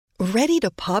Ready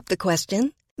to pop the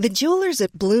question? The jewelers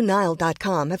at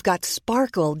BlueNile.com have got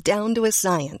sparkle down to a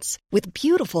science with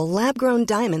beautiful lab-grown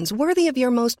diamonds worthy of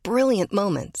your most brilliant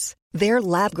moments. Their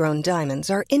lab-grown diamonds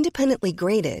are independently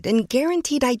graded and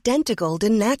guaranteed identical to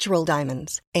natural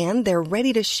diamonds, and they're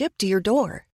ready to ship to your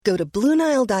door. Go to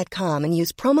BlueNile.com and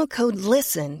use promo code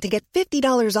LISTEN to get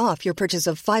 $50 off your purchase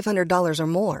of $500 or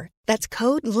more. That's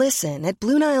code LISTEN at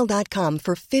BlueNile.com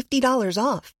for $50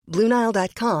 off.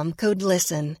 BlueNile.com, code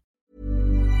LISTEN.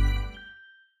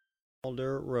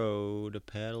 Dirt Road, a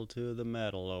pedal to the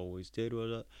metal, always did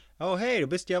what... Oh hey, du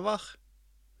bist ja wach.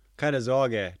 Keine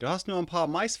Sorge, du hast nur ein paar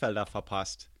Maisfelder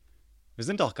verpasst. Wir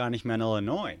sind doch gar nicht mehr in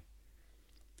Illinois.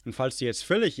 Und falls du jetzt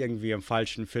völlig irgendwie im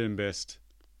falschen Film bist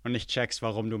und nicht checkst,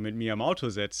 warum du mit mir im Auto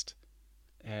sitzt.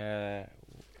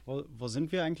 Wo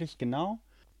sind wir eigentlich genau?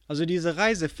 Also diese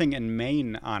Reise fing in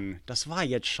Maine an. Das war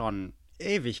jetzt schon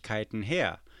Ewigkeiten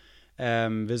her.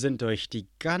 Wir sind durch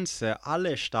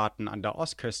alle Staaten an der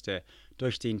Ostküste,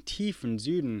 durch den tiefen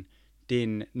Süden,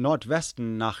 den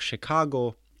Nordwesten nach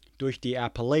Chicago, durch die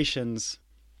Appalachians,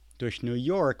 durch New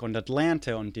York und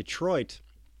Atlanta und Detroit.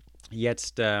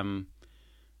 Jetzt,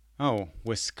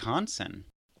 Wisconsin.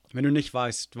 Wenn du nicht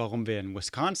weißt, warum wir in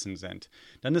Wisconsin sind,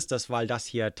 dann ist das, weil das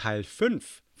hier Teil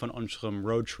 5 von unserem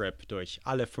Roadtrip durch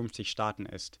alle 50 Staaten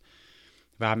ist.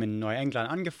 Wir haben in Neuengland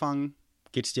angefangen.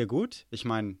 Geht's dir gut? Ich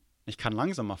meine, ich kann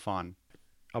langsamer fahren.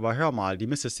 Aber hör mal, die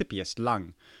Mississippi ist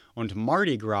lang und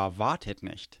Mardi Gras wartet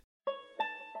nicht.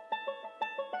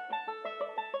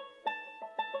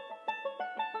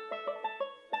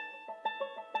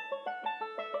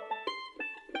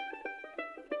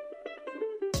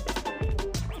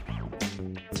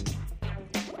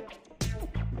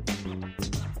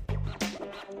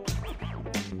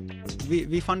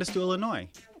 Wie fandest du Illinois?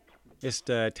 Ist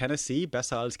Tennessee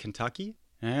besser als Kentucky?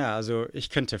 Ja, also ich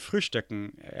könnte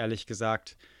frühstücken, ehrlich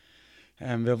gesagt.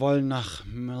 Wir wollen nach,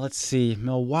 Milwaukee,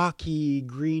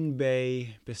 Green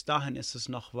Bay. Bis dahin ist es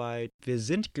noch weit. Wir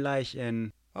sind gleich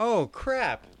in... Oh,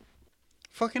 crap!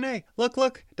 Fucking A.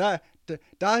 Look, da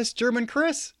ist German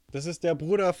Chris. Das ist der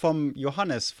Bruder vom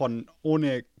Johannes von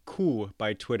Ohne Kuh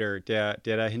bei Twitter, der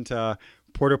dahinter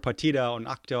Porto Partida und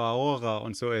Acto Aurora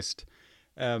und so ist.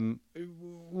 Weird.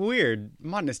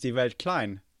 Mann, ist die Welt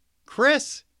klein.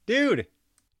 Chris, dude!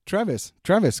 Travis,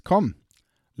 komm.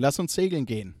 Lass uns segeln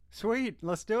gehen. Sweet,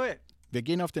 let's do it. Wir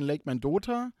gehen auf den Lake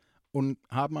Mendota und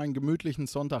haben einen gemütlichen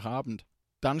Sonntagabend.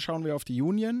 Dann schauen wir auf die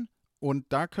Union und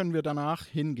da können wir danach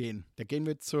hingehen. Da gehen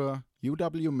wir zur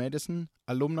UW-Madison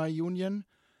Alumni Union,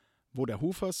 wo der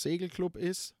Hoofers Segelclub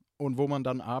ist und wo man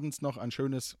dann abends noch ein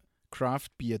schönes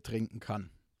Craft-Bier trinken kann.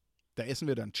 Da essen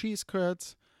wir dann Cheese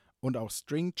Curds und auch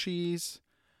String Cheese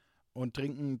und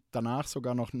trinken danach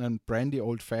sogar noch einen Brandy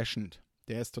Old Fashioned.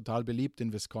 Der ist total beliebt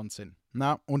in Wisconsin.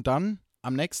 Na, und dann,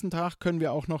 am nächsten Tag können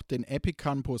wir auch noch den Epic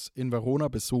Campus in Verona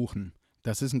besuchen.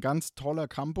 Das ist ein ganz toller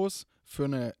Campus für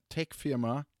eine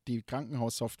Tech-Firma, die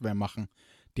Krankenhaussoftware machen.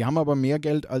 Die haben aber mehr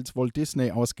Geld als Walt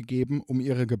Disney ausgegeben, um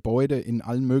ihre Gebäude in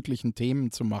allen möglichen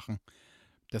Themen zu machen.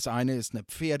 Das eine ist eine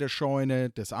Pferdescheune,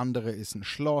 das andere ist ein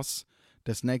Schloss,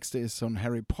 das nächste ist so ein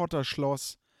Harry Potter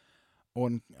Schloss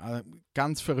und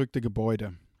ganz verrückte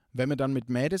Gebäude. Wenn wir dann mit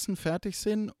Madison fertig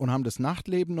sind und haben das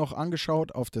Nachtleben noch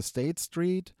angeschaut auf der State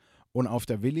Street und auf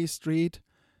der Willie Street,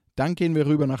 dann gehen wir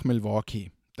rüber nach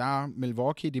Milwaukee. Da,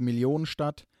 Milwaukee, die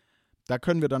Millionenstadt, da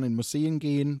können wir dann in Museen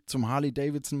gehen, zum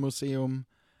Harley-Davidson-Museum,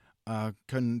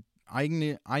 können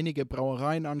einige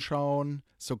Brauereien anschauen,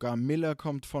 sogar Miller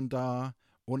kommt von da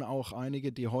und auch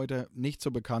einige, die heute nicht so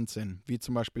bekannt sind, wie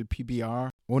zum Beispiel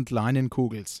PBR und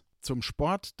Leinenkugels. Zum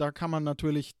Sport, da kann man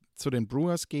natürlich zu den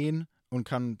Brewers gehen und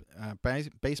kann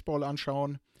Baseball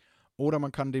anschauen oder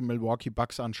man kann den Milwaukee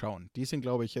Bucks anschauen. Die sind,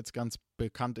 glaube ich, jetzt ganz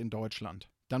bekannt in Deutschland.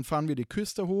 Dann fahren wir die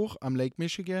Küste hoch am Lake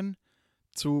Michigan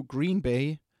zu Green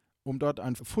Bay, um dort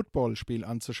ein Footballspiel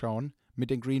anzuschauen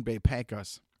mit den Green Bay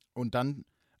Packers. Und dann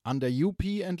an der UP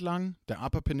entlang, der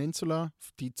Upper Peninsula,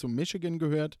 die zu Michigan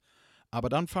gehört. Aber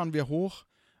dann fahren wir hoch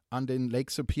an den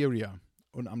Lake Superior.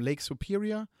 Und am Lake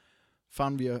Superior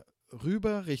fahren wir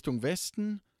rüber Richtung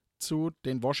Westen zu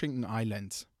den Washington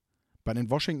Islands. Bei den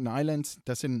Washington Islands,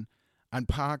 das sind ein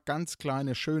paar ganz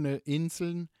kleine, schöne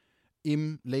Inseln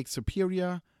im Lake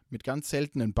Superior mit ganz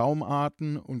seltenen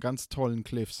Baumarten und ganz tollen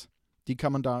Cliffs. Die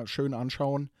kann man da schön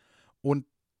anschauen und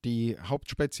die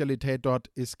Hauptspezialität dort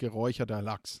ist geräucherter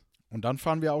Lachs. Und dann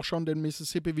fahren wir auch schon den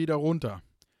Mississippi wieder runter.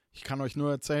 Ich kann euch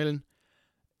nur erzählen,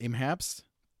 im Herbst,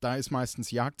 da ist meistens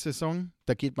Jagdsaison,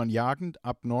 da geht man jagend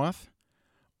up north.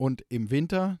 Und im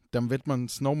Winter, dann wird man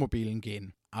Snowmobilen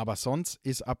gehen. Aber sonst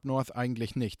ist up north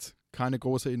eigentlich nichts. Keine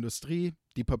große Industrie.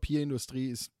 Die Papierindustrie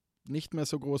ist nicht mehr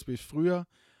so groß wie früher.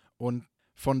 Und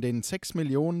von den 6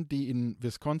 Millionen, die in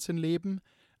Wisconsin leben,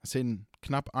 sind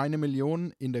knapp 1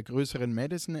 Million in der größeren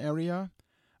Madison Area,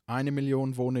 1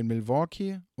 Million wohnen in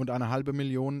Milwaukee und 1,5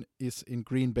 Million ist in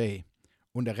Green Bay.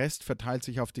 Und der Rest verteilt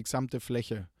sich auf die gesamte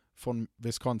Fläche von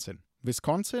Wisconsin.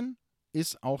 Wisconsin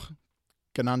ist auch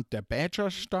genannt der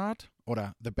Badger-Staat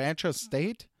oder The Badger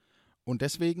State. Und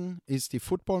deswegen ist die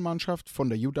Footballmannschaft von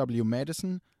der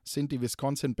UW-Madison sind die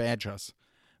Wisconsin Badgers.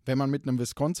 Wenn man mit einem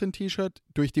Wisconsin-T-Shirt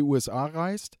durch die USA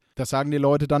reist, da sagen die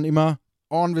Leute dann immer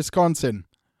On Wisconsin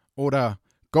oder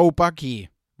Go Bucky,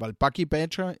 weil Bucky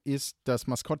Badger ist das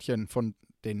Maskottchen von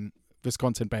den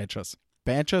Wisconsin Badgers.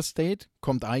 Badger State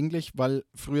kommt eigentlich, weil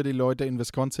früher die Leute in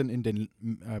Wisconsin in den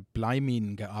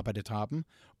Bleiminen gearbeitet haben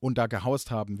und da gehaust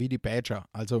haben, wie die Badger,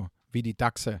 also wie die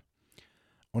Dachse.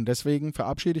 Und deswegen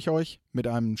verabschiede ich euch mit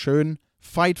einem schönen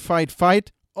Fight, Fight,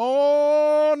 Fight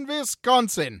on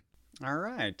Wisconsin.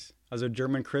 Alright. Also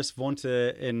German Chris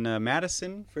wohnte in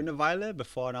Madison für eine Weile,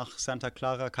 bevor er nach Santa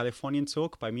Clara, Kalifornien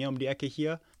zog, bei mir um die Ecke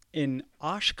hier. In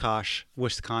Oshkosh,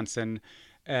 Wisconsin,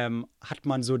 hat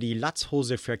man so die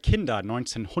Latzhose für Kinder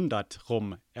 1900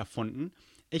 rum erfunden.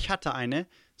 Ich hatte eine,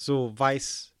 so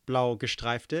weiß-blau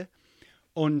gestreifte.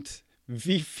 Und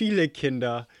wie viele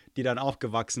Kinder, die dann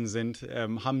aufgewachsen sind,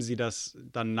 haben sie das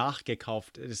dann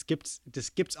nachgekauft. Das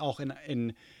gibt's auch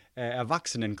in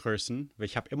Erwachsenengrößen.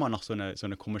 Ich habe immer noch so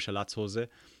eine komische Latzhose,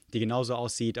 die genauso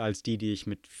aussieht als die ich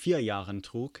mit 4 Jahren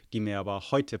trug, die mir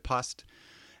aber heute passt.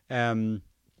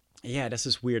 Ja, das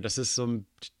ist weird. Das ist so ein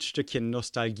Stückchen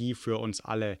Nostalgie für uns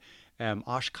alle.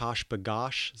 Oshkosh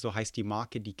B'gosh, so heißt die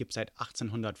Marke, die gibt es seit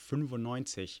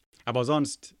 1895. Aber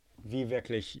sonst, wie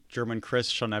wirklich German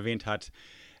Chris schon erwähnt hat,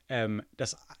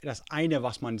 das eine,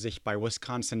 was man sich bei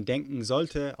Wisconsin denken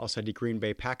sollte, außer die Green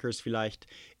Bay Packers vielleicht,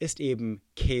 ist eben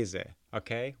Käse.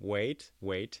 Okay, wait.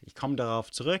 Ich komme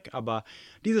darauf zurück, aber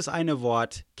dieses eine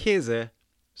Wort, Käse,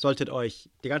 solltet euch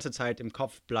die ganze Zeit im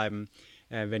Kopf bleiben,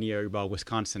 wenn ihr über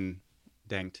Wisconsin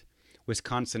denkt.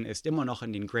 Wisconsin ist immer noch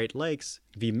in den Great Lakes,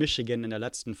 wie Michigan in der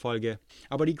letzten Folge.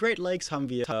 Aber die Great Lakes haben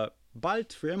wir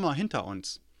bald für immer hinter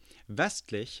uns.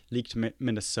 Westlich liegt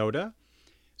Minnesota,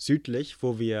 südlich,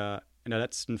 wo wir in der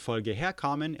letzten Folge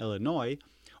herkamen, Illinois,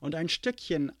 und ein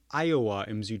Stückchen Iowa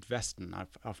im Südwesten,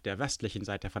 auf der westlichen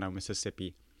Seite von der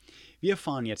Mississippi. Wir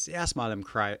fahren jetzt erstmal im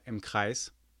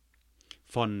Kreis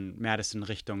von Madison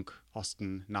Richtung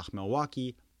Osten nach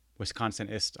Milwaukee. Wisconsin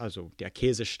ist also der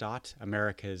Käsestaat,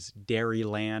 America's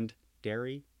Dairyland.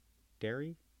 Dairy?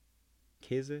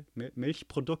 Käse?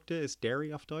 Milchprodukte ist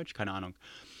Dairy auf Deutsch? Keine Ahnung.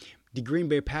 Die Green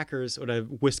Bay Packers oder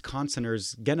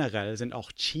Wisconsiners generell sind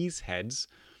auch Cheeseheads.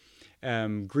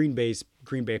 Green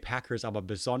Bay Packers aber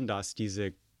besonders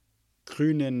die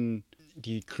grüne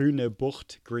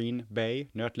Bucht Green Bay,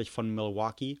 nördlich von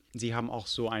Milwaukee. Sie haben auch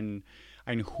so einen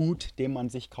Hut, den man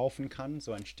sich kaufen kann,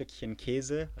 so ein Stückchen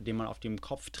Käse, den man auf dem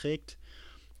Kopf trägt.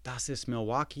 Das ist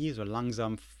Milwaukee, so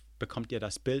langsam bekommt ihr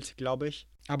das Bild, glaube ich.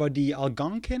 Aber die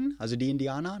Algonquin, also die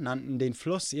Indianer, nannten den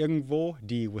Fluss irgendwo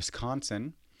die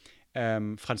Wisconsin.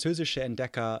 Französische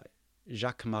Entdecker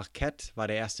Jacques Marquette war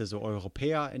der erste so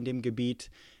Europäer in dem Gebiet,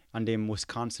 an dem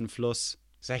Wisconsin-Fluss.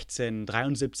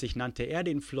 1673 nannte er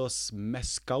den Fluss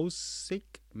Mescousin.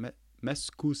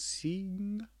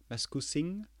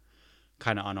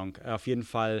 Keine Ahnung. Auf jeden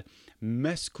Fall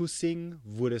Mescousin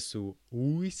wurde zu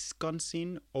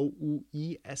Wisconsin,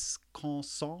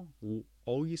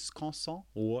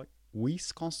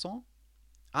 Wisconsin.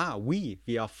 Ah, oui,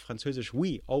 wie auf Französisch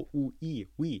oui, O-U-I,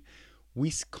 oui.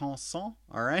 Wisconsin,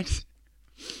 alright?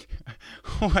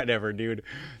 Whatever, dude.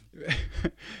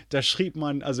 Da schrieb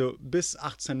man, also bis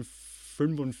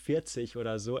 1845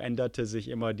 oder so änderte sich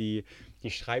immer die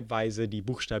Schreibweise, die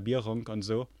Buchstabierung und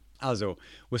so. Also,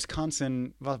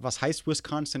 Wisconsin, was heißt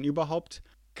Wisconsin überhaupt?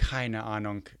 Keine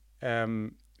Ahnung.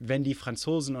 Wenn die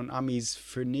Franzosen und Amis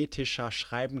phonetischer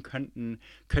schreiben könnten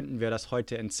wir das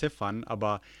heute entziffern,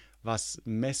 aber was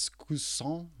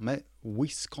Wisconsin,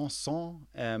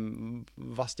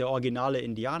 was der originale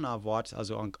Indianerwort,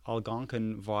 also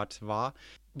Algonquin-Wort war,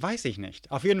 weiß ich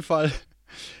nicht. Auf jeden Fall,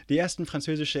 die ersten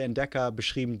französischen Entdecker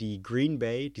beschrieben die Green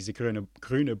Bay, diese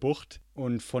grüne Bucht,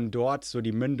 und von dort so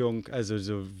die Mündung, also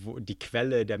so die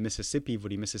Quelle der Mississippi, wo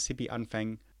die Mississippi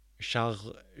anfängt.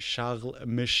 Charles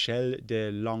Michel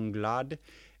de Langlade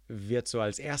wird so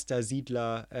als erster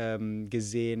Siedler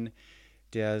gesehen.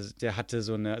 Der hatte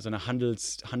so eine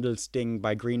Handelsding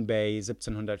bei Green Bay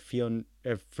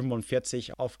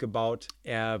 1745 aufgebaut.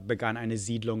 Er begann eine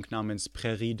Siedlung namens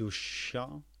Prairie du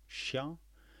Chien,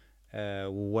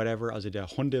 whatever, also der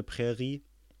Hundeprärie,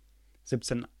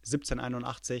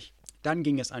 1781. Dann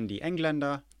ging es an die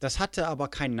Engländer. Das hatte aber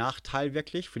keinen Nachteil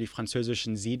wirklich für die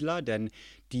französischen Siedler, denn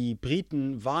die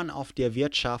Briten waren auf der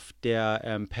Wirtschaft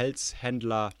der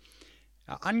Pelzhändler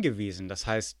angewiesen. Das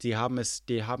heißt, die haben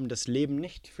das Leben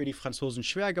nicht für die Franzosen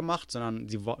schwer gemacht, sondern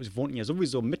sie wohnten ja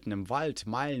sowieso mitten im Wald,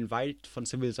 meilenweit von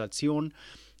Zivilisation.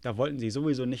 Da wollten sie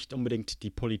sowieso nicht unbedingt die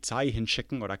Polizei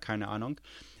hinschicken oder keine Ahnung,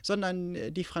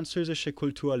 sondern die französische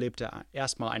Kultur lebte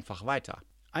erstmal einfach weiter.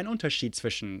 Ein Unterschied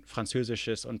zwischen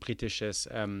französisches und britisches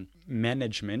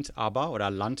Management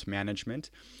oder Landmanagement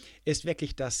ist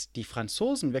wirklich, dass die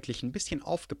Franzosen wirklich ein bisschen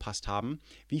aufgepasst haben,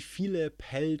 wie viele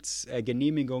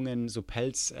Pelzgenehmigungen, so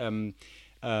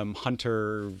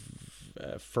Hunter,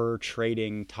 Fur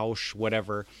Trading, Tausch,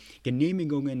 whatever,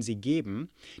 Genehmigungen sie geben.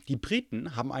 Die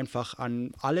Briten haben einfach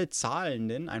an alle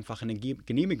Zahlenden einfach eine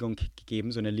Genehmigung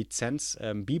gegeben, so eine Lizenz,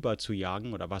 Biber zu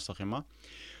jagen oder was auch immer.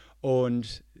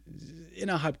 Und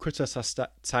innerhalb kürzester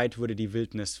Zeit wurde die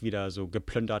Wildnis wieder so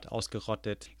geplündert,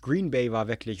 ausgerottet. Green Bay war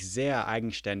wirklich sehr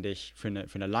eigenständig für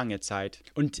eine lange Zeit.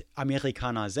 Und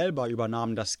Amerikaner selber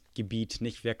übernahmen das Gebiet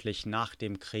nicht wirklich nach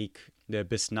dem Krieg,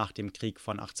 bis nach dem Krieg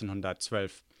von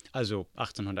 1812. Also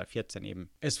 1814 eben.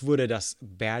 Es wurde das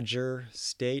Badger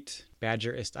State.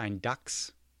 Badger ist ein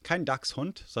Dachs. Kein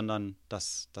Dachshund, sondern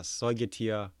das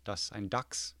Säugetier, das ein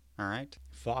Dachs. Alright.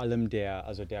 Vor allem der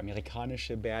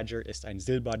amerikanische Badger ist ein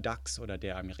Silberdachs oder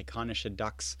der amerikanische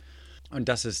Dachs. Und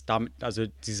das ist damit, also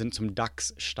sie sind zum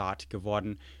Dachsstaat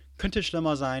geworden. Könnte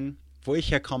schlimmer sein. Wo ich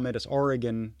herkomme, das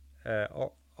Oregon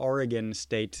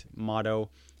State Motto,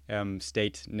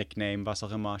 State Nickname, was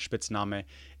auch immer, Spitzname,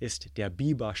 ist der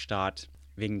Biberstaat.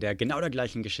 Wegen der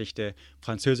gleichen Geschichte.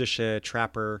 Französische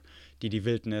Trapper, die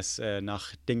Wildnis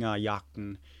nach Dinger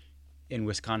jagten. In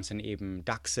Wisconsin eben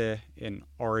Dachse, in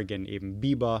Oregon eben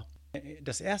Biber.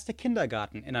 Das erste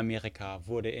Kindergarten in Amerika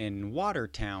wurde in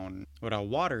Waterton,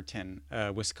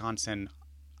 Wisconsin,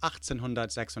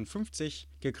 1856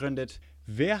 gegründet.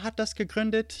 Wer hat das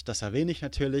gegründet? Das erwähne ich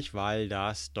natürlich, weil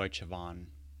das Deutsche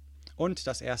waren. Und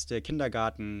das erste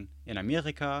Kindergarten in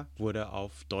Amerika wurde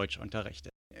auf Deutsch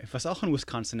unterrichtet. Was auch in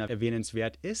Wisconsin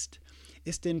erwähnenswert ist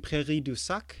in Prairie du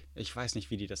Sac, ich weiß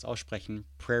nicht, wie die das aussprechen,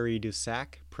 Prairie du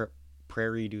Sac,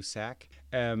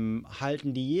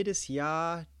 halten die jedes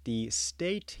Jahr die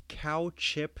State Cow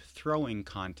Chip Throwing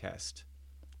Contest.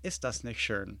 Ist das nicht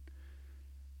schön?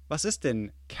 Was ist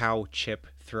denn Cow Chip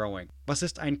Throwing? Was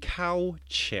ist ein Cow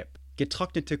Chip?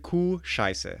 Getrocknete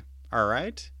Kuhscheiße.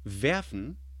 Alright?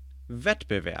 Werfen.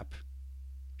 Wettbewerb.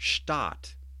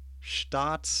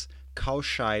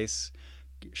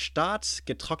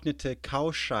 Staatsgetrocknete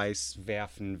Kauscheiß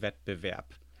werfen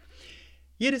Wettbewerb.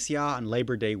 Jedes Jahr an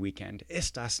Labor Day Weekend.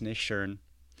 Ist das nicht schön?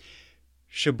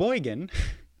 Sheboygan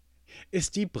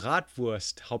ist die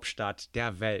Bratwurst-Hauptstadt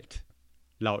der Welt,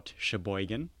 laut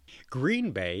Sheboygan.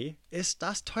 Green Bay ist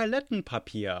das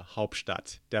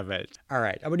Toilettenpapier-Hauptstadt der Welt.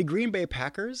 Alright, aber die Green Bay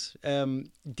Packers,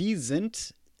 die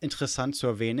sind interessant zu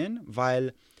erwähnen,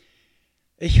 weil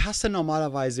ich hasse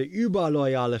normalerweise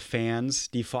überloyale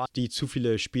Fans, die zu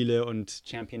viele Spiele und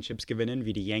Championships gewinnen,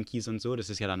 wie die Yankees und so.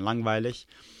 Das ist ja dann langweilig.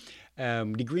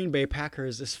 Die Green Bay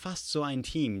Packers ist fast so ein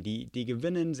Team. Die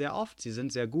gewinnen sehr oft, sie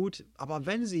sind sehr gut. Aber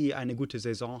wenn sie eine gute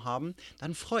Saison haben,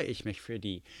 dann freue ich mich für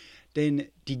die. Denn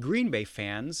die Green Bay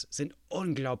Fans sind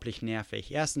unglaublich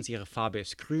nervig. Erstens, ihre Farbe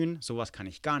ist grün, sowas kann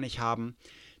ich gar nicht haben.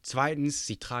 Zweitens,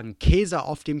 sie tragen Käse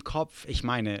auf dem Kopf. Ich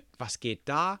meine, was geht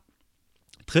da?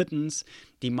 Drittens,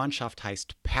 die Mannschaft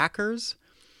heißt Packers.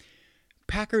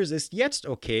 Packers ist jetzt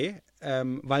okay,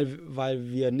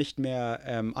 weil wir nicht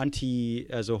mehr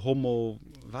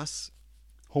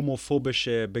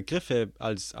homophobische Begriffe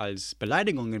als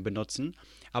Beleidigungen benutzen.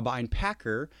 Aber ein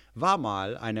Packer war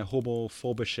mal eine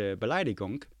homophobische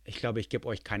Beleidigung. Ich glaube, ich gebe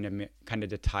euch keine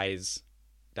Details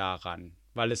daran,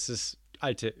 weil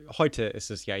heute ist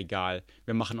es ja egal.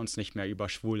 Wir machen uns nicht mehr über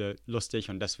Schwule lustig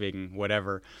und deswegen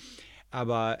whatever.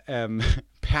 Aber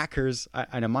Packers,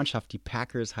 eine Mannschaft, die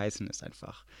Packers heißen, ist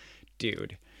einfach,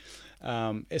 dude,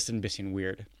 ist ein bisschen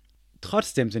weird.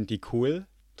 Trotzdem sind die cool.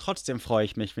 Trotzdem freue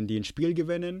ich mich, wenn die ein Spiel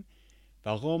gewinnen.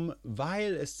 Warum?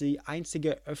 Weil es die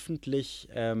einzige öffentlich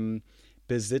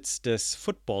besitztes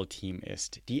Footballteam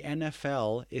ist. Die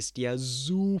NFL ist ja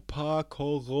super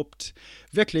korrupt.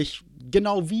 Wirklich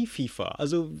genau wie FIFA.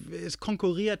 Also es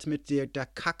konkurriert mit der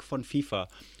Kack von FIFA.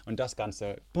 Und das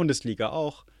ganze Bundesliga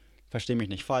auch. Verstehe mich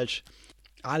nicht falsch.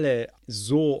 Alle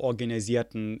so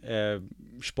organisierten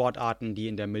Sportarten, die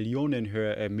in der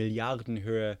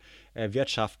Milliardenhöhe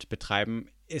Wirtschaft betreiben,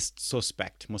 ist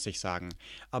suspekt, muss ich sagen.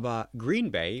 Aber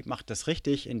Green Bay macht das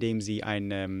richtig, indem sie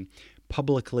ein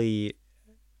publicly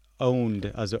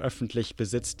owned, also öffentlich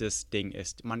besitztes Ding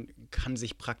ist. Man kann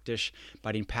sich praktisch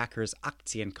bei den Packers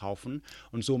Aktien kaufen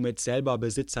und somit selber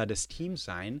Besitzer des Teams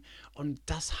sein. Und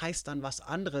das heißt dann was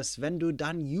anderes, wenn du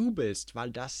dann jubelst,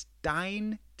 weil das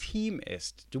dein Team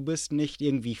ist. Du bist nicht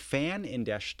irgendwie Fan in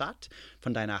der Stadt,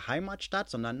 von deiner Heimatstadt,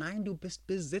 sondern nein, du bist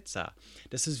Besitzer.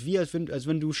 Das ist wie, als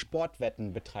wenn du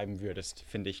Sportwetten betreiben würdest,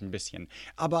 finde ich ein bisschen.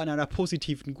 Aber in einer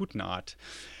positiven, guten Art.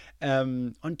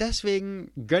 Und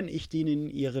deswegen gönne ich denen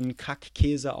ihren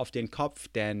Kackkäse auf den Kopf,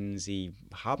 denn sie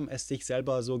haben es sich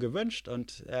selber so gewünscht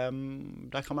und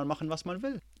da kann man machen, was man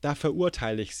will. Da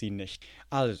verurteile ich sie nicht.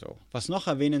 Also, was noch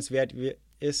erwähnenswert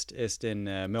ist in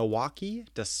Milwaukee,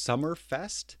 das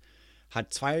Summerfest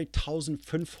hat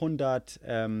 2500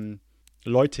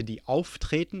 Leute, die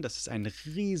auftreten. Das ist ein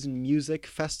riesen Music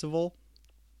Festival.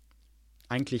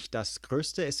 Eigentlich das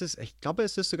größte. Ich glaube,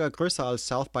 es ist sogar größer als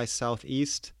South by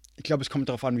Southeast. Ich glaube, es kommt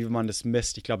darauf an, wie man das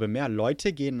misst. Ich glaube, mehr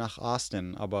Leute gehen nach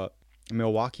Austin, aber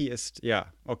Milwaukee ist,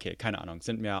 ja, okay, keine Ahnung,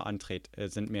 sind mehr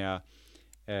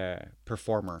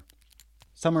Performer.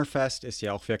 Summerfest ist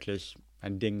ja auch wirklich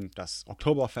ein Ding, das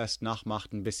Oktoberfest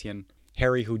nachmacht ein bisschen.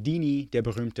 Harry Houdini, der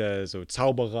berühmte so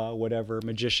Zauberer, whatever,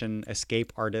 Magician,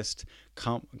 Escape Artist,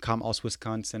 kam aus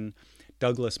Wisconsin.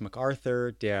 Douglas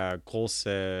MacArthur, der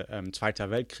große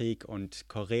Zweiter Weltkrieg und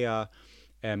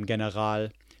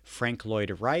Korea-General. Frank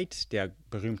Lloyd Wright, der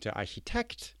berühmte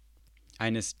Architekt,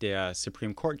 eines der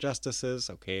Supreme Court Justices,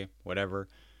 okay, whatever.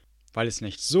 Weil es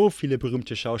nicht so viele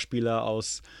berühmte Schauspieler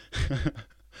aus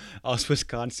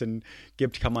Wisconsin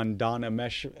gibt, kann man Don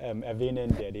Ameche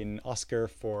erwähnen, der den Oscar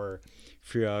für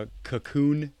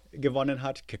Cocoon gewonnen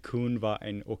hat. Cocoon war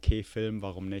ein okay Film,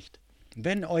 warum nicht?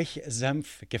 Wenn euch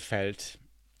Senf gefällt,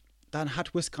 dann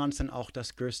hat Wisconsin auch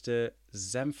das größte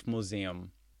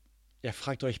Senfmuseum. Ihr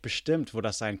fragt euch bestimmt, wo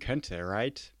das sein könnte,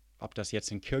 right? Ob das jetzt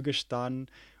in Kirgisistan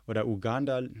oder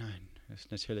Uganda... Nein, das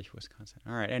ist natürlich Wisconsin.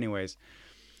 Alright, anyways.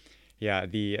 Ja,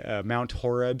 the Mount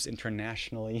Horeb's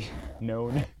internationally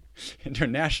known,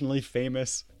 internationally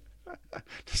famous.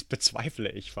 Das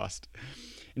bezweifle ich fast.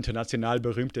 International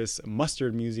berühmtes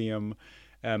Mustard Museum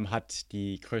hat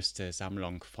die größte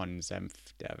Sammlung von Senf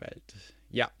der Welt.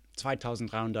 Ja,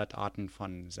 2300 Arten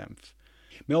von Senf.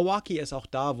 Milwaukee ist auch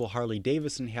da, wo Harley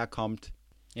Davidson herkommt.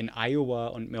 In Iowa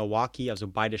und Milwaukee, also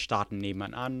beide Staaten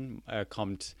nebenan,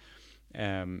 kommt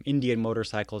Indian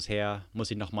Motorcycles her,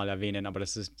 muss ich nochmal erwähnen, aber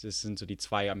das sind so die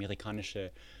zwei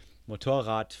amerikanische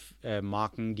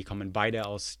Motorradmarken, die kommen beide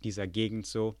aus dieser Gegend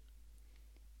so,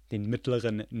 den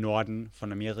mittleren Norden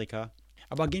von Amerika.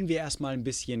 Aber gehen wir erstmal ein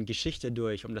bisschen Geschichte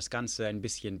durch, um das Ganze ein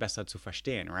bisschen besser zu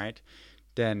verstehen, right?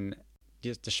 Denn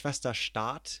der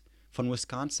Schwesterstaat von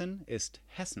Wisconsin ist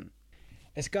Hessen.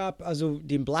 Es gab also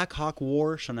den Black Hawk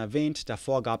War, schon erwähnt,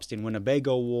 davor gab es den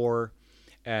Winnebago War.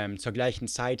 Zur gleichen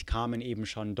Zeit kamen eben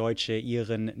schon Deutsche,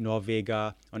 Iren,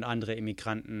 Norweger und andere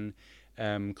Immigranten,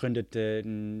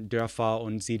 gründeten Dörfer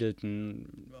und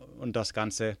siedelten und das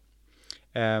Ganze.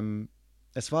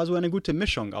 Es war so eine gute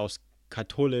Mischung aus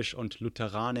katholisch und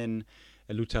Lutheraner,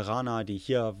 die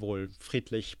hier wohl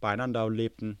friedlich beieinander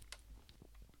lebten.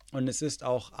 Und es ist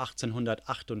auch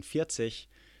 1848,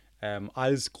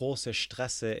 als große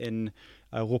Stresse in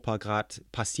Europa gerade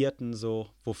passierten, so,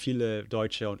 wo viele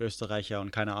Deutsche und Österreicher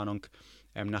und keine Ahnung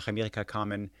nach Amerika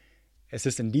kamen. Es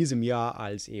ist in diesem Jahr,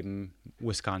 als eben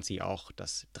Wisconsin auch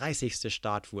das 30.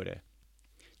 Staat wurde.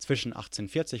 Zwischen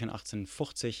 1840 und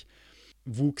 1850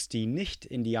 wuchs die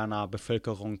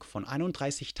Nicht-Indianer-Bevölkerung von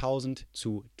 31.000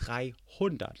 zu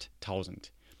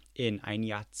 300.000 in ein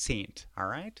Jahrzehnt.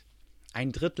 Alright?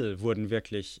 Ein Drittel wurden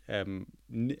wirklich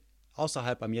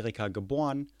außerhalb Amerika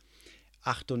geboren.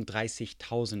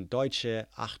 38.000 Deutsche,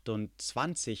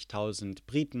 28.000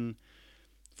 Briten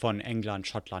von England,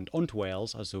 Schottland und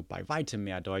Wales, also bei weitem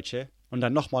mehr Deutsche. Und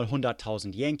dann nochmal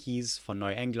 100.000 Yankees von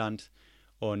Neuengland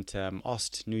und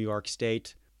Ost-New York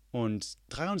State. Und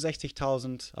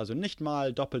 63.000, also nicht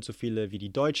mal doppelt so viele wie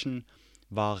die Deutschen,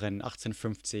 waren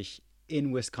 1850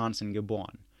 in Wisconsin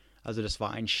geboren. Also das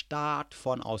war ein Staat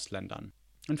von Ausländern.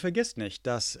 Und vergiss nicht,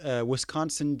 dass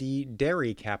Wisconsin die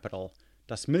Dairy Capital,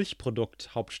 das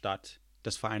Milchprodukt-Hauptstadt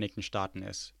des Vereinigten Staaten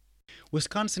ist.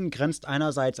 Wisconsin grenzt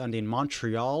einerseits an den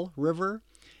Montreal River,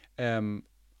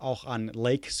 auch an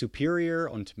Lake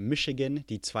Superior und Michigan,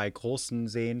 die zwei großen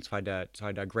Seen, zwei der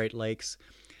Great Lakes.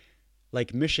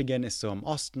 Lake Michigan ist so im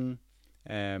Osten,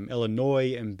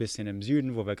 Illinois ein bisschen im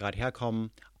Süden, wo wir gerade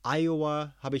herkommen.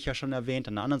 Iowa habe ich ja schon erwähnt,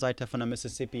 an der anderen Seite von der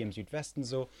Mississippi im Südwesten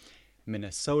so.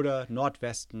 Minnesota,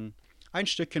 Nordwesten, ein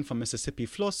Stückchen vom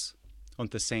Mississippi-Fluss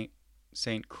und the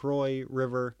St. Croix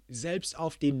River. Selbst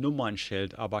auf dem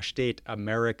Nummernschild aber steht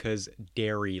America's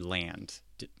Dairy Land,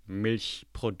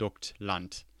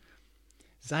 Milchproduktland.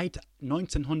 seit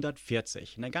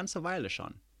 1940, eine ganze Weile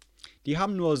schon. Die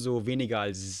haben nur so weniger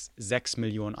als 6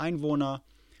 Millionen Einwohner,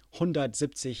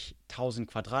 170.000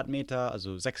 Quadratmeter,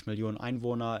 also 6 Millionen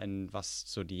Einwohner, in was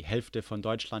so die Hälfte von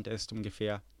Deutschland ist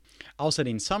ungefähr. Außer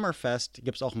den Summerfest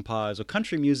gibt es auch ein paar so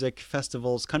Country Music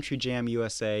Festivals, Country Jam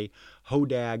USA,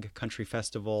 Hodag Country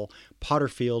Festival,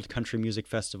 Potterfield Country Music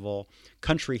Festival,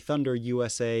 Country Thunder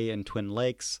USA in Twin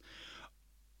Lakes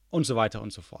und so weiter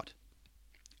und so fort.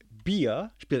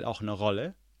 Bier spielt auch eine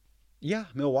Rolle. Ja,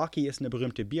 Milwaukee ist eine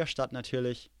berühmte Bierstadt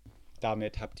natürlich.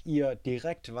 Damit habt ihr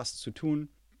direkt was zu tun.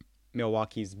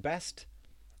 Milwaukee's Best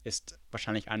ist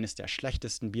wahrscheinlich eines der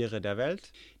schlechtesten Biere der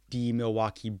Welt. Die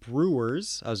Milwaukee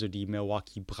Brewers, also die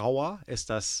Milwaukee Brauer, ist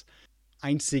das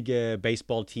einzige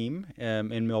Baseballteam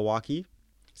in Milwaukee.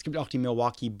 Es gibt auch die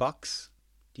Milwaukee Bucks.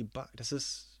 Das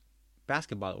ist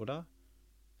Basketball, oder?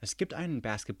 Es gibt ein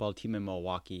Basketballteam in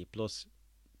Milwaukee, bloß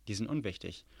die sind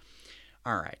unwichtig.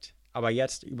 Alright, aber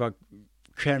jetzt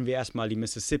überqueren wir erstmal die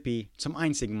Mississippi zum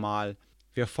einzigen Mal.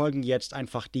 Wir folgen jetzt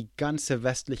einfach die ganze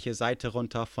westliche Seite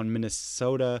runter von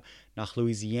Minnesota nach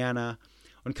Louisiana.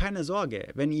 Und keine Sorge,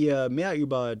 wenn ihr mehr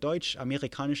über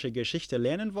deutsch-amerikanische Geschichte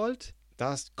lernen wollt,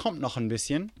 das kommt noch ein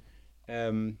bisschen.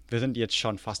 Wir sind jetzt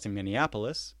schon fast in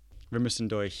Minneapolis. Wir müssen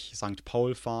durch St.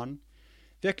 Paul fahren.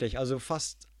 Wirklich, also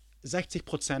fast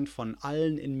 60% von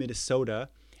allen in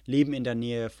Minnesota leben in der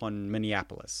Nähe von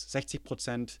Minneapolis.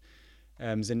 60%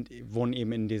 wohnen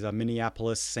eben in dieser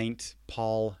Minneapolis-St.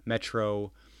 Paul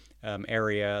Metro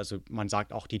Area, also man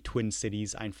sagt auch die Twin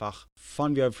Cities einfach.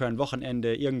 Fahren wir für ein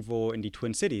Wochenende irgendwo in die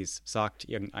Twin Cities, sagt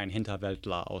irgendein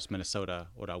Hinterwäldler aus Minnesota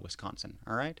oder Wisconsin,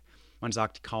 alright? Man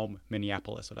sagt kaum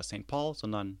Minneapolis oder St. Paul,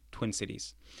 sondern Twin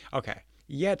Cities. Okay,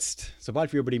 jetzt,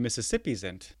 sobald wir über die Mississippi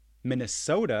sind,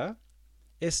 Minnesota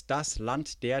ist das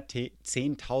Land der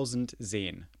 10.000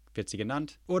 Seen, wird sie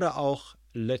genannt. Oder auch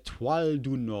L'Étoile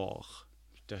du Nord,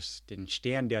 den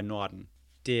Stern der Norden.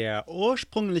 Der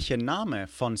ursprüngliche Name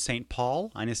von St. Paul,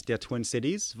 eines der Twin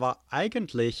Cities, war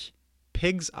eigentlich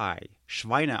Pig's Eye,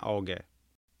 Schweineauge.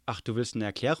 Ach, du willst eine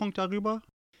Erklärung darüber?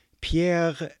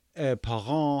 Pierre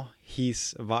Parent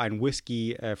war ein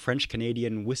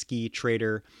French-Canadian Whisky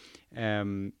Trader,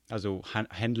 also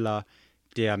Händler,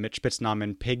 der mit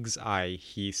Spitznamen Pig's Eye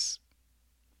hieß.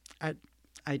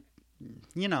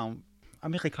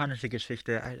 Amerikanische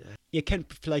Geschichte. Ihr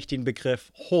kennt vielleicht den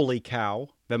Begriff Holy Cow,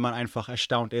 wenn man einfach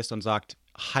erstaunt ist und sagt,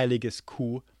 heiliges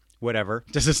Kuh, whatever.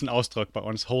 Das ist ein Ausdruck bei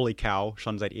uns, Holy Cow,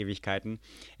 schon seit Ewigkeiten.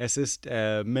 Es ist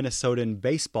Minnesotan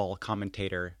Baseball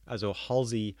Commentator, also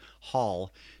Halsey Hall,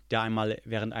 der einmal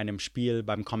während einem Spiel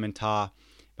beim Kommentieren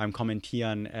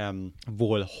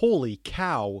wohl Holy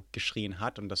Cow geschrien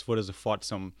hat und das wurde sofort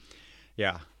zum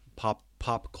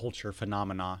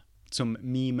Pop-Culture-Phänomenon, zum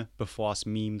Meme, bevor es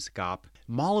Memes gab.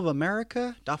 Mall of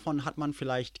America, davon hat man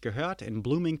vielleicht gehört, in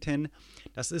Bloomington.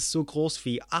 Das ist so groß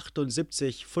wie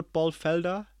 78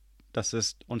 Footballfelder. Das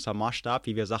ist unser Maßstab,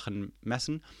 wie wir Sachen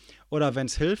messen. Oder wenn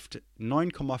es hilft,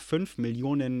 9,5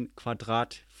 Millionen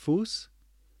Quadratfuß.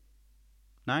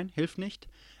 Nein, hilft nicht.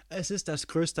 Es ist das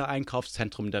größte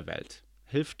Einkaufszentrum der Welt.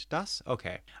 Hilft das?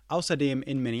 Okay. Außerdem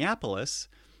in Minneapolis,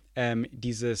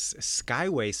 dieses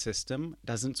Skyway-System,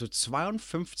 da sind so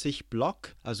 52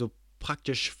 Block, also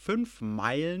praktisch 5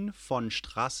 Meilen von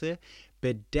Straße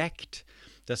bedeckt.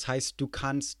 Das heißt, du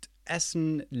kannst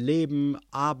essen, leben,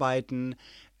 arbeiten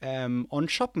und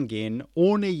shoppen gehen,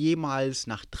 ohne jemals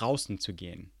nach draußen zu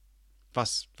gehen.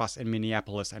 Was in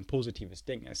Minneapolis ein positives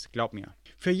Ding ist, glaub mir.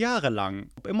 Für Jahre lang,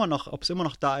 ob es immer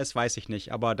noch da ist, weiß ich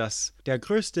nicht, aber der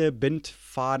größte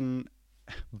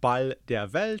Bindfadenball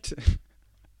der Welt,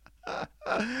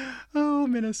 oh,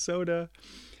 Minnesota,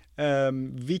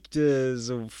 wiegte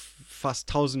so fast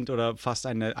 1000 oder fast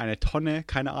eine Tonne,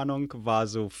 keine Ahnung, war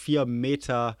so 4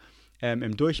 Meter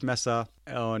im Durchmesser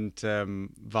und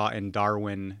war in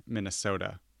Darwin,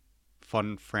 Minnesota,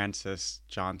 von Francis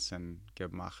Johnson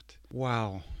gemacht.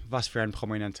 Wow, was für ein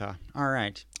Prominenter.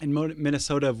 Alright. In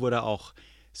Minnesota wurde auch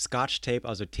Scotch Tape,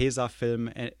 also Tesa-Film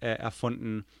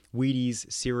erfunden, Wheaties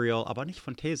Cereal, aber nicht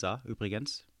von Tesa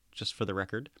übrigens, just for the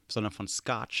record, sondern von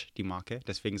Scotch, die Marke.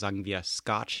 Deswegen sagen wir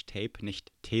Scotch Tape,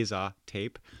 nicht Tesa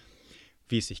Tape,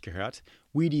 wie es sich gehört.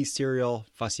 Wheaties Cereal,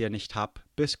 was ihr nicht habt.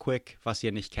 Bisquick, was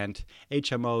ihr nicht kennt.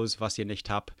 HMOs, was ihr nicht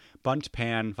habt. Bunt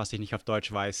Pan, was ich nicht auf Deutsch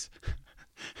weiß.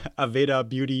 Aveda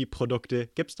Beauty Produkte.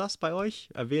 Gibt's das bei euch?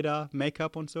 Aveda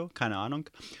Make-up und so? Keine Ahnung.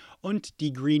 Und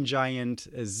die Green Giant,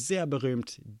 sehr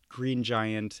berühmt, Green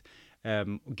Giant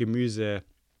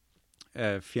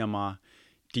Gemüsefirma,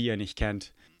 die ihr nicht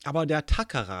kennt. Aber der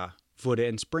Tackera wurde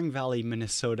in Spring Valley,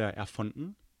 Minnesota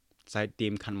erfunden.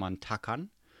 Seitdem kann man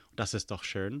tackern. Das ist doch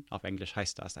schön. Auf Englisch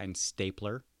heißt das ein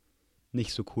Stapler.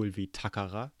 Nicht so cool wie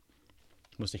Takara,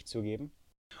 muss ich zugeben.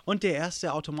 Und der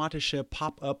erste automatische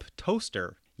Pop-up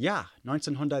Toaster. Ja,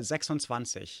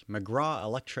 1926, McGraw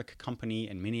Electric Company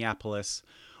in Minneapolis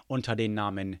unter dem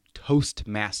Namen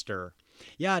Toastmaster.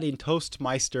 Ja, den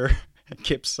Toastmeister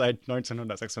gibt es seit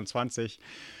 1926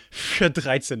 für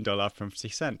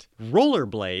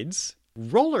 $13,50.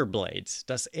 Rollerblades,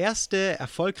 das erste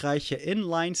erfolgreiche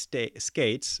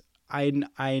Inline-Skates,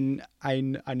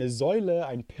 eine Säule,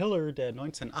 ein Pillar der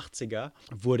 1980er,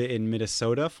 wurde in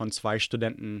Minnesota von 2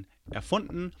 Studenten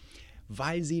erfunden,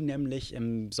 weil sie nämlich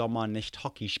im Sommer nicht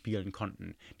Hockey spielen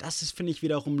konnten. Das ist, finde ich,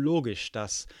 wiederum logisch,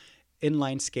 dass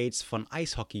Inline-Skates von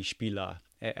Eishockeyspielern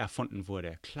erfunden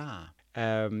wurde. Klar.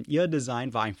 Ihr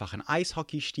Design war einfach ein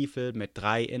Eishockeystiefel mit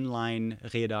 3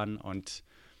 Inline-Rädern und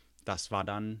das war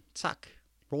dann, zack,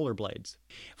 Rollerblades.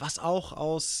 Was auch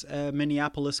aus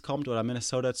Minneapolis kommt, oder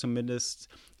Minnesota zumindest,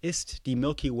 ist die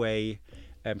Milky Way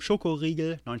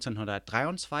Schokoriegel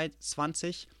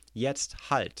 1923. Jetzt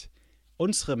halt.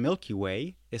 Unsere Milky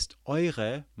Way ist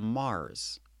eure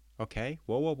Mars. Okay?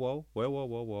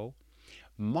 Wow.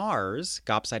 Mars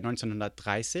gab es seit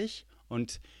 1930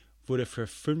 und wurde für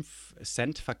 5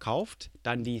 Cent verkauft.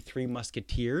 Dann die Three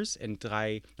Musketeers in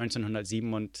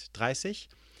 1937.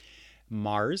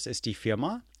 Mars ist die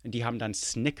Firma. Die haben dann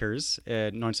Snickers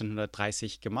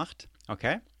 1930 gemacht.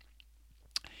 Okay?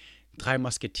 3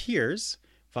 Musketeers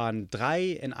waren 3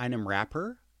 in einem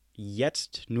Wrapper.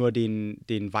 Jetzt nur den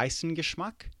weißen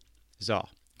Geschmack. So,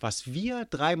 was wir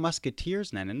 3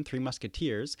 Musketeers nennen, Three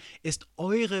Musketeers, ist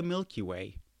eure Milky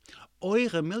Way.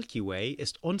 Eure Milky Way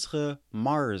ist unsere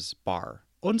Mars Bar.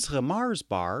 Unsere Mars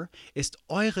Bar ist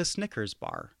eure Snickers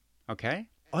Bar. Okay?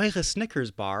 Eure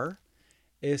Snickers Bar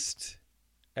ist,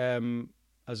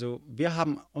 also wir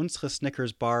haben unsere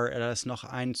Snickers Bar, da ist noch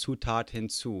eine Zutat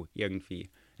hinzu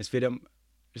irgendwie.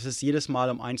 Es ist jedes Mal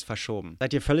um 1 verschoben.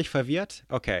 Seid ihr völlig verwirrt?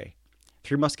 Okay.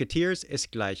 Three Musketeers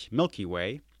ist gleich Milky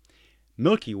Way.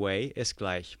 Milky Way ist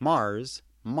gleich Mars.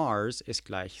 Mars ist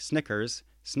gleich Snickers.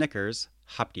 Snickers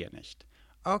habt ihr nicht.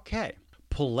 Okay.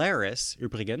 Polaris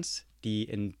übrigens,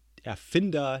 die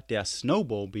Erfinder der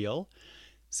Snowmobile,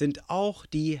 sind auch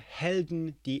die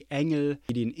Helden, die Engel,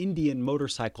 die den Indian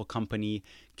Motorcycle Company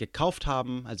gekauft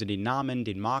haben, also den Namen,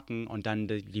 den Marken und dann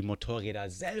die Motorräder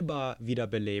selber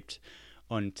wiederbelebt.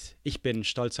 Und ich bin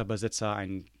stolzer Besitzer,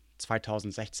 ein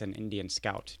 2016 Indian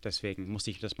Scout, deswegen muss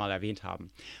ich das mal erwähnt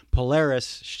haben.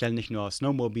 Polaris stellen nicht nur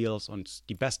Snowmobiles und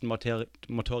die besten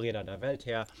Motorräder der Welt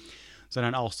her,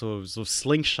 sondern auch so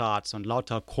Slingshots und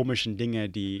lauter komischen Dinge,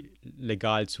 die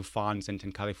legal zu fahren sind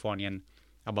in Kalifornien,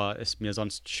 aber es mir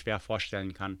sonst schwer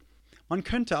vorstellen kann. Man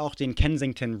könnte auch den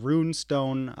Kensington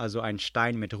Runestone, also ein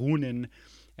Stein mit Runen,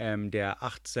 der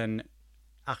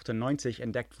 1898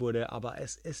 entdeckt wurde, aber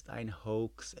es ist ein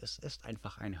Hoax. Es ist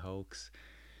einfach ein Hoax.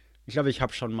 Ich glaube, ich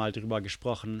habe schon mal drüber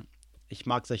gesprochen. Ich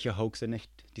mag solche Hoaxe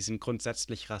nicht. Die sind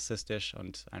grundsätzlich rassistisch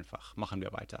und einfach machen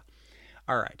wir weiter.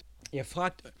 Alright. Ihr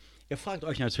fragt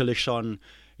euch natürlich schon,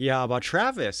 ja, aber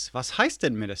Travis, was heißt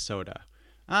denn Minnesota?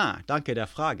 Danke der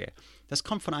Frage. Das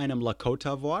kommt von einem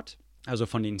Lakota-Wort, also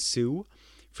von den Sioux,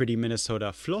 für die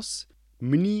Minnesota-Fluss.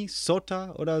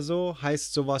 Minnesota oder so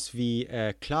heißt sowas wie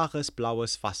klares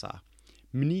blaues Wasser.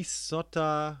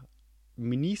 Minnesota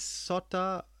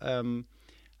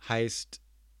heißt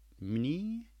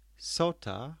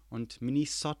Minnesota und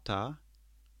Minnesota,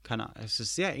 es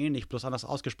ist sehr ähnlich, bloß anders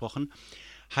ausgesprochen,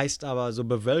 heißt aber so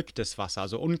bewölktes Wasser,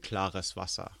 also unklares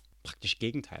Wasser. Praktisch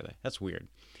Gegenteile. That's weird.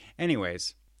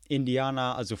 Anyways,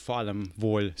 Indianer, also vor allem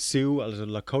wohl Sioux, also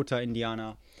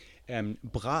Lakota-Indianer,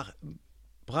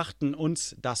 brachten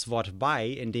uns das Wort bei,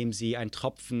 indem sie einen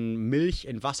Tropfen Milch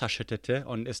in Wasser schüttete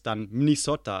und es dann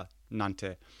Minnesota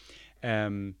nannte.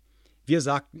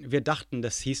 Wir dachten,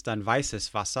 das hieß dann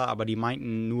weißes Wasser, aber die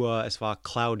meinten nur, es war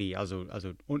cloudy, also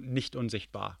nicht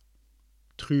unsichtbar.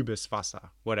 Trübes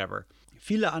Wasser, whatever.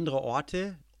 Viele andere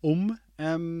Orte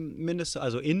Minnesota,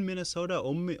 also in Minnesota,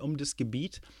 um das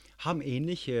Gebiet, haben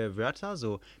ähnliche Wörter,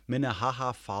 so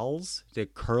Minnehaha Falls, der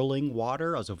Curling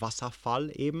Water, also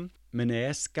Wasserfall eben.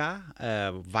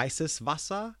 Minneska, weißes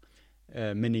Wasser.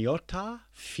 Minneota,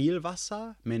 viel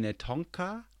Wasser.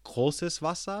 Minnetonka, großes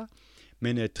Wasser.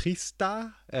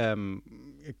 Minnetrista,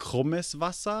 krummes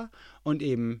Wasser. Und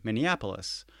eben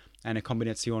Minneapolis, eine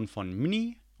Kombination von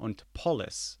Mini und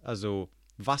Polis, also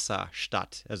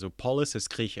Wasserstadt. Also Polis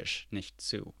ist griechisch, nicht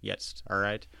Sioux jetzt,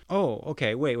 alright? Oh,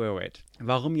 okay, wait.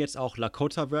 Warum jetzt auch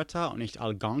Lakota-Wörter und nicht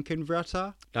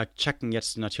Algonquin-Wörter? Da checken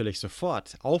jetzt natürlich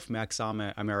sofort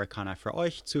aufmerksame Amerikaner für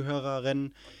euch,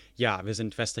 Zuhörerinnen. Ja, wir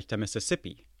sind westlich der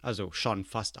Mississippi, also schon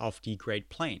fast auf die Great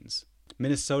Plains.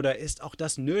 Minnesota ist auch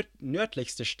das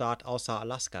nördlichste Staat außer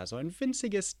Alaska. So ein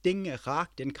winziges Ding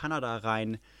ragt in Kanada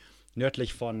rein,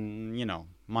 nördlich von,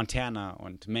 Montana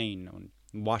und Maine und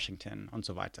Washington und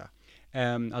so weiter.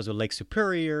 Also Lake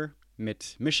Superior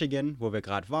mit Michigan, wo wir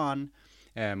gerade waren,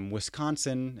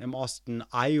 Wisconsin im Osten,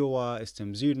 Iowa ist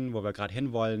im Süden, wo wir gerade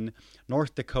hinwollen,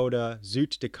 North Dakota,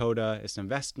 Süddakota ist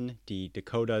im Westen. Die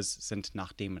Dakotas sind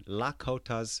nach dem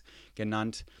Lakotas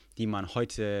genannt, die man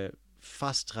heute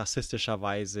fast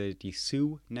rassistischerweise die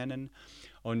Sioux nennen.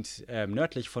 Und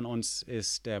nördlich von uns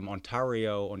ist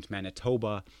Ontario und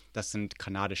Manitoba, das sind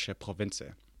kanadische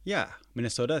Provinzen. Ja,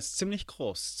 Minnesota ist ziemlich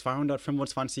groß,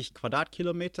 225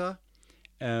 Quadratkilometer.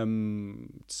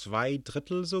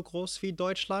 2/3 so groß wie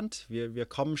Deutschland. Wir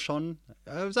kommen schon,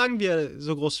 sagen wir,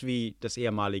 so groß wie das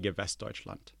ehemalige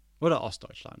Westdeutschland. Oder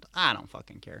Ostdeutschland. I don't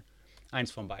fucking care. Eins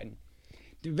von beiden.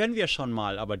 Wenn wir schon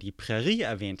mal aber die Prärie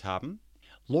erwähnt haben,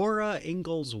 Laura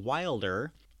Ingalls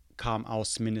Wilder kam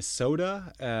aus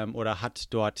Minnesota oder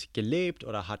hat dort gelebt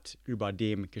oder hat über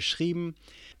dem geschrieben.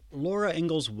 Laura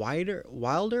Ingalls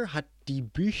Wilder hat die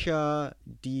Bücher,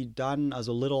 die dann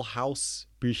also Little House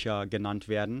Bücher genannt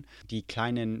werden, die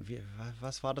kleinen,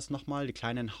 was war das nochmal? Die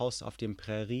kleinen Haus auf dem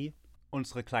Prärie.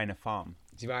 Unsere kleine Farm.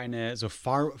 Sie war eine so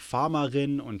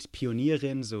Farmerin und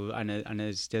Pionierin, so eine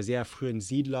der sehr frühen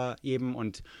Siedler eben.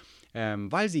 Und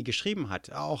weil sie geschrieben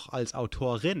hat, auch als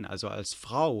Autorin, also als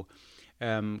Frau,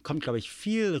 kommt, glaube ich,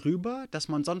 viel rüber, dass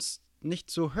man sonst nicht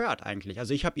so hört eigentlich.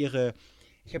 Also ich habe ihre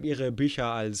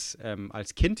Bücher als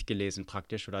Kind gelesen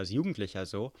praktisch oder als Jugendlicher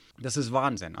so. Das ist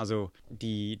Wahnsinn. Also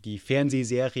die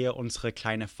Fernsehserie Unsere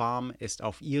kleine Farm ist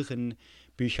auf ihren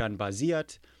Büchern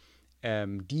basiert.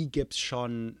 Die gibt es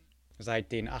schon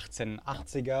seit den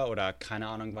 1880er oder keine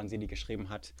Ahnung, wann sie die geschrieben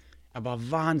hat. Aber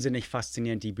wahnsinnig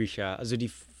faszinierend, die Bücher. Also die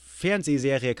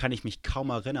Fernsehserie kann ich mich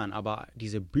kaum erinnern, aber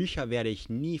diese Bücher werde ich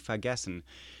nie vergessen.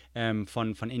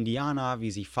 Von Indianer, wie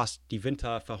sie fast die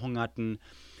Winter verhungerten.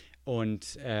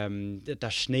 Und der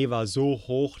Schnee war so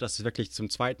hoch, dass es wirklich zum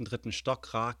 2., 3.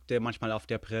 Stock ragte, manchmal auf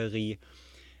der Prärie.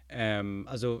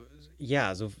 Also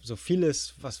ja, so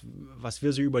vieles, was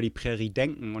wir so über die Prärie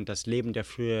denken und das Leben der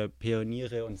frühen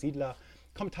Pioniere und Siedler,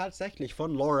 kommt tatsächlich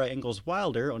von Laura Ingalls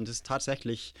Wilder und ist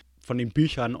tatsächlich von den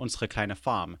Büchern Unsere kleine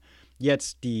Farm.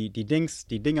 Jetzt die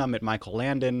Dinger mit Michael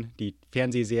Landon, die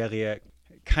Fernsehserie,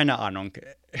 keine Ahnung.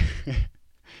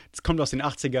 Es kommt aus den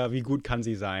 80er, wie gut kann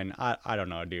sie sein? I don't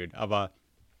know, dude. Aber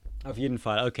auf jeden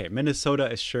Fall, okay, Minnesota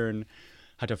ist schön,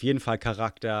 hat auf jeden Fall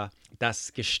Charakter.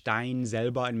 Das Gestein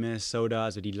selber in Minnesota,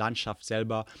 also die Landschaft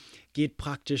selber, geht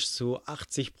praktisch zu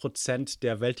 80%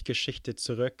 der Weltgeschichte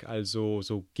zurück, also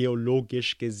so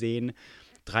geologisch gesehen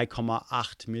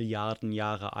 3,8 Milliarden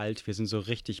Jahre alt. Wir sind so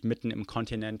richtig mitten im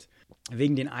Kontinent.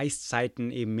 Wegen den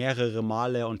Eiszeiten eben mehrere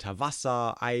Male unter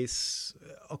Wasser, Eis,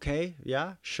 okay,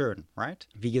 ja, schön, right?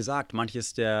 Wie gesagt,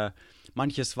 manches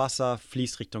Wasser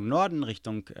fließt Richtung Norden,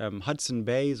 Richtung Hudson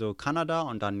Bay, so Kanada,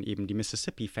 und dann eben die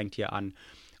Mississippi fängt hier an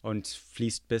und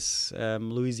fließt bis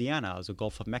Louisiana, also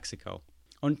Gulf of Mexico.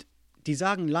 Und die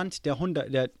sagen Land der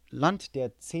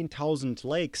 10.000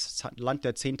 Lakes, Land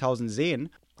der 10.000 Seen.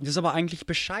 Das ist aber eigentlich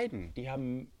bescheiden. Die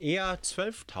haben eher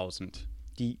 12.000,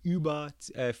 die über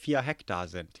 4 Hektar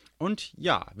sind. Und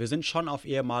ja, wir sind schon auf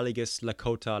ehemaliges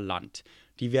Lakota-Land.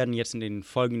 Die werden jetzt in den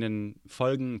folgenden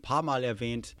Folgen ein paar Mal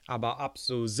erwähnt. Aber ab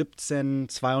so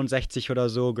 1762 oder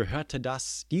so gehörte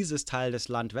dieses Teil des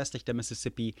Landes westlich der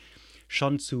Mississippi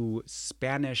schon zu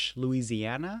Spanish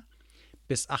Louisiana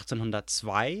bis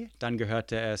 1802. Dann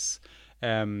gehörte es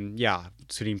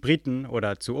zu den Briten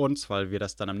oder zu uns, weil wir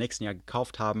das dann am nächsten Jahr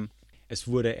gekauft haben. Es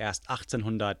wurde erst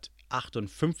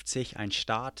 1858 ein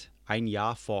Staat, ein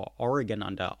Jahr vor Oregon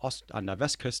an der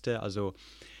Westküste, also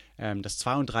das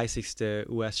 32.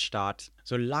 US-Staat.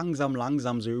 So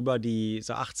langsam, so über die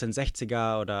so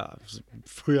 1860er oder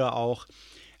früher auch.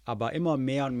 Aber immer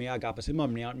mehr und mehr gab es immer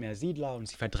mehr und mehr Siedler und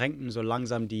sie verdrängten so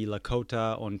langsam die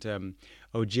Lakota und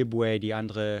Ojibwe, die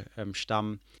andere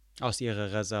Stamm, aus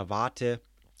ihrer Reservate.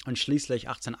 Und schließlich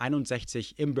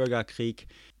 1861 im Bürgerkrieg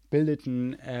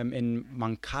bildeten in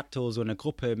Mankato so eine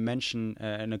Gruppe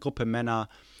Männer,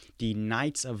 die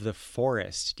Knights of the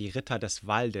Forest, die Ritter des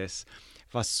Waldes,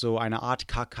 was so eine Art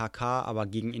KKK, aber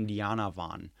gegen Indianer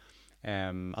waren.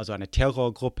 Also eine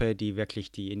Terrorgruppe, die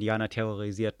wirklich die Indianer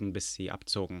terrorisierten, bis sie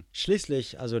abzogen.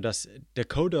 Schließlich, also das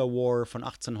Dakota War von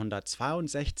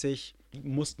 1862,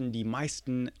 mussten die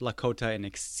meisten Lakota in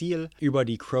Exil über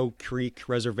die Crow Creek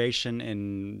Reservation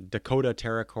in Dakota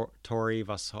Territory,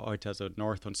 was heute also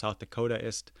North und South Dakota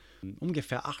ist.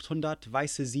 Ungefähr 800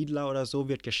 weiße Siedler oder so,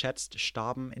 wird geschätzt,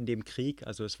 starben in dem Krieg.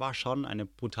 Also es war schon eine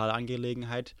brutale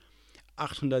Angelegenheit.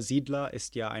 800 Siedler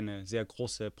ist ja eine sehr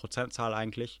große Prozentzahl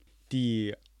eigentlich.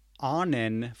 Die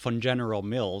Ahnen von General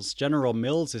Mills. General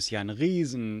Mills ist ja eine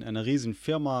riesen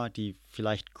Firma, die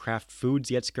vielleicht Kraft Foods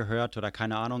jetzt gehört oder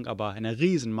keine Ahnung, aber eine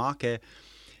riesen Marke.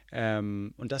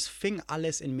 Und das fing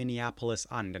alles in Minneapolis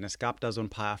an, denn es gab da so ein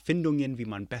paar Erfindungen, wie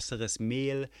man besseres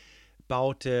Mehl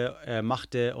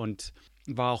machte und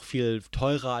war auch viel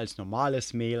teurer als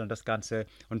normales Mehl und das Ganze.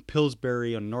 Und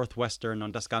Pillsbury und Northwestern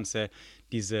und das Ganze,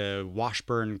 diese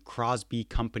Washburn-Crosby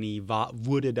Company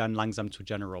wurde dann langsam zu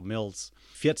General Mills.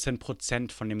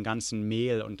 14% von dem ganzen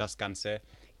Mehl und das Ganze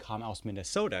kam aus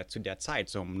Minnesota zu der Zeit,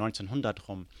 so um 1900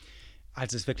 rum,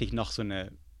 als es wirklich noch so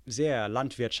eine sehr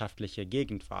landwirtschaftliche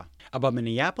Gegend war. Aber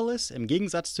Minneapolis, im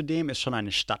Gegensatz zu dem, ist schon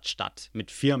eine Stadt mit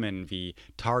Firmen wie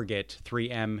Target,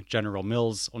 3M, General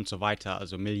Mills und so weiter,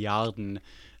 also Milliarden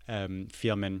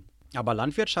Firmen. Aber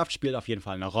Landwirtschaft spielt auf jeden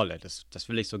Fall eine Rolle, das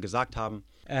will ich so gesagt haben.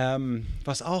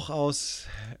 Was auch aus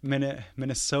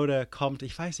Minnesota kommt,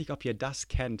 ich weiß nicht, ob ihr das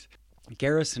kennt,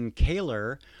 Garrison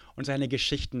Kaler und seine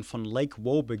Geschichten von Lake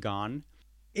Wobegon.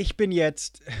 Ich bin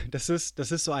jetzt, das ist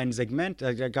so ein Segment,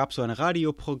 da gab es so ein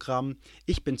Radioprogramm.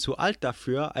 Ich bin zu alt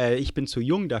dafür, ich bin zu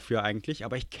jung dafür eigentlich,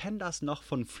 aber ich kenne das noch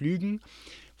von Flügen,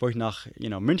 wo ich nach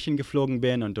München geflogen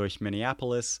bin und durch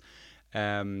Minneapolis,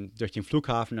 durch den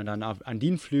Flughafen und dann an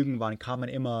den Flügen kamen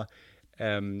immer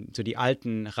so die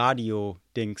alten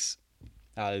Radio-Dings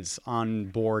als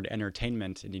On-Board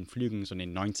Entertainment in den Flügen, so in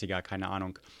den 90er, keine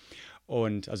Ahnung.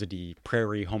 Und also die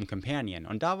Prairie Home Companion.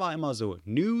 Und da war immer so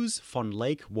News von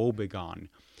Lake Wobegon.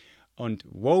 Und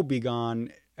Wobegon,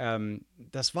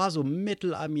 das war so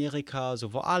Mittelamerika,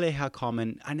 so wo alle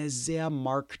herkommen, eine sehr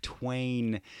Mark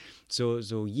Twain.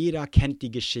 So jeder kennt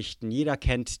die Geschichten, jeder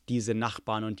kennt diese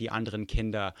Nachbarn und die anderen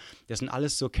Kinder. Das sind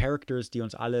alles so Characters, die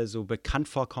uns alle so bekannt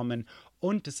vorkommen.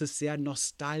 Und es ist sehr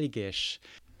nostalgisch.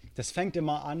 Das fängt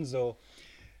immer an so.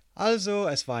 Also,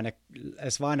 es war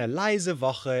eine leise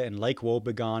Woche in Lake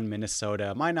Wobegon,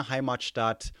 Minnesota, meine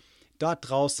Heimatstadt, dort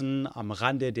draußen am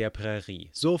Rande der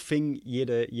Prärie. So fing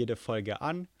jede Folge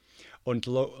an und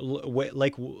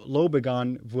Lake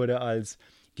Wobegon wurde als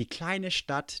die kleine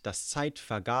Stadt, das Zeit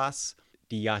vergaß,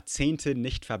 die Jahrzehnte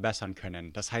nicht verbessern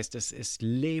können. Das heißt, es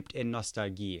lebt in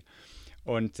Nostalgie.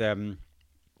 Und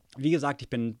wie gesagt, ich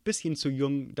bin ein bisschen zu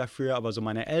jung dafür, aber so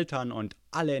meine Eltern und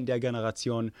alle in der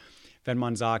Generation, wenn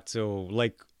man sagt, so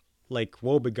Lake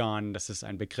Wobegon, das ist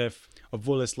ein Begriff,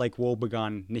 obwohl es Lake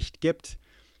Wobegon nicht gibt,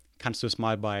 kannst du es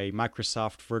mal bei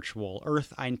Microsoft Virtual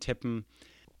Earth eintippen.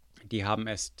 Die haben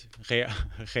es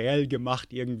reell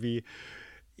gemacht irgendwie.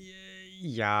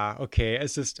 Ja, okay,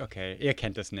 es ist okay. Ihr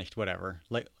kennt es nicht, whatever.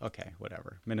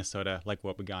 Whatever. Minnesota, Lake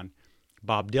Wobegon.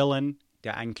 Bob Dylan,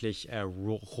 der eigentlich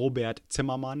Robert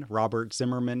Zimmerman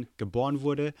geboren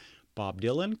wurde. Bob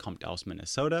Dylan kommt aus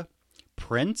Minnesota.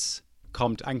 Prince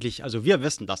kommt eigentlich, also wir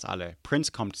wissen das alle.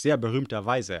 Prince kommt sehr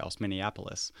berühmterweise aus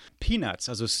Minneapolis. Peanuts,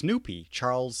 also Snoopy,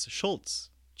 Charles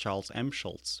M.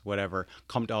 Schulz, whatever,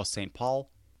 kommt aus St. Paul.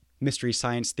 Mystery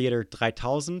Science Theater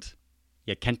 3000,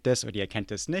 ihr kennt das oder ihr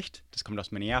kennt es nicht, das kommt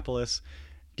aus Minneapolis.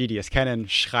 Die es kennen,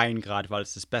 schreien gerade, weil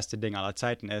es das beste Ding aller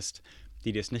Zeiten ist.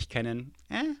 Die es nicht kennen,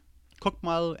 guckt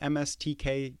mal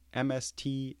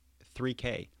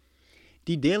MST3K.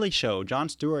 Die Daily Show, Jon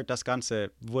Stewart, das Ganze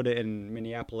wurde in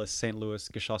Minneapolis, St. Louis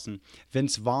geschossen.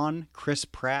 Vince Vaughn, Chris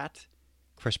Pratt,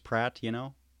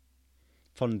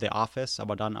 von The Office,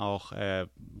 aber dann auch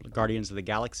Guardians of the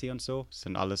Galaxy und so,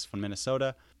 sind alles von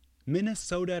Minnesota.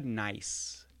 Minnesota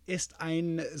Nice ist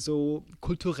ein so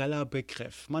kultureller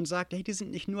Begriff. Man sagt, hey, die sind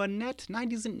nicht nur nett,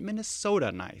 nein, die sind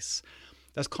Minnesota Nice.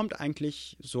 Das kommt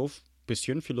eigentlich so ein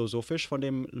bisschen philosophisch von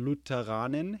dem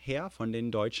Lutheranen her, von den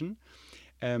Deutschen.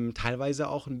 Teilweise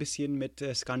auch ein bisschen mit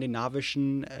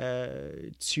skandinavischen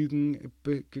Zügen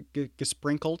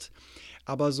gesprinkelt.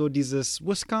 Aber so dieses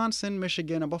Wisconsin,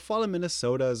 Michigan, aber vor allem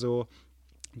Minnesota, so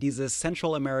dieses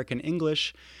Central American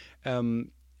English,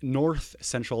 North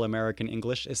Central American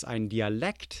English ist ein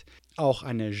Dialekt, auch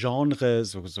eine Genre,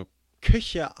 so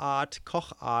Kücheart,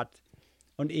 Kochart.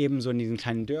 Und eben so in diesen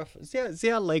kleinen Dörfern, sehr,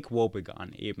 sehr Lake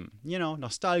Wobegon eben.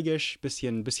 Nostalgisch,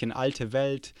 bisschen alte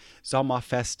Welt,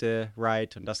 Sommerfeste,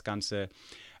 right, und das Ganze.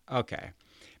 Okay.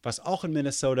 Was auch in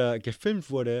Minnesota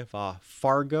gefilmt wurde, war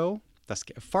Fargo.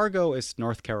 Fargo ist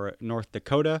North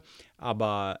Dakota,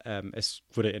 aber es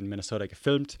wurde in Minnesota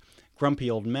gefilmt.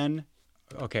 Grumpy Old Men.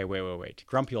 Okay, wait.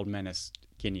 Grumpy Old Men ist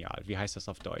genial. Wie heißt das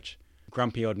auf Deutsch?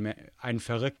 Grumpy Old Men, ein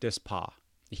verrücktes Paar.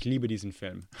 Ich liebe diesen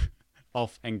Film.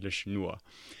 Auf Englisch nur.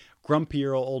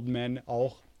 Grumpier Old Men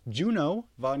auch. Juno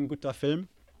war ein guter Film.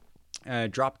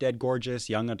 Drop Dead Gorgeous,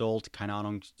 Young Adult, keine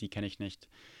Ahnung, die kenne ich nicht.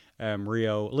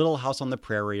 Rio, Little House on the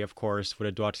Prairie, of course,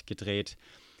 wurde dort gedreht.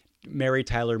 Mary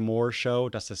Tyler Moore Show,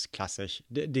 das ist klassisch.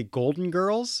 Die Golden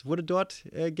Girls wurde dort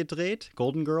gedreht.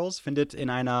 Golden Girls findet in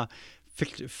einer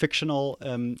fictional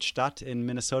Stadt in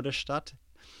Minnesota statt.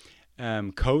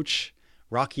 Coach,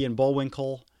 Rocky and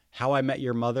Bullwinkle, How I Met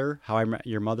Your Mother. How I Met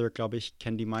Your Mother, glaube ich,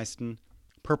 kennen die meisten.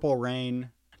 Purple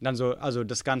Rain. Dann so, also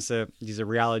das Ganze, diese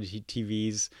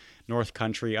Reality-TVs, North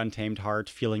Country, Untamed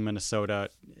Heart, Feeling Minnesota.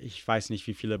 Ich weiß nicht,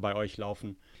 wie viele bei euch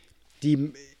laufen.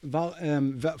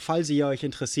 Falls ihr euch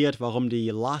interessiert, warum die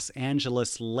Los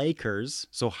Angeles Lakers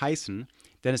so heißen,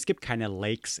 denn es gibt keine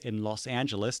Lakes in Los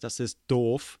Angeles, das ist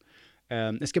doof.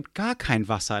 Es gibt gar kein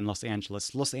Wasser in Los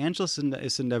Angeles. Los Angeles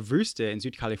ist in der Wüste in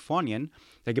Südkalifornien.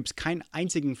 Da gibt es keinen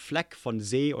einzigen Fleck von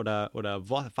See oder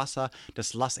Wasser.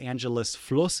 Das Los Angeles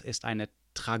Fluss ist eine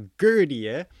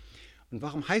Tragödie. Und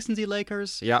warum heißen sie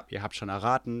Lakers? Ja, ihr habt schon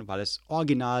erraten, weil es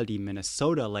original die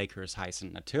Minnesota Lakers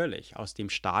heißen. Natürlich, aus dem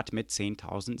Staat mit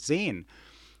 10.000 Seen.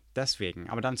 Deswegen.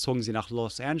 Aber dann zogen sie nach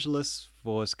Los Angeles,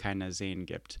 wo es keine Seen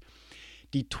gibt.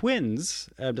 Die Twins,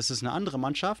 das ist eine andere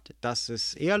Mannschaft. Das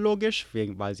ist eher logisch,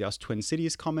 weil sie aus Twin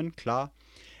Cities kommen, klar.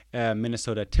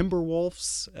 Minnesota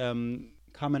Timberwolves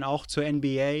kamen auch zur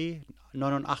NBA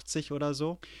 89 oder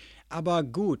so. Aber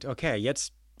gut, okay,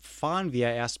 jetzt fahren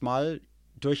wir erstmal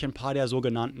durch ein paar der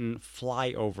sogenannten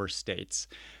Flyover States.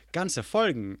 Ganze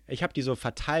Folgen, ich habe die so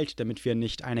verteilt, damit wir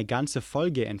nicht eine ganze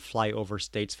Folge in Flyover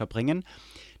States verbringen.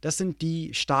 Das sind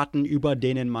die Staaten, über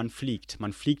denen man fliegt.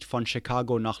 Man fliegt von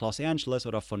Chicago nach Los Angeles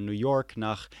oder von New York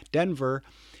nach Denver,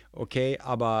 okay,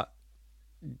 aber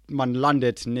man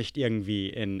landet nicht irgendwie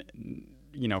in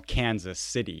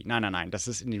Kansas City. Nein, das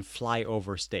ist in den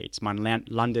Flyover States. Man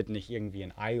landet nicht irgendwie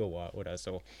in Iowa oder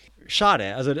so.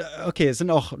 Schade, also okay, es sind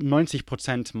auch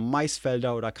 90%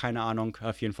 Maisfelder oder keine Ahnung,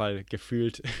 auf jeden Fall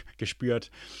gefühlt, gespürt.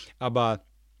 Aber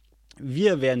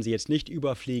wir werden sie jetzt nicht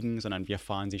überfliegen, sondern wir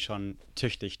fahren sie schon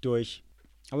tüchtig durch.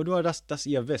 Aber nur, dass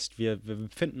ihr wisst, wir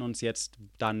befinden uns jetzt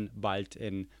dann bald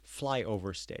in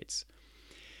Flyover States.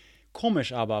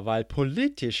 Komisch aber, weil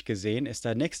politisch gesehen ist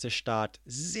der nächste Staat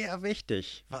sehr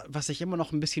wichtig, was ich immer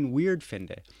noch ein bisschen weird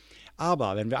finde.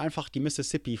 Aber wenn wir einfach die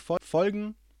Mississippi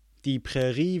folgen, die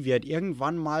Prärie wird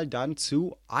irgendwann mal dann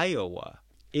zu Iowa.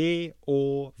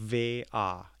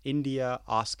 EOWA. India,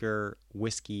 Oscar,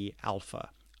 Whiskey,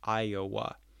 Alpha.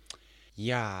 Iowa.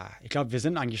 Ja, ich glaube, wir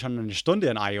sind eigentlich schon eine Stunde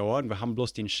in Iowa und wir haben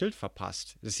bloß den Schild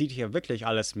verpasst. Das sieht hier wirklich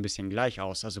alles ein bisschen gleich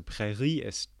aus. Also Prärie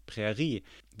ist Prärie.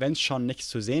 Wenn es schon nichts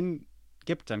zu sehen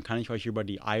gibt, dann kann ich euch über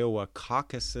die Iowa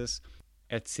Caucuses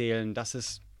erzählen. Das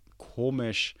ist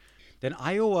komisch. Denn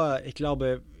Iowa, ich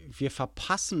glaube, wir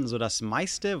verpassen so das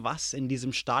meiste, was in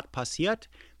diesem Staat passiert.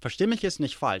 Versteh mich jetzt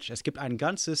nicht falsch. Es gibt ein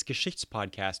ganzes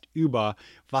Geschichtspodcast über,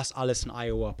 was alles in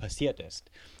Iowa passiert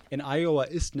ist. In Iowa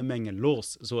ist eine Menge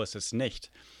los, so ist es nicht.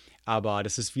 Aber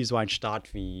das ist wie so ein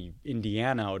Staat wie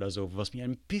Indiana oder so, was mir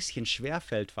ein bisschen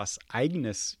schwerfällt, was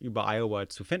Eigenes über Iowa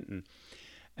zu finden.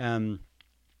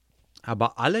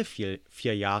 Aber alle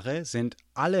vier Jahre sind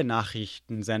alle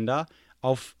Nachrichtensender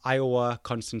auf Iowa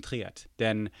konzentriert.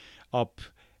 Denn ob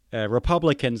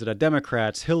Republicans oder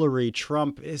Democrats, Hillary,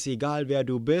 Trump, ist egal, wer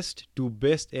du bist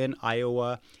in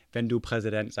Iowa, wenn du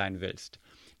Präsident sein willst.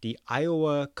 Die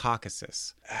Iowa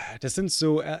Caucuses. Das sind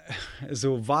so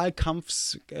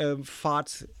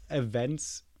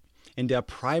Wahlkampffahrts-Events in der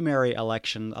Primary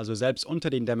Election, also selbst unter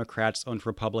den Democrats und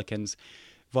Republicans,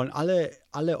 wollen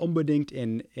alle unbedingt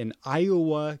in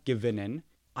Iowa gewinnen.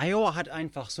 Iowa hat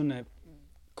einfach so eine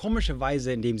komische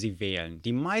Weise, in dem sie wählen.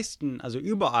 Die meisten, also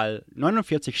überall,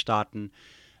 49 Staaten,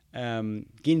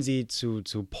 gehen sie zu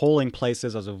Polling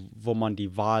Places, also wo man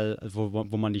die Wahl,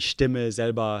 wo man die Stimme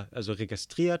selber also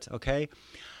registriert, okay.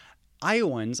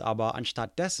 Iowans aber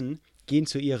anstatt dessen gehen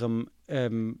zu ihrem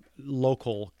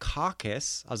Local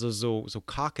Caucus, also so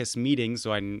Caucus-Meetings,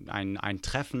 so ein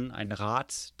Treffen, ein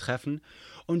Ratstreffen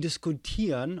und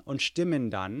diskutieren und stimmen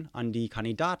dann an die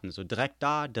Kandidaten, so direkt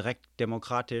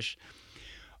demokratisch.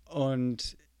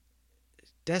 Und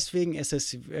deswegen ist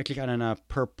es wirklich an einer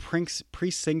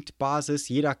Per-Precinct-Basis.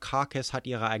 Jeder Caucus hat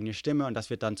ihre eigene Stimme und das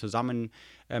wird dann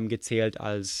zusammengezählt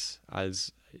als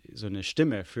so eine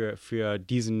Stimme für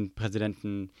diesen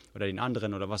Präsidenten oder den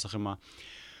anderen oder was auch immer.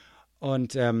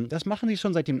 Und das machen sie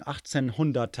schon seit den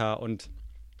 1800er und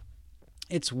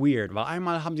it's weird, weil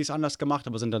einmal haben sie es anders gemacht,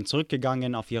 aber sind dann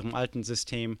zurückgegangen auf ihrem alten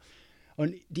System.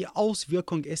 Und die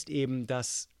Auswirkung ist eben,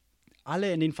 dass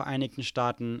alle in den Vereinigten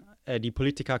Staaten, die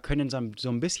Politiker können so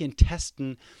ein bisschen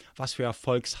testen, was für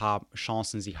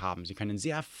Erfolgschancen sie haben. Sie können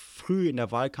sehr früh in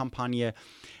der Wahlkampagne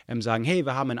sagen, hey,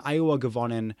 wir haben in Iowa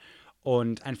gewonnen.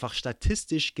 Und einfach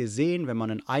statistisch gesehen, wenn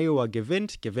man in Iowa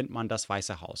gewinnt, gewinnt man das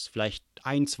Weiße Haus. Vielleicht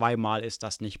 1-2 Mal ist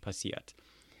das nicht passiert.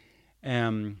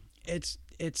 It's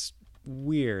it's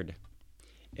weird.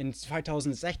 In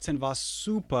 2016 war es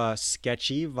super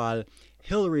sketchy, weil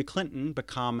Hillary Clinton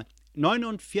bekam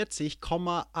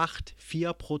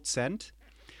 49,84%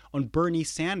 und Bernie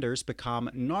Sanders bekam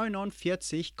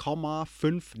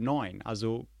 49,59,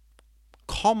 also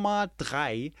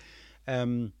 0,3,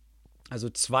 also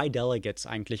 2 Delegates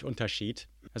eigentlich Unterschied.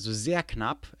 Also sehr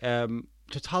knapp,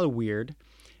 total weird.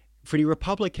 Für die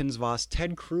Republicans war es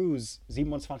Ted Cruz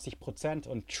 27%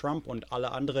 und Trump und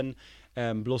alle anderen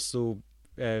bloß so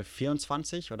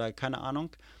 24 oder keine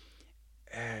Ahnung.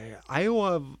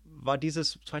 Iowa war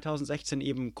dieses 2016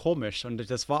 eben komisch und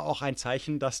das war auch ein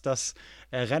Zeichen, dass das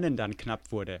Rennen dann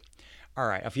knapp wurde.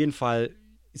 Alright, auf jeden Fall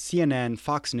CNN,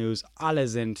 Fox News, alle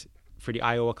sind für die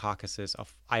Iowa Caucuses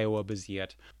auf Iowa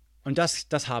basiert. Und das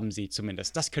haben sie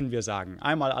zumindest, das können wir sagen.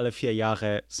 Einmal alle 4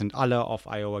 Jahre sind alle auf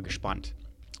Iowa gespannt.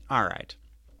 Alright.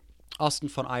 Osten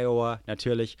von Iowa,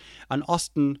 natürlich. Im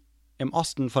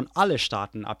Osten von allen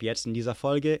Staaten ab jetzt in dieser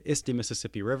Folge ist die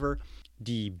Mississippi River,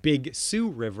 die Big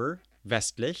Sioux River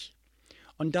westlich.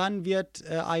 Und dann wird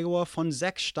Iowa von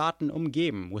 6 Staaten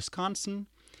umgeben. Wisconsin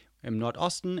im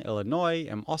Nordosten, Illinois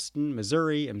im Osten,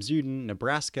 Missouri im Süden,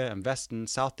 Nebraska im Westen,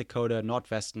 South Dakota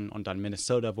Nordwesten und dann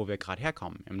Minnesota, wo wir gerade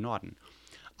herkommen, im Norden.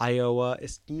 Iowa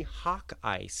ist die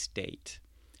Hawkeye State.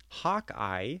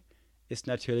 Hawkeye ist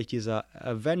natürlich dieser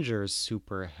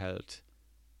Avengers-Superheld.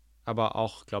 Aber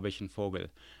auch, glaube ich, ein Vogel.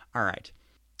 Alright.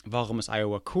 Warum ist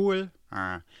Iowa cool?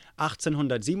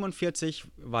 1847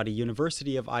 war die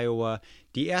University of Iowa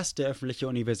die erste öffentliche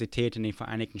Universität in den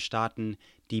Vereinigten Staaten,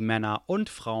 die Männer und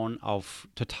Frauen auf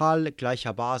total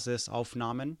gleicher Basis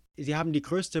aufnahmen. Sie haben die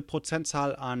größte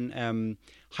Prozentzahl an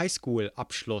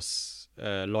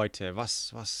Highschool-Abschluss-Leute,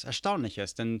 was erstaunlich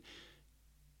ist, denn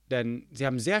sie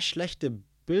haben sehr schlechte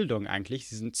Bildung eigentlich.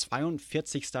 Sie sind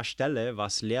 42. Stelle,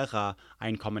 was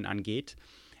Lehrereinkommen angeht.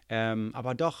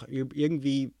 Aber doch,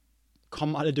 irgendwie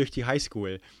kommen alle durch die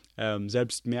Highschool.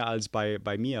 Selbst mehr als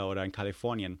bei mir oder in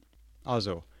Kalifornien.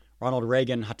 Also, Ronald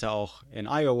Reagan hatte auch in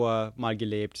Iowa mal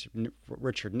gelebt.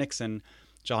 Richard Nixon,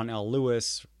 John L.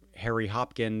 Lewis, Harry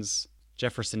Hopkins,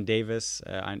 Jefferson Davis,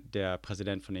 der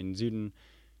Präsident von den Süden,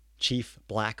 Chief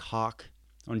Black Hawk.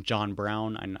 Und John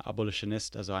Brown, ein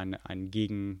Abolitionist, also ein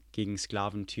gegen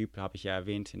Sklaventyp, habe ich ja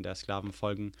erwähnt in der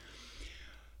Sklavenfolgen.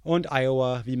 Und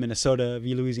Iowa, wie Minnesota,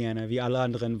 wie Louisiana, wie alle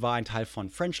anderen, war ein Teil von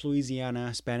French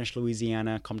Louisiana, Spanish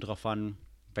Louisiana, kommt drauf an,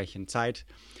 welchen Zeit.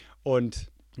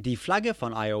 Und die Flagge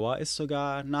von Iowa ist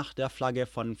sogar nach der Flagge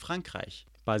von Frankreich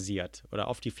basiert oder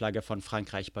auf die Flagge von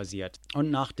Frankreich basiert. Und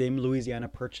nach dem Louisiana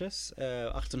Purchase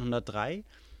 1803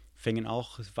 fingen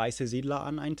auch weiße Siedler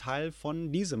an, einen Teil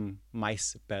von diesem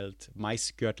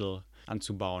Maisgürtel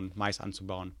anzubauen, Mais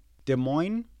anzubauen. Des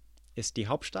Moines ist die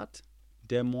Hauptstadt.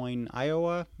 Des Moines,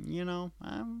 Iowa, you know.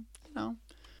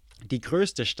 Die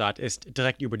größte Stadt ist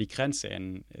direkt über die Grenze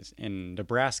in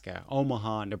Nebraska.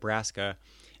 Omaha, Nebraska,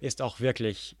 ist auch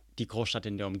wirklich die Großstadt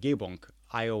in der Umgebung.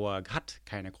 Iowa hat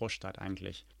keine Großstadt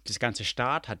eigentlich. Das ganze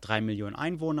Staat hat 3 Millionen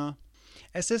Einwohner.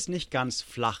 Es ist nicht ganz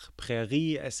flach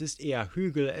Prärie, es ist eher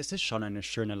Hügel, es ist schon eine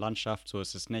schöne Landschaft, so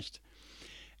ist es nicht.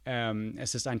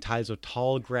 Es ist ein Teil so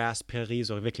Tallgrass Prärie,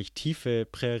 so wirklich tiefe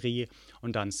Prärie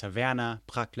und dann Savanne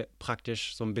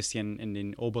praktisch so ein bisschen in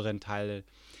den oberen Teil.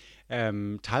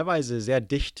 Teilweise sehr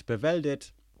dicht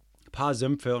bewäldet, ein paar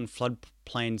Sümpfe und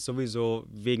Floodplains sowieso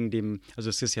wegen dem, also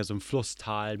es ist ja so ein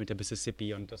Flusstal mit der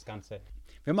Mississippi und das Ganze.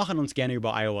 Wir machen uns gerne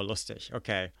über Iowa lustig,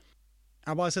 okay.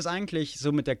 Aber es ist eigentlich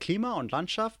so mit der Klima und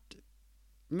Landschaft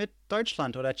mit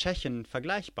Deutschland oder Tschechien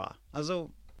vergleichbar.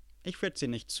 Also ich würde sie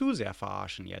nicht zu sehr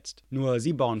verarschen jetzt. Nur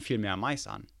sie bauen viel mehr Mais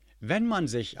an. Wenn man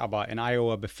sich aber in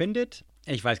Iowa befindet,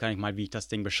 ich weiß gar nicht mal, wie ich das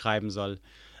Ding beschreiben soll.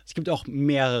 Es gibt auch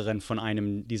mehreren von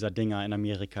einem dieser Dinger in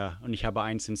Amerika. Und ich habe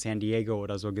eins in San Diego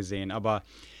oder so gesehen. Aber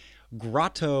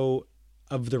Grotto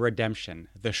of the Redemption.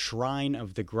 The Shrine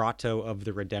of the Grotto of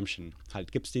the Redemption.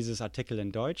 Halt, gibt's dieses Artikel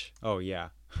in Deutsch? Oh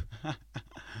ja. Yeah.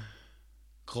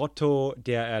 Grotto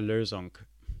der Erlösung.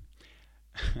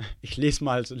 Ich lese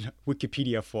mal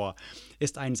Wikipedia vor.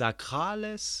 Ist ein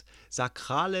sakrales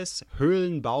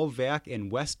Höhlenbauwerk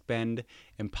in West Bend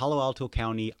im Palo Alto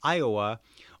County, Iowa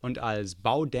und als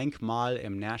Baudenkmal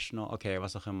im National, okay,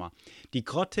 was auch immer. Die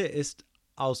Grotte ist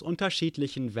aus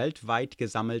unterschiedlichen weltweit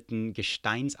gesammelten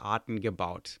Gesteinsarten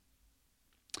gebaut.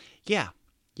 Ja.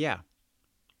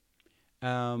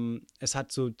 Es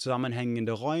hat so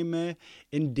zusammenhängende Räume,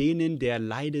 in denen der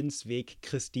Leidensweg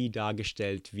Christi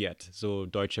dargestellt wird, so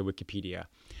deutsche Wikipedia.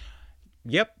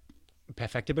 Yep,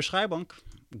 perfekte Beschreibung.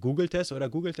 Googelt es oder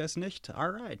googelt es nicht?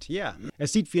 Alright, yeah.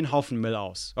 Es sieht wie ein Haufen Müll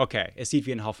aus. Okay, es sieht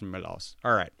wie ein Haufen Müll aus.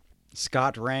 Alright.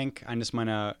 Scott Rank, eines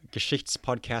meiner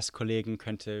Geschichtspodcast-Kollegen,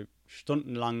 könnte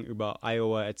stundenlang über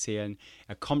Iowa erzählen.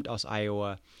 Er kommt aus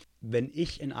Iowa. Wenn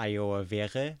ich in Iowa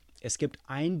wäre, es gibt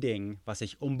ein Ding, was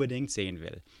ich unbedingt sehen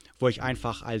will, wo ich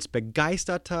einfach als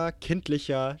begeisterter,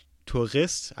 kindlicher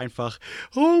Tourist einfach,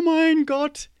 oh mein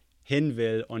Gott, hin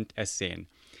will und es sehen.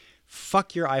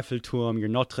 Fuck your Eiffelturm, your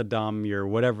Notre Dame, your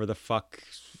whatever the fuck,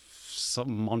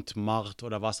 Montmartre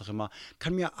oder was auch immer.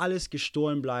 Kann mir alles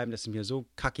gestohlen bleiben, das ist mir so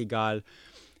kackegal.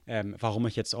 Warum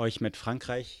ich jetzt euch mit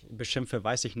Frankreich beschimpfe,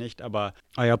 weiß ich nicht, aber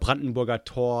euer Brandenburger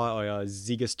Tor, euer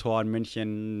Siegestor in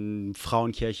München,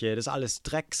 Frauenkirche, das ist alles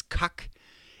Dreckskack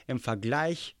im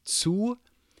Vergleich zu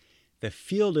The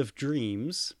Field of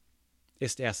Dreams.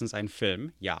 Ist erstens ein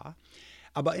Film, ja,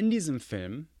 aber in diesem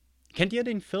Film, kennt ihr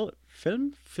den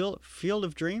Film Field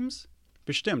of Dreams?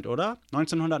 Bestimmt, oder?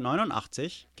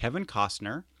 1989, Kevin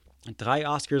Costner, 3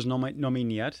 Oscars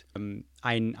nominiert.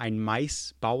 Ein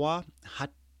Maisbauer hat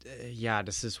ja,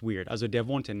 das ist weird. Also der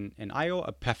wohnt in Iowa,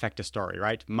 a perfekte Story,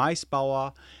 right?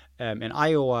 Maisbauer in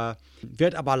Iowa,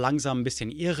 wird aber langsam ein bisschen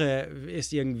irre,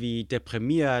 ist irgendwie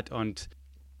deprimiert und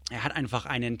er hat einfach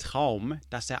einen Traum,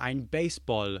 dass er ein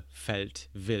Baseballfeld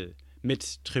will.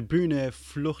 Mit Tribüne,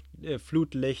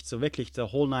 Flutlicht, so wirklich the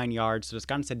whole 9 yards, so das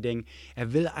ganze Ding.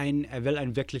 Er will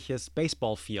ein wirkliches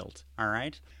Baseballfield,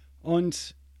 alright?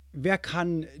 Und wer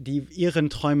kann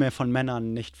ihren Träume von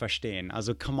Männern nicht verstehen?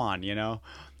 Also come on, you know?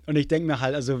 Und ich denke mir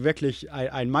halt, also wirklich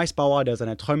ein Maisbauer, der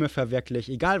seine Träume verwirklicht,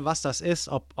 egal was das ist,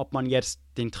 ob man jetzt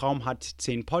den Traum hat,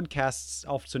 10 Podcasts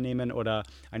aufzunehmen oder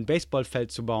ein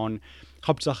Baseballfeld zu bauen,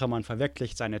 Hauptsache man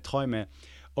verwirklicht seine Träume.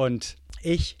 Und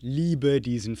ich liebe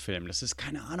diesen Film. Das ist,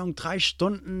 keine Ahnung, 3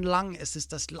 Stunden lang. Es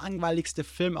ist das langweiligste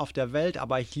Film auf der Welt,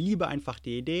 aber ich liebe einfach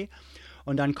die Idee.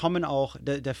 Und dann kommen auch,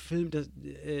 der Film,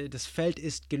 das Feld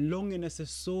ist gelungen, es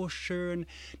ist so schön,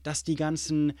 dass die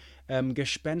ganzen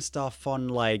Gespenster von,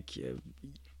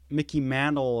 Mickey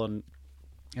Mantle, und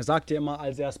er sagte immer,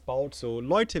 als er es baut, so,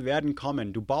 Leute werden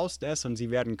kommen, du baust es und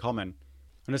sie werden kommen.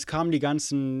 Und es kamen die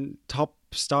ganzen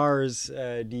Top-Stars,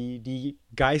 die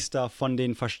Geister von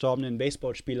den verstorbenen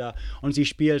Baseballspielern und sie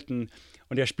spielten.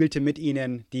 Und er spielte mit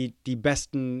ihnen die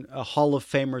besten Hall of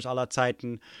Famers aller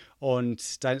Zeiten. Und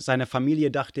seine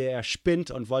Familie dachte, er spinnt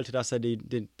und wollte, dass er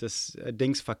das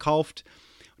Dings verkauft.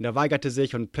 Und er weigerte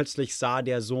sich und plötzlich sah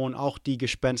der Sohn auch die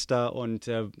Gespenster und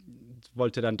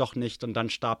wollte dann doch nicht. Und dann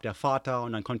starb der Vater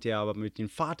und dann konnte er aber mit dem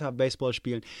Vater Baseball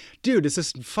spielen. Dude, das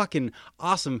ist fucking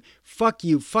awesome. Fuck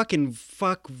you,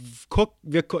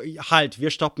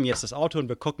 wir stoppen jetzt das Auto und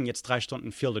wir gucken jetzt 3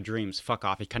 Stunden Field of Dreams. Fuck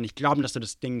off, ich kann nicht glauben, dass du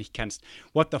das Ding nicht kennst.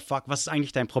 What the fuck, was ist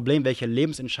eigentlich dein Problem? Welche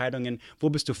Lebensentscheidungen,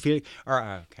 wo bist du okay,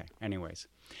 anyways.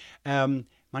 Man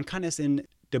kann es in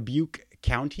Dubuque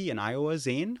County in Iowa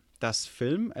sehen, das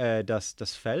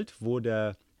Feld, wo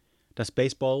das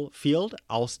Baseballfield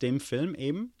aus dem Film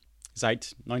eben,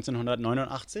 seit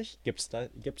 1989 gibt's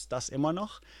das immer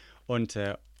noch. Und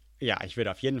ja, ich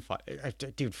würde auf jeden Fall,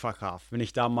 dude, fuck off, wenn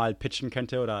ich da mal pitchen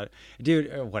könnte oder,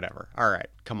 dude, whatever, alright,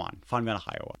 come on, fahren wir nach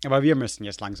Iowa. Aber wir müssen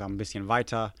jetzt langsam ein bisschen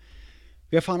weiter.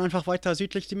 Wir fahren einfach weiter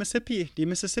südlich die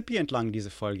Mississippi entlang,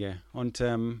 diese Folge. Und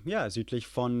ja, südlich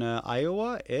von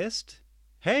Iowa ist,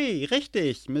 hey,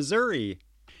 richtig, Missouri.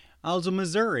 Also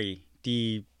Missouri,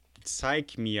 die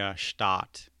Zeig mir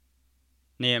Staat.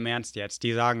 Nee, im Ernst jetzt.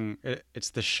 Die sagen,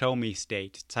 it's the show me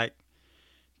state. Zeig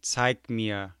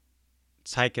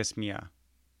es mir.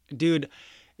 Dude,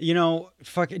 you know,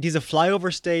 fuck, diese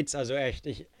Flyover States, also echt,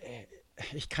 ich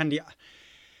kann die,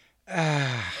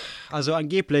 also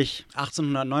angeblich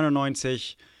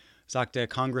 1899 sagte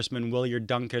Congressman Willard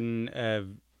Duncan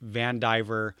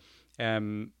Vandiver,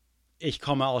 ich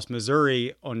komme aus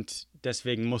Missouri und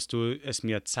deswegen musst du es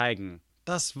mir zeigen.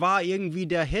 Das war irgendwie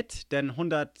der Hit, denn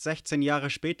 116 Jahre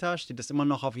später steht es immer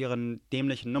noch auf ihren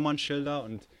dämlichen Nummernschilder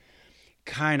und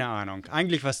keine Ahnung.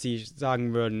 Eigentlich, was die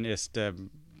sagen würden, ist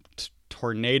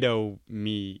Tornado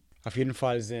Me. Auf jeden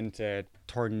Fall sind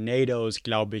Tornados,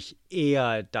 glaube ich,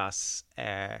 eher das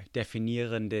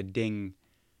definierende Ding.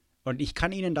 Und ich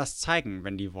kann ihnen das zeigen,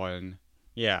 wenn die wollen.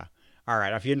 Ja, yeah.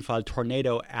 Alright, auf jeden Fall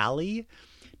Tornado Alley.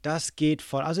 Das geht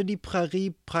also die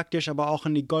Prärie praktisch, aber auch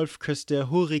in die Golfküste.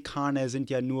 Hurrikane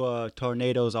sind ja nur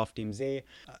Tornados auf dem See.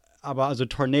 Aber also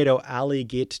Tornado Alley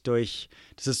geht das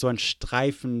ist so ein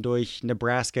Streifen durch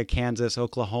Nebraska, Kansas,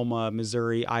 Oklahoma,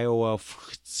 Missouri, Iowa,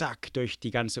 zack, durch die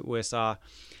ganze USA,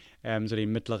 so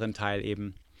den mittleren Teil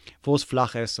eben, wo es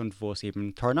flach ist und wo es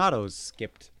eben Tornados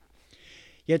gibt.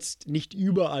 Jetzt nicht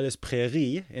überall ist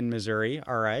Prärie in Missouri,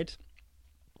 alright.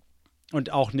 Und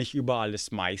auch nicht überall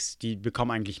ist Mais. Die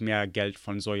bekommen eigentlich mehr Geld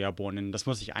von Sojabohnen. Das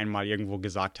muss ich einmal irgendwo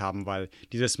gesagt haben, weil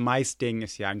dieses Mais-Ding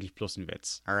ist ja eigentlich bloß ein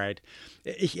Witz. Alright?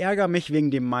 Ich ärgere mich wegen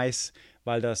dem Mais,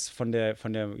 weil das von der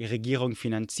Regierung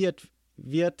finanziert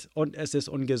wird und es ist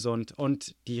ungesund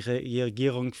und die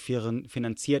Regierung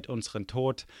finanziert unseren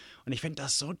Tod. Und ich finde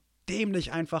das so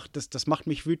dämlich einfach, das macht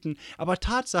mich wütend. Aber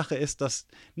Tatsache ist, dass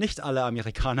nicht alle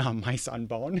Amerikaner Mais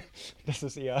anbauen. Das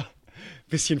ist eher ein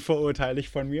bisschen vorurteilig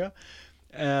von mir.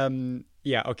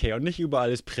 Ja, okay, und nicht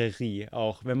überall ist Prärie,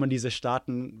 auch wenn man diese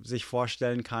Staaten sich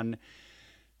vorstellen kann.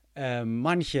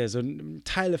 Manche, so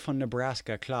Teile von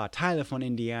Nebraska, klar, Teile von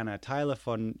Indiana, Teile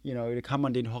von, da kann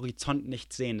man den Horizont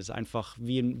nicht sehen. Das ist einfach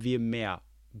wie im Meer.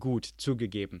 Gut,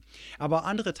 zugegeben. Aber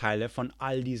andere Teile von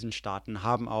all diesen Staaten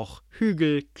haben auch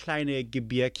Hügel, kleine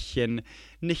Gebirgchen,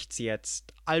 nichts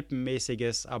jetzt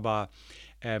Alpenmäßiges, aber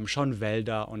schon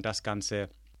Wälder und das Ganze.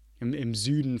 Im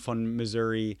Süden von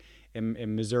Missouri,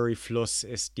 im Missouri-Fluss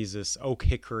ist dieses Oak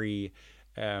Hickory,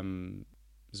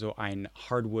 so ein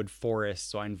Hardwood Forest,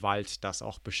 so ein Wald, das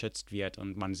auch beschützt wird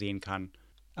und man sehen kann.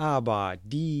 Aber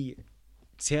die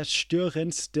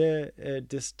zerstörendste,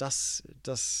 das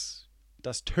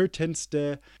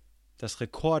tötendste, das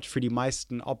Rekord für die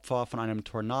meisten Opfer von einem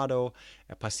Tornado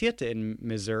passierte in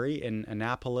Missouri, in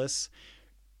Annapolis.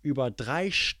 Über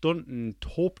 3 Stunden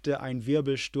tobte ein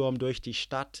Wirbelsturm durch die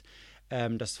Stadt.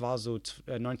 Das war so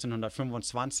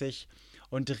 1925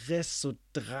 und riss so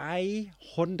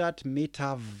 300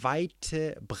 Meter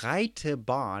breite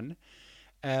Bahn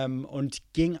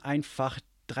und ging einfach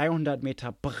 300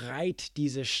 Meter breit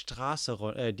diese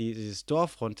Straße, dieses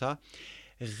Dorf runter,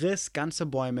 riss ganze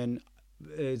Bäume,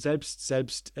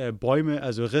 selbst Bäume,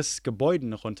 also riss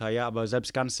Gebäuden runter, ja, aber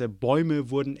selbst ganze Bäume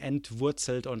wurden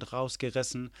entwurzelt und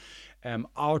rausgerissen.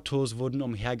 Autos wurden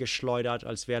umhergeschleudert,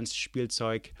 als wären es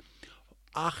Spielzeug.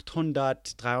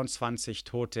 823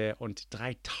 Tote und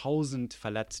 3000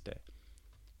 Verletzte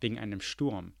wegen einem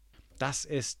Sturm. Das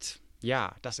ist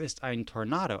ein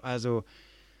Tornado. Also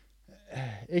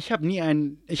ich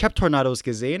habe Tornados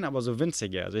gesehen, aber so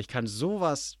winzige. Also ich kann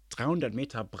sowas 300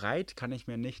 Meter breit, kann ich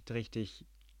mir nicht richtig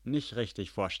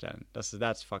vorstellen.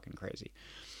 That's fucking crazy.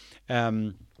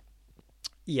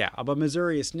 Ja, aber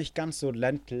Missouri ist nicht ganz so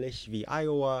ländlich wie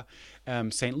Iowa.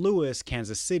 St. Louis,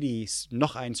 Kansas City,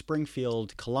 noch ein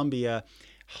Springfield, Columbia.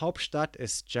 Hauptstadt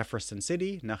ist Jefferson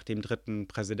City, nach dem 3.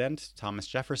 Präsident,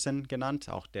 Thomas Jefferson genannt,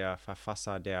 auch der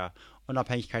Verfasser der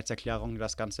Unabhängigkeitserklärung,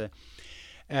 das Ganze.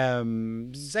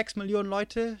 6 Millionen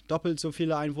Leute, doppelt so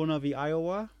viele Einwohner wie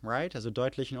Iowa, right? Also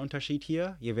deutlichen Unterschied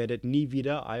hier. Ihr werdet nie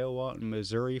wieder Iowa und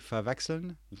Missouri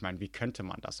verwechseln. Ich meine, wie könnte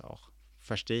man das auch?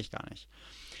 Verstehe ich gar nicht.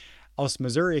 Aus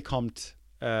Missouri kommt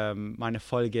meine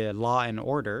Folge Law and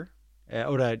Order,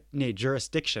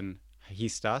 Jurisdiction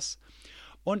hieß das.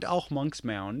 Und auch Monk's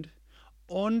Mound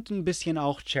und ein bisschen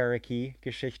auch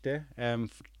Cherokee-Geschichte,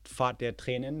 Pfad der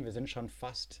Tränen. Wir sind schon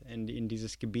fast in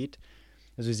dieses Gebiet.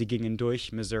 Also sie gingen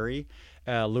durch Missouri.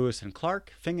 Lewis und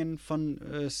Clark fingen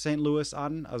von St. Louis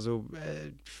an. Also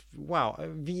wow,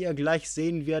 wie ihr gleich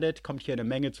sehen werdet, kommt hier eine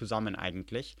Menge zusammen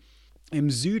eigentlich. Im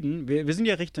Süden, wir sind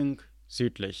ja Richtung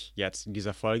südlich jetzt in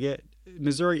dieser Folge.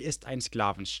 Missouri ist ein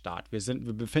Sklavenstaat. Wir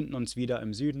befinden uns wieder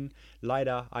im Süden.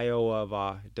 Leider, Iowa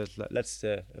war der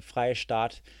letzte freie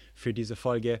Staat für diese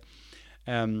Folge.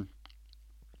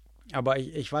 Aber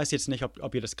ich weiß jetzt nicht,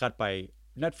 ob ihr das gerade bei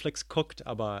Netflix guckt,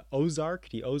 aber Ozark,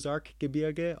 die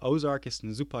Ozark-Gebirge. Ozark ist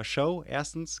eine super Show.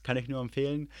 Erstens, kann ich nur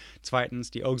empfehlen.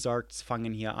 Zweitens, die Ozarks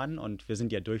fangen hier an und wir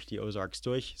sind ja durch die Ozarks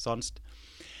durch sonst.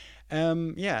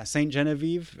 St.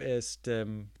 Genevieve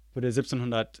wurde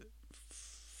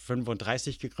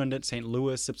 1735 gegründet, St.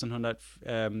 Louis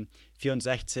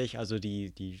 1764, also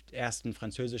die ersten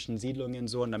französischen Siedlungen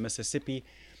so in der Mississippi.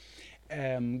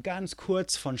 Ganz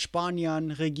kurz von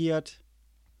Spaniern regiert.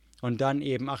 Und dann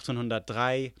eben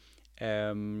 1803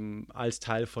 als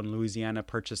Teil von Louisiana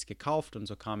Purchase gekauft und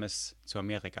so kam es zu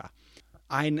Amerika.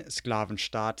 Ein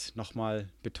Sklavenstaat, nochmal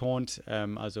betont,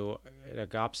 also da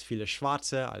gab es viele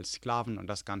Schwarze als Sklaven und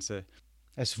das Ganze.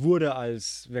 Es wurde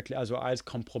als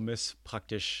Kompromiss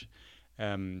praktisch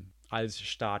als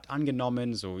Staat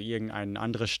angenommen, so irgendein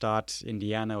anderer Staat,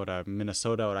 Indiana oder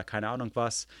Minnesota oder keine Ahnung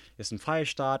was, ist ein freier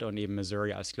Staat und eben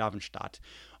Missouri als Sklavenstaat.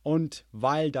 Und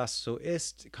weil das so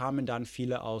ist, kamen dann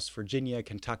viele aus Virginia,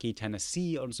 Kentucky,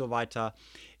 Tennessee und so weiter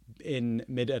in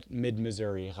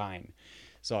Mid-Missouri rein.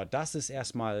 So, das ist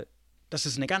eine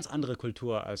ganz andere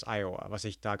Kultur als Iowa, was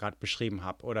ich da gerade beschrieben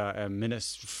habe. Oder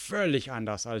völlig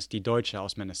anders als die Deutsche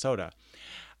aus Minnesota.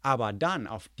 Aber dann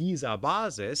auf dieser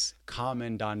Basis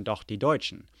kamen dann doch die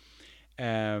Deutschen.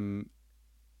 Man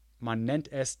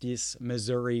nennt es das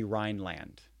Missouri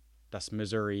Rhineland. Das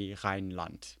Missouri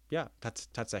Rheinland. Ja,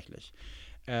 tatsächlich.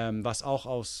 Was auch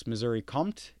aus Missouri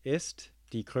kommt, ist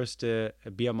die größte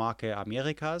Biermarke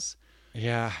Amerikas.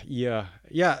 Ihr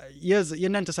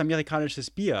nennt es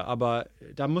amerikanisches Bier, aber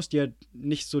da müsst ihr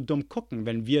nicht so dumm gucken,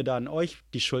 wenn wir dann euch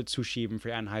die Schuld zuschieben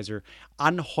für Anheuser.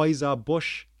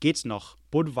 Anheuser-Busch geht's noch.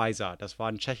 Budweiser, das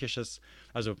war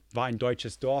war ein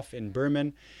deutsches Dorf in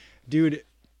Böhmen. Dude,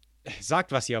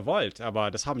 sagt, was ihr wollt,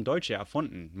 aber das haben Deutsche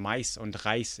erfunden. Mais und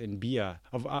Reis in Bier.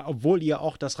 Obwohl ihr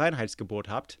auch das Reinheitsgebot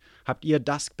habt, habt ihr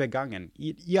das begangen.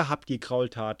 Ihr habt die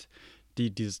Gräueltat,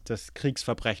 das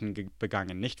Kriegsverbrechen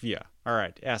begangen, nicht wir.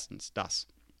 Alright, erstens das.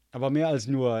 Aber mehr als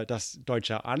nur, dass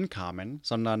Deutsche ankamen,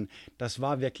 sondern das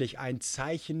war wirklich ein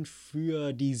Zeichen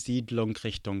für die Siedlung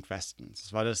Richtung Westen.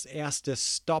 Das war das erste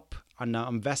Stopp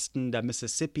am Westen der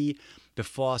Mississippi,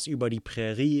 bevor es über die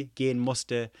Prärie gehen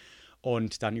musste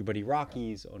und dann über die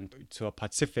Rockies und zur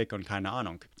Pazifik und keine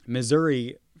Ahnung.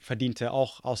 Missouri verdiente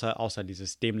auch, außer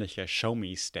dieses dämliche Show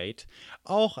Me State,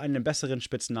 auch einen besseren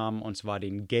Spitznamen, und zwar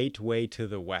den Gateway to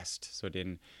the West, so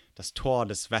das Tor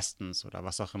des Westens oder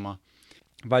was auch immer.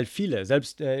 Weil viele,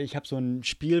 ich habe so ein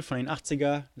Spiel von den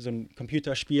 80er, so ein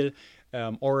Computerspiel,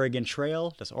 Oregon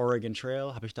Trail,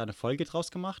 habe ich da eine Folge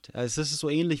draus gemacht. Es ist so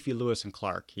ähnlich wie Lewis and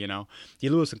Clark, you know. Die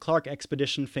Lewis and Clark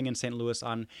Expedition fing in St. Louis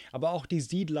an, aber auch die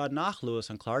Siedler nach Lewis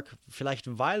and Clark,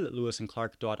 vielleicht weil Lewis and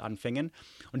Clark dort anfingen.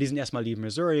 Und die sind erstmal die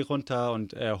Missouri runter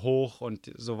und hoch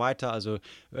und so weiter, also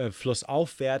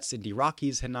flussaufwärts in die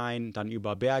Rockies hinein, dann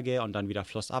über Berge und dann wieder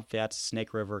flussabwärts,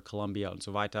 Snake River, Columbia und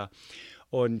so weiter.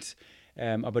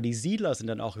 Aber die Siedler sind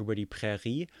dann auch über die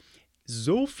Prärie.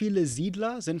 So viele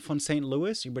Siedler sind von St.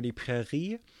 Louis über die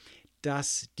Prärie,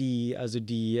 dass die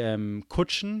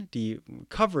Kutschen, die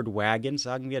Covered Wagons,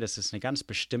 sagen wir, das ist eine ganz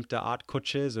bestimmte Art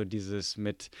Kutsche, so dieses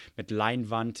mit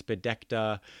Leinwand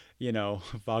bedeckter,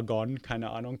 Waggon,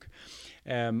 keine Ahnung.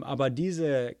 Aber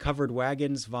diese Covered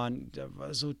Wagons waren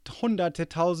so Hunderte,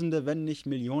 Tausende, wenn nicht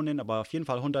Millionen, aber auf jeden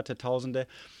Fall Hunderte, Tausende,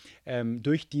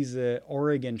 durch diese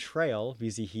Oregon Trail, wie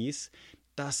sie hieß,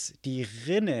 dass die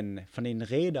Rinnen von den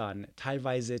Rädern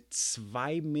teilweise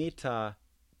 2 Meter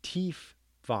tief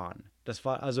waren. Das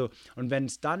war und wenn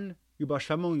es dann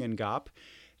Überschwemmungen gab,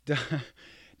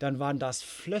 dann waren das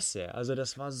Flüsse. Also da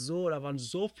waren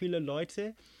so viele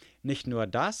Leute, nicht nur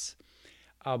das,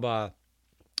 aber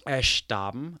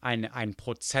starben eine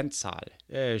Prozentzahl.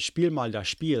 Spiel mal das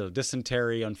Spiel,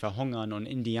 Dysentery und Verhungern und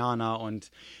Indianer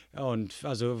und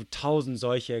also 1000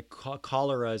 solche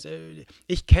Choleras.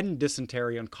 Ich kenne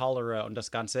Dysentery und Cholera und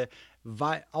das Ganze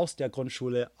aus der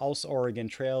Grundschule, aus Oregon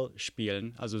Trail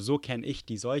Spielen. Also so kenne ich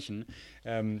die Seuchen.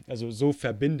 Also so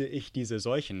verbinde ich diese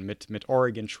Seuchen mit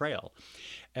Oregon Trail.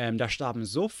 Da starben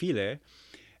so viele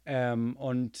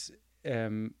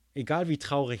egal wie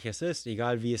traurig es ist,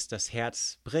 egal wie es das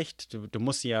Herz bricht, du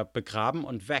musst sie ja begraben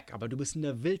und weg, aber du bist in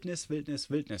der Wildnis, Wildnis,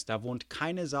 Wildnis. Da wohnt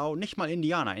keine Sau, nicht mal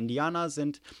Indianer. Indianer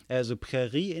sind so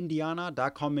Prärie-Indianer, da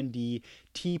kommen die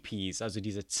Teepees, also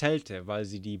diese Zelte, weil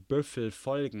sie die Büffel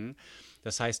folgen.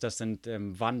 Das heißt, das sind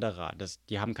Wanderer.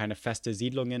 Die haben keine feste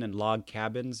Siedlungen in Log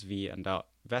Cabins wie an der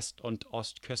West- und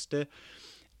Ostküste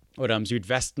oder im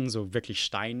Südwesten, so wirklich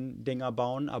Steindinger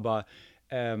bauen, aber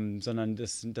sondern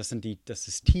das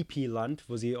ist Tipi-Land,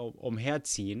 wo sie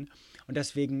umherziehen. Und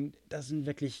deswegen, das sind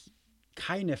wirklich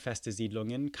keine feste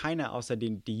Siedlungen, keine außer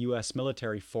die US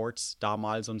Military Forts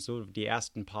damals und so, die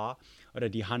ersten paar, oder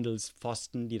die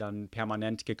Handelspfosten, die dann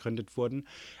permanent gegründet wurden.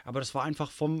 Aber das war einfach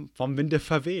vom Winde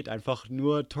verweht, einfach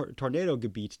nur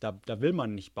Tornado-Gebiet, da will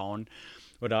man nicht bauen.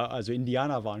 Oder also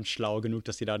Indianer waren schlau genug,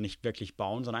 dass sie da nicht wirklich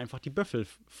bauen, sondern einfach die Büffel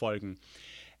folgen.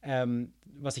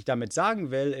 Was ich damit sagen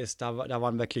will, ist, da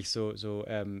waren wirklich so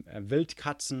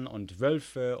Wildkatzen und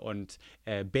Wölfe und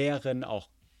Bären, auch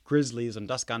Grizzlies und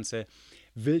das Ganze.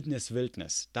 Wildnis,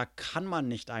 Wildnis. Da kann man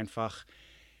nicht einfach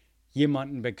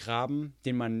jemanden begraben,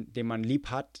 den man lieb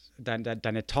hat,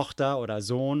 deine Tochter oder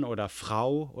Sohn oder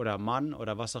Frau oder Mann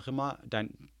oder was auch immer,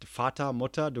 dein Vater,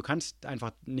 Mutter. Du kannst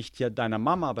einfach nicht hier deine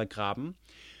Mama begraben.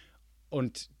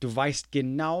 Und du weißt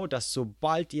genau, dass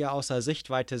sobald ihr außer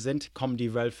Sichtweite sind, kommen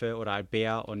die Wölfe oder ein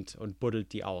Bär und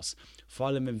buddelt die aus. Vor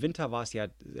allem im Winter war es ja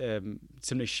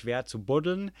ziemlich schwer zu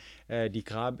buddeln. Die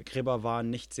Gräber waren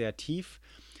nicht sehr tief.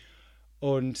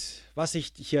 Und was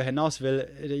ich hier hinaus will,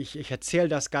 ich erzähle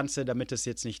das Ganze, damit es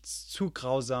jetzt nicht zu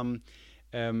grausam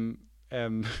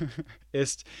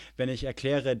ist, wenn ich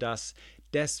erkläre, dass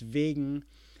deswegen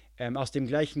aus dem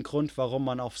gleichen Grund, warum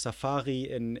man auf Safari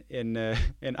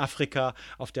in Afrika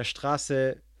auf der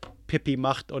Straße Pipi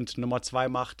macht und Nummer 2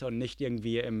 macht und nicht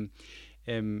irgendwie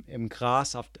im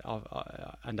Gras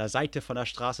an der Seite von der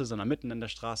Straße, sondern mitten in der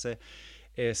Straße,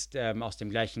 ist aus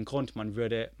dem gleichen Grund. Man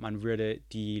würde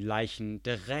die Leichen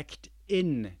direkt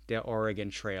in der Oregon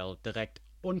Trail, direkt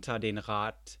unter den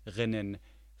Radrinnen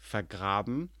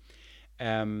vergraben.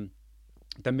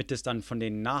 damit es dann von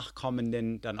den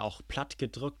Nachkommenden dann auch platt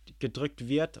gedrückt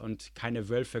wird und keine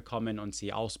Wölfe kommen und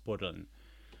sie ausbuddeln.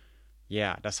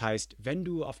 Ja, das heißt, wenn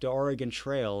du auf der Oregon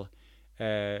Trail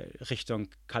Richtung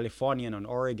Kalifornien und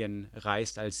Oregon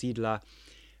reist als Siedler,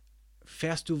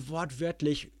 fährst du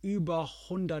wortwörtlich über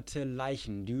hunderte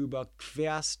Leichen. Du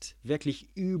überquerst wirklich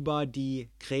über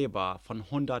die Gräber von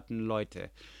hunderten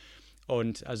Leute.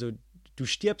 Und also du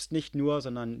stirbst nicht nur,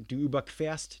 sondern du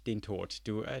überquerst den Tod.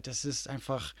 Das ist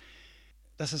einfach,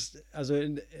 also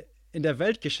in der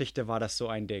Weltgeschichte war das so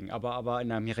ein Ding, aber in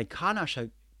der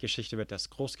amerikanischen Geschichte wird das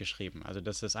groß geschrieben. Also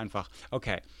das ist einfach,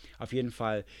 okay, auf jeden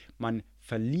Fall, man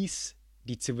verließ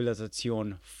die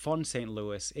Zivilisation von St.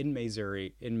 Louis in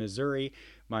Missouri.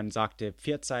 Man sagte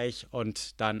Pfirzeich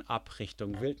und dann ab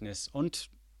Richtung Wildnis. Und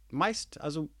meist,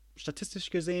 also statistisch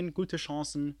gesehen, gute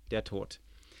Chancen, der Tod.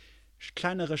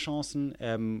 Kleinere Chancen,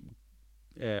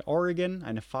 Oregon,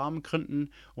 eine Farm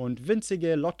gründen und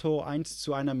winzige Lotto 1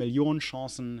 zu einer Million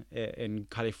Chancen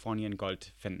in Kalifornien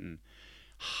Gold finden.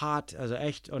 Hart, also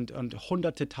echt, und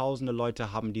hunderte, tausende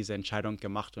Leute haben diese Entscheidung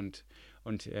gemacht und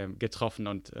getroffen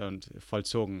und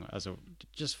vollzogen. Also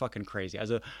just fucking crazy.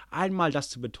 Also einmal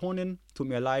das zu betonen, tut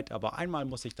mir leid, aber einmal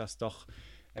muss ich das doch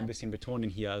ein bisschen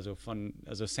betonen hier. Also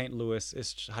St. Louis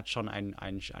hat schon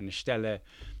eine Stelle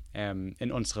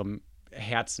in unserem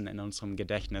Herzen, in unserem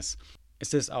Gedächtnis.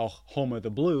 Es ist auch Home of the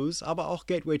Blues, aber auch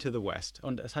Gateway to the West.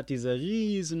 Und es hat diese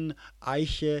riesen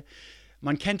Eiche.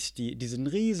 Man kennt diesen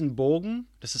riesen Bogen.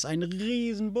 Das ist ein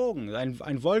riesen Bogen.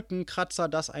 Ein Wolkenkratzer,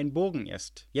 das ein Bogen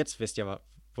ist. Jetzt wisst ihr,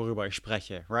 worüber ich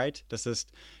spreche, right? Das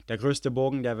ist der größte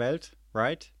Bogen der Welt,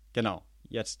 right? Genau,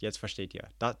 jetzt versteht ihr.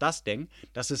 Das Ding,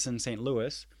 das ist in St.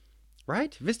 Louis.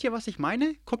 Right? Wisst ihr, was ich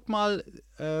meine? Guckt mal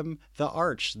The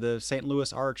Arch, the St.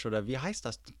 Louis Arch, oder wie heißt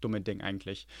das dumme Ding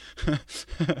eigentlich?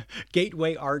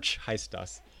 Gateway Arch heißt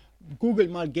das.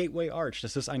 Googelt mal Gateway Arch.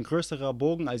 Das ist ein größerer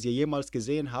Bogen, als ihr jemals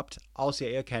gesehen habt, außer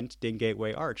ihr kennt den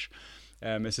Gateway Arch.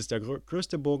 Es ist der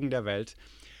größte Bogen der Welt.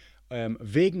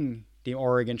 Wegen dem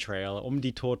Oregon Trail, um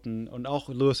die Toten und auch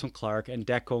Lewis und Clark,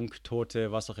 Entdeckung,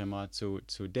 Tote, was auch immer, zu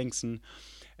dingsen,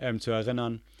 zu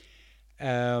erinnern.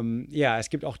 Ja, es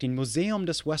gibt auch den Museum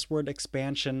des Westward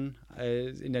Expansion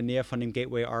in der Nähe von dem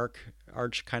Gateway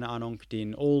Arch, keine Ahnung,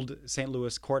 den Old St.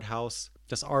 Louis Courthouse.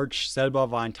 Das Arch selber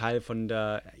war ein Teil von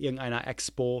irgendeiner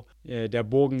Expo. Der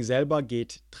Bogen selber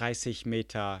geht 20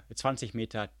 Meter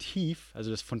tief,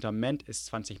 also das Fundament ist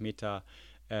 20 Meter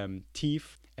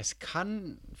tief. Es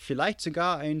kann vielleicht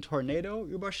sogar ein Tornado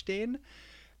überstehen,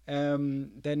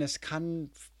 denn es kann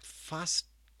fast,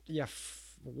 ja,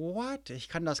 what? Ich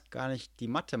kann das gar nicht, die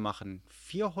Mathe machen.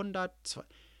 400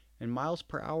 in Miles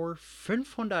per Hour,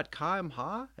 500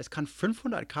 km/h? Es kann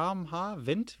 500 km/h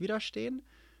Wind widerstehen?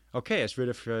 Okay, es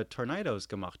würde für Tornados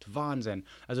gemacht. Wahnsinn.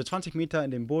 Also 20 Meter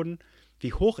in den Boden.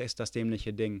 Wie hoch ist das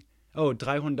dämliche Ding? Oh,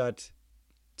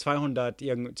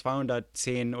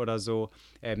 210 oder so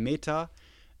Meter.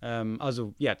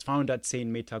 Also, ja,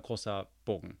 210 Meter großer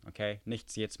Bogen. Okay,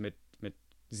 nichts jetzt mit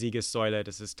Siegessäule,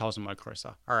 das ist 1000-mal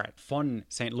größer. Alright. Von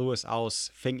St. Louis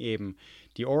aus fing eben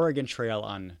die Oregon Trail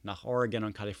an, nach Oregon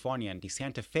und Kalifornien, die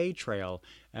Santa Fe Trail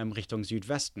Richtung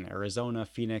Südwesten, Arizona,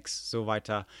 Phoenix, so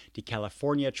weiter, die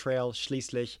California Trail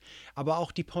schließlich, aber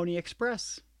auch die Pony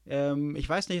Express. Ich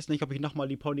weiß jetzt nicht, ob ich nochmal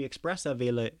die Pony Express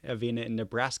erwähne in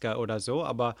Nebraska oder so,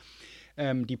 aber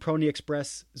die Pony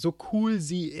Express, so cool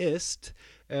sie ist,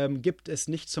 gibt es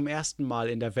nicht zum ersten Mal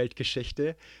in der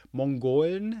Weltgeschichte.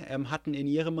 Mongolen hatten in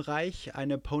ihrem Reich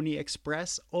eine Pony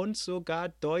Express und sogar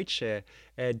deutsche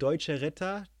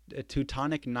Ritter,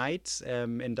 Teutonic Knights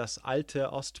in das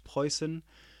alte Ostpreußen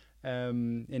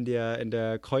in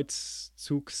der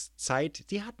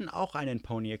Kreuzzugszeit. Die hatten auch einen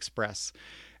Pony Express,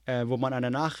 wo man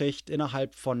eine Nachricht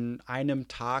innerhalb von einem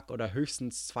Tag oder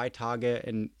höchstens 2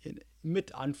 Tage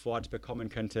mit Antwort bekommen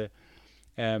könnte.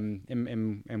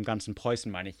 Im ganzen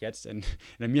Preußen meine ich jetzt. In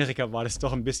Amerika war das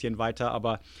doch ein bisschen weiter,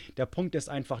 aber der Punkt ist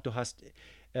einfach, du hast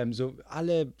so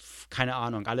alle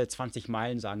 20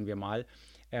 Meilen, sagen wir mal,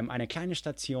 eine kleine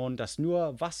Station, das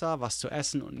nur Wasser, was zu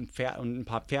essen und ein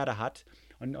paar Pferde hat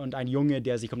und ein Junge,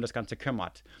 der sich um das Ganze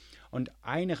kümmert. Und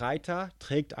ein Reiter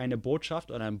trägt eine Botschaft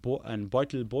oder einen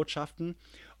Beutel Botschaften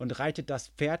und reitet das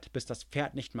Pferd, bis das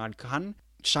Pferd nicht mehr kann,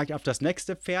 steigt auf das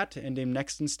nächste Pferd in dem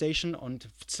nächsten Station und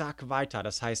zack, weiter.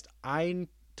 Das heißt, ein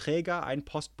Träger, ein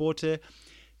Postbote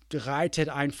reitet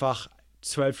einfach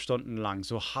 12 Stunden lang,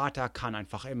 so hart er kann,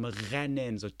 einfach im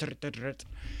Rennen, so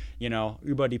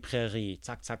über die Prärie,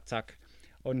 zack, zack, zack.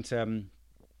 Und,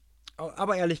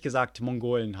 aber ehrlich gesagt,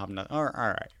 Mongolen haben das,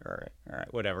 alright,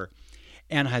 whatever.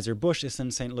 Anheuser-Busch ist in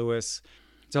St. Louis.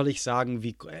 Soll ich sagen,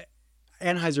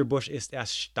 Anheuser-Busch ist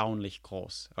erstaunlich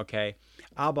groß, okay?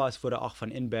 Aber es wurde auch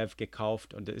von InBev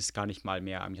gekauft und ist gar nicht mal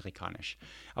mehr amerikanisch.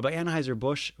 Aber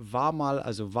Anheuser-Busch war mal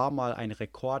ein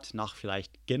Rekord nach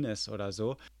vielleicht Guinness oder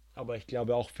so. Aber ich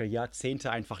glaube auch für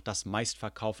Jahrzehnte einfach das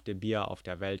meistverkaufte Bier auf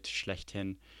der Welt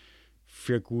schlechthin.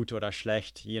 Für gut oder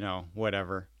schlecht,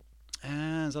 whatever.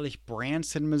 Soll ich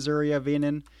Branson, Missouri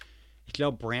erwähnen? Ich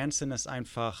glaube, Branson ist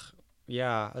einfach,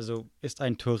 ist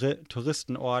ein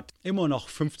Touristenort. Immer noch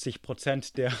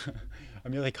 50% der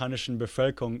amerikanischen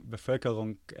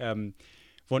Bevölkerung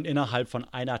wohnt innerhalb von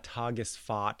einer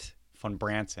Tagesfahrt von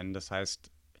Branson. Das heißt,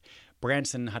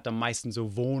 Branson hat am meisten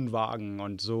so Wohnwagen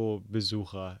und so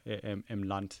Besucher im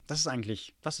Land. Das ist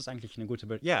eigentlich eine gute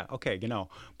Bild. Ja, okay, genau.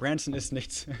 Branson ist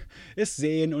nichts, ist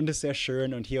sehen und ist sehr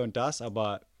schön und hier und das,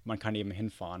 aber man kann eben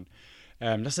hinfahren.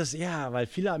 Das ist, weil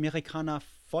viele Amerikaner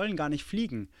wollen gar nicht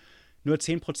fliegen. Nur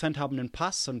 10% haben einen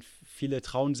Pass und viele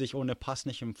trauen sich ohne Pass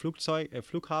nicht im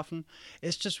Flughafen.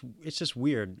 It's just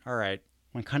weird. Alright.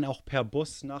 Man kann auch per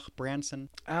Bus nach Branson.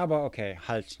 Aber okay,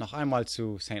 halt, noch einmal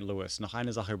zu St. Louis. Noch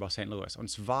eine Sache über St. Louis. Und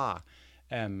zwar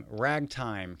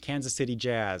Ragtime, Kansas City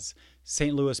Jazz,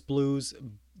 St. Louis Blues.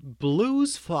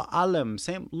 Blues vor allem.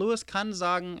 St. Louis kann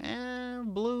sagen,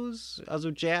 Blues. Also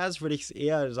Jazz würde ich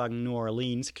eher sagen New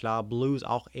Orleans. Klar, Blues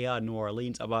auch eher New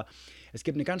Orleans. Aber es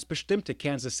gibt eine ganz bestimmte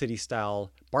Kansas City-Style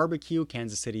Barbecue,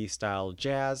 Kansas City-Style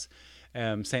Jazz.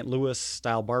 St.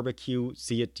 Louis-Style Barbecue,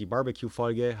 sieht die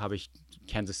Barbecue-Folge, habe ich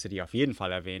Kansas City auf jeden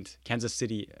Fall erwähnt. Kansas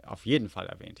City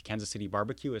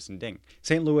Barbecue ist ein Ding.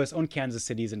 St. Louis und Kansas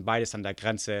City sind beides an der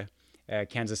Grenze.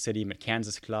 Kansas City mit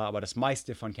Kansas, klar, aber das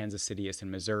meiste von Kansas City ist in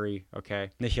Missouri, okay?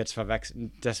 Nicht jetzt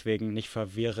verwechseln, deswegen nicht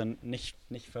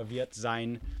verwirrt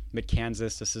sein mit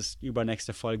Kansas, das ist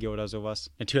übernächste Folge oder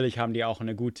sowas. Natürlich haben die auch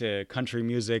eine gute Country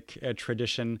Music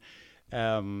Tradition.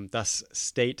 Das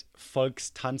State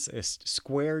Volkstanz ist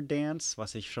Square Dance,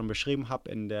 was ich schon beschrieben habe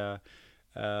in der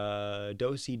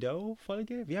Do-Si-Do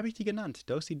Folge. Wie habe ich die genannt?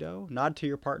 Do-Si-Do? Nod to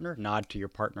your partner? Nod to your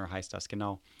partner heißt das,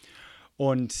 genau.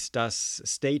 Und das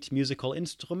State Musical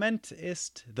Instrument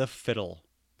ist the Fiddle.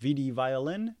 Wie die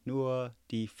Violin, nur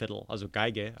die Fiddle. Also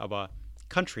Geige, aber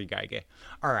Country-Geige.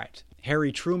 Alright.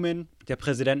 Harry Truman, der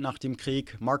Präsident nach dem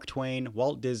Krieg, Mark Twain,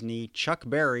 Walt Disney, Chuck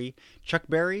Berry. Chuck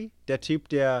Berry, der Typ,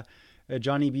 der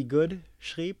Johnny B. Good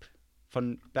schrieb,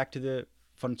 von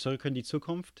Zurück in die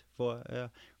Zukunft.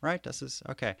 Right, das ist,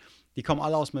 okay. Die kommen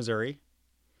alle aus Missouri.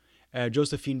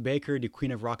 Josephine Baker, die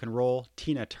Queen of Rock and Roll,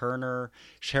 Tina Turner,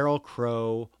 Sheryl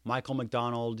Crow, Michael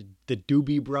McDonald, the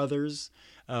Doobie Brothers,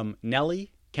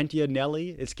 Nelly, kennt ihr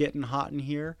Nelly? It's getting hot in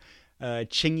here.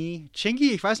 Chingy,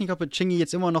 ich weiß nicht, ob Chingy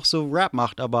jetzt immer noch so Rap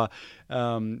macht, aber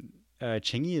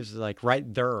Chingy ist like right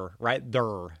there,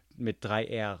 mit 3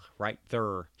 R, right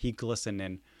there, he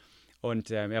glistening.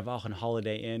 Und er war auch in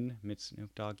Holiday Inn mit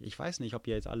Snoop Dogg. Ich weiß nicht, ob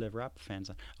ihr jetzt alle Rap-Fans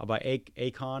seid. Aber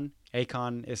Akon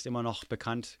ist immer noch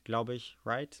bekannt, glaube ich,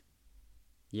 right?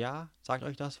 Ja, sagt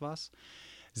euch das was?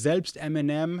 Selbst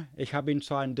Eminem, ich habe ihn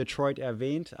zwar in Detroit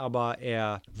erwähnt, aber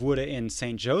er wurde in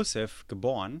St. Joseph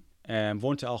geboren.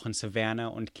 Wohnte auch in Savannah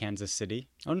und Kansas City.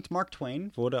 Und Mark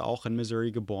Twain wurde auch in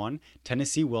Missouri geboren.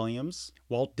 Tennessee Williams.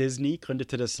 Walt Disney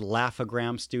gründete das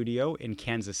Laugh-O-Gram Studio in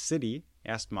Kansas City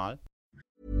erstmal.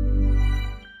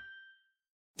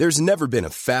 There's never been a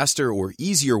faster or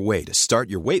easier way to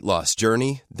start your weight loss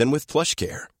journey than with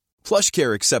PlushCare.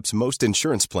 PlushCare accepts most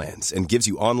insurance plans and gives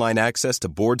you online access to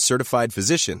board-certified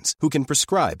physicians who can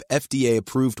prescribe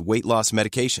FDA-approved weight loss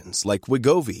medications like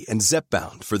Wegovy and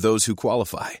Zepbound for those who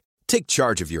qualify. Take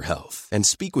charge of your health and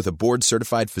speak with a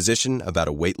board-certified physician about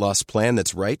a weight loss plan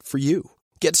that's right for you.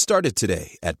 Get started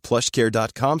today at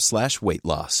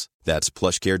plushcare.com/weightloss. That's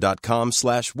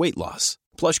plushcare.com/weightloss.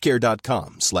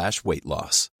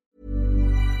 plushcare.com/weightloss.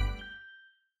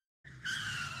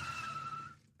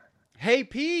 Hey,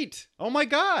 Pete! Oh my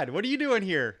God, what are you doing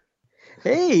here?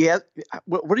 Hey,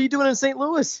 what are you doing in St.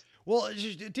 Louis? Well,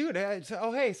 dude,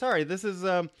 hey, sorry. This is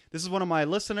one of my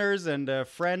listeners and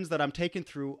friends that I'm taking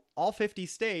through all 50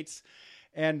 states.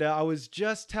 And I was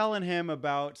just telling him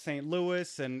about St.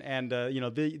 Louis and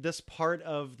this part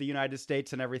of the United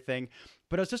States and everything.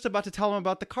 But I was just about to tell him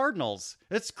about the Cardinals.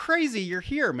 It's crazy you're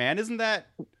here, man. Isn't that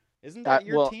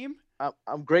your team?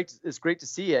 I'm great. It's great to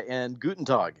see you. And Guten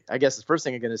Tag, I guess the first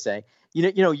thing I'm going to say.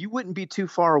 You know, you wouldn't be too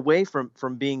far away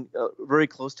from being very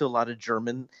close to a lot of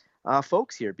German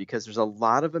folks here, because there's a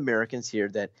lot of Americans here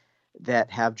that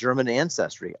have German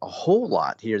ancestry. A whole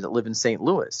lot here that live in St.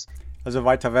 Louis. Also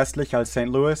weiter westlich als St.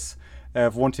 Louis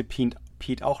wohnte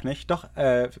Pete auch nicht. Doch,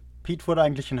 Pete wurde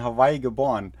eigentlich in Hawaii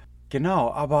geboren.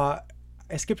 Genau, aber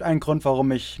es gibt einen Grund,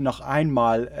 warum ich noch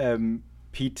einmal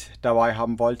Pete dabei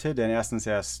haben wollte, denn erstens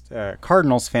er ist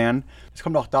Cardinals-Fan. Das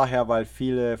kommt auch daher, weil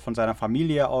viele von seiner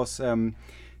Familie aus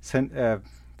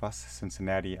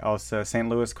Cincinnati, aus St.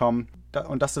 Louis kommen.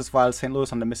 Und das ist, weil St.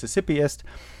 Louis an der Mississippi ist.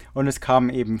 Und es kamen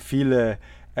eben viele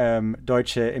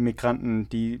deutsche Immigranten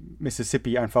die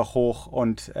Mississippi einfach hoch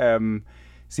und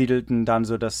siedelten dann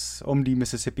so das um die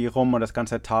Mississippi rum und das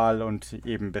ganze Tal und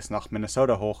eben bis nach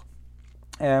Minnesota hoch.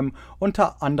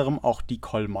 Unter anderem auch die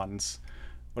Colemans.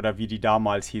 Oder wie die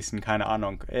damals hießen, keine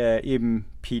Ahnung. Eben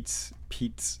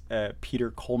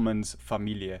Peter Colemans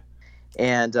Familie.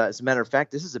 And as a matter of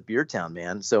fact, this is a beer town,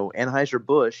 man. So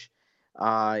Anheuser-Busch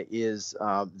is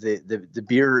the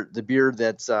beer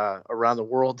that's around the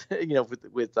world,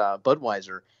 with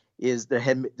Budweiser, is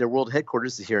their world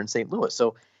headquarters is here in St. Louis.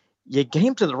 So you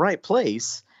came to the right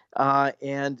place,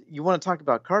 and you want to talk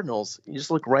about Cardinals. You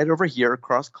just look right over here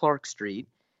across Clark Street.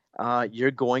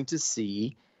 You're going to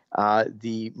see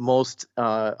the most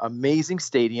amazing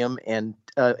stadium and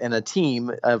a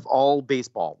team of all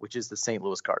baseball, which is the St.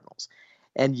 Louis Cardinals.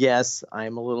 And yes,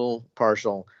 I'm a little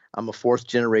partial. I'm a fourth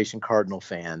generation Cardinal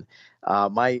fan.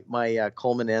 My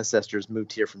Coleman ancestors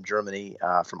moved here from Germany,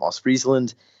 from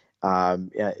Ostfriesland,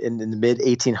 in the mid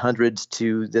 1800s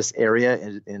to this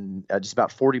area in just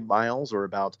about 40 miles or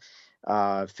about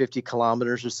 50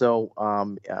 kilometers or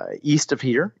so east of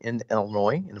here in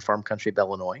Illinois, in the farm country of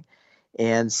Illinois.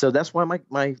 And so that's why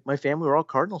my family were all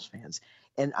Cardinals fans.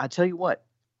 And I tell you what,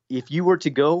 if you were to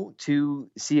go to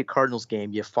see a Cardinals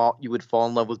game, you would fall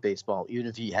in love with baseball, even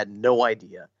if you had no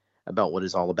idea about what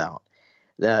it's all about.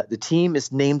 The team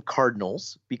is named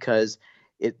Cardinals because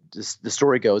the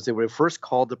story goes they were first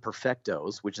called the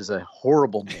Perfectos, which is a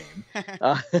horrible name,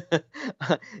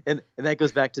 and that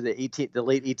goes back to the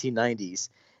late 1890s.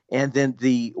 And then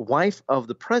the wife of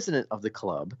the president of the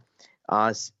club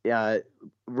was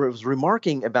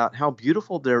remarking about how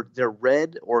beautiful their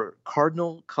red or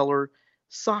cardinal color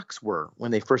socks were when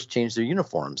they first changed their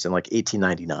uniforms in like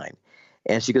 1899.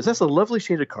 And she goes, that's a lovely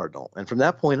shade of cardinal. And from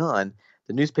that point on,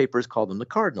 the newspapers called them the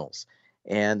Cardinals.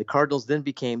 And the Cardinals then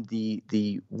became the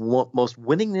most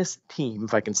winningest team,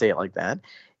 if I can say it like that,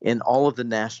 in all of the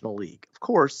National League. Of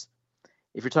course,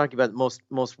 if you're talking about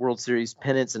most World Series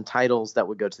pennants and titles, that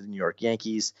would go to the New York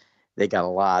Yankees. They got a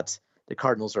lot. The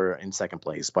Cardinals are in second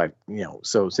place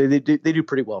so they do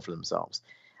pretty well for themselves.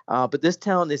 But this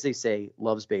town, as they say,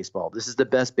 loves baseball. This is the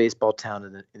best baseball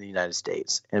town in the United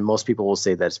States. And most people will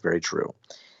say that's very true.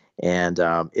 And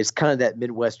it's kind of that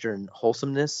Midwestern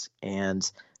wholesomeness and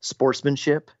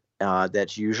sportsmanship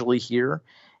that's usually here.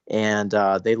 And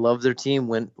they love their team,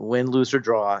 win, lose, or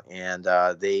draw. And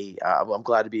I'm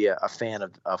glad to be a fan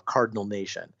of Cardinal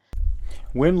Nation.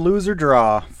 Win, lose or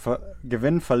draw.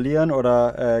 Gewinnen, verlieren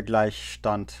oder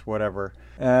Gleichstand, whatever.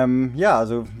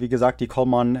 Also wie gesagt, die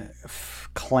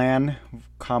Coleman-Clan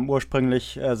kam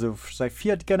ursprünglich, also seit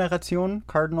 4 Generationen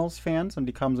Cardinals-Fans, und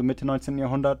die kamen so Mitte 19.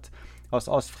 Jahrhundert aus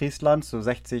Ostfriesland, so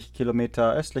 60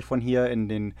 Kilometer östlich von hier in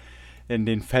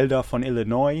den Feldern von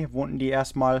Illinois wohnten die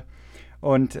erstmal.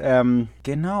 Und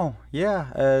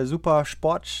super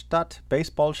Sportstadt,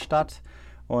 Baseballstadt.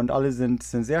 Und alle sind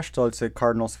sehr stolze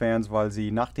Cardinals-Fans, weil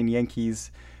sie nach den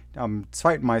Yankees am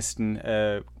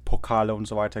zweitmeisten Pokale und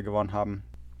so weiter gewonnen haben.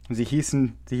 Sie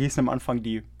hießen am Anfang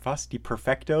die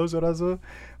Perfectos oder so.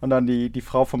 Und dann die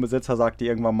Frau vom Besitzer sagte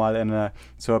irgendwann mal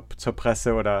zur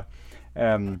Presse oder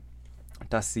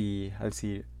dass sie, als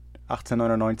sie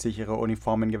 1899 ihre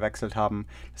Uniformen gewechselt haben,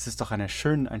 das ist doch ein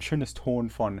schönes Ton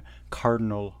von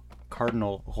Cardinal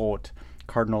Rot.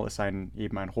 Cardinal ist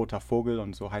eben ein roter Vogel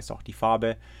und so heißt auch die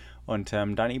Farbe. Und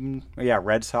dann eben,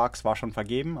 Red Sox war schon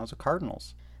vergeben, also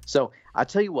Cardinals. So I'll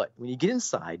tell you what, when you get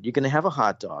inside, you're going to have a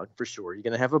hot dog for sure. You're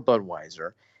going to have a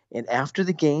Budweiser. And after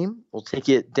the game, we'll take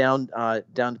you down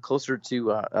closer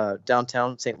to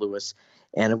downtown St. Louis.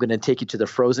 And I'm going to take you to the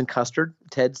frozen custard,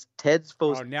 Ted's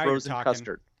frozen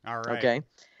custard. All right. Okay.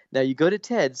 Now you go to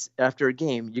Ted's after a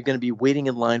game, you're going to be waiting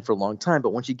in line for a long time.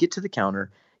 But once you get to the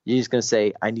counter, you're just going to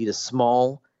say, I need a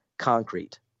small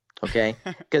concrete. Okay.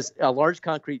 Because a large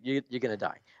concrete, you're going to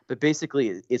die. But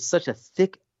basically, it's such a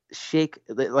thick shake,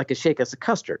 like a shake as a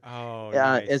custard. Oh,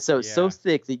 nice. And so it's so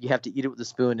thick that you have to eat it with a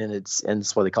spoon, and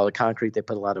that's why they call it concrete. They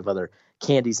put a lot of other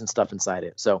candies and stuff inside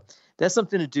it. So that's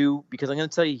something to do, because I'm going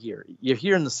to tell you you're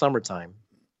here in the summertime.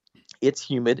 It's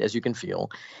humid, as you can feel.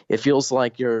 It feels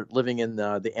like you're living in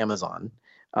the Amazon.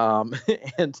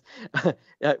 And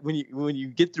when you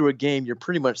get through a game, you're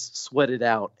pretty much sweated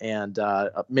out and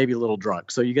maybe a little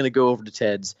drunk. So you're going to go over to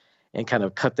Ted's and kind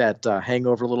of cut that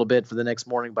hangover a little bit for the next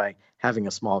morning by having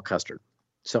a small custard.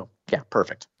 So yeah,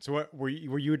 perfect. So what, were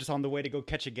you just on the way to go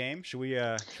catch a game? Should we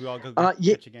all go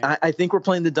Yeah, catch a game? I think we're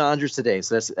playing the Dodgers today,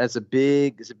 so that's a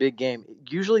big game.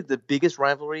 Usually, the biggest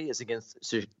rivalry is against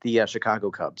the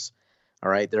Chicago Cubs. All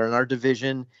right, they're in our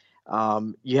division.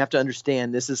 You have to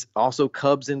understand this is also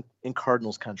Cubs in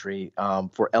Cardinals country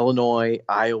for Illinois,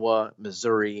 Iowa,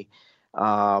 Missouri.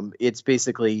 It's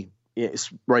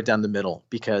right down the middle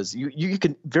because you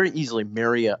can very easily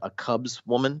marry a Cubs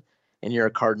woman and you're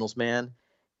a Cardinals man,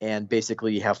 and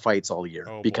basically you have fights all year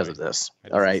because of this.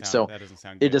 All right, so that doesn't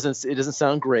sound good. It doesn't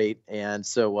sound great, and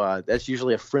so that's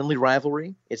usually a friendly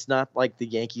rivalry. It's not like the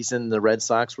Yankees and the Red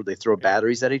Sox where they throw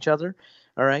batteries at each other.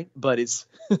 All right, but it's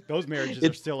those marriages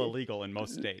are still illegal in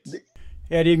most states.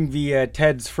 Er hat irgendwie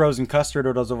Ted's Frozen Custard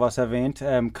oder sowas erwähnt.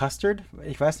 Custard?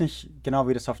 Ich weiß nicht genau,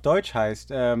 wie das auf Deutsch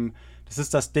heißt. Das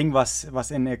ist das Ding,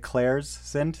 was in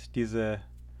Eclairs sind. Diese,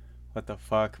 what the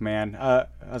fuck, man.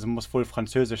 Also muss wohl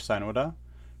französisch sein, oder?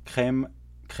 Crème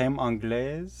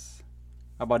Anglaise,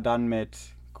 aber dann mit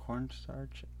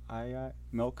Cornstarch, Eier,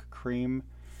 Milk, Cream.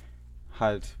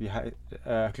 Halt, ich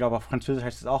glaube auf Französisch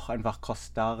heißt es auch einfach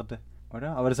Costard,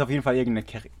 oder? Aber das ist auf jeden Fall irgendeine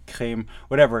Creme,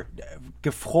 whatever,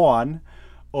 gefroren.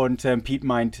 Und Pete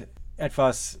meint,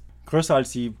 etwas größer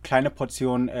als die kleine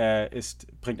Portion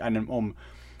bringt einen um.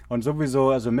 Und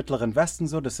sowieso, also im Mittleren Westen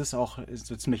so, das ist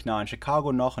so ziemlich nah an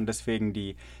Chicago noch und deswegen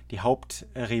die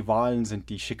Hauptrivalen sind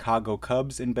die Chicago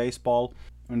Cubs in Baseball.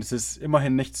 Und es ist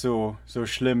immerhin nicht so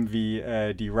schlimm wie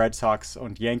die Red Sox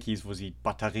und Yankees, wo sie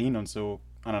Batterien und so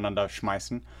aneinander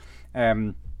schmeißen.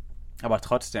 Aber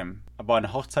trotzdem,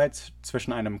 eine Hochzeit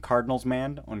zwischen einem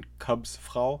Cardinals-Man und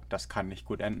Cubs-Frau, das kann nicht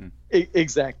gut enden.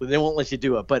 Exactly. They won't let you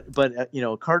do it. But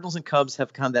Cardinals and Cubs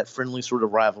have kind of that friendly sort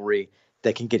of rivalry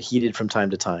that can get heated from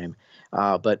time to time.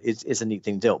 But it's a neat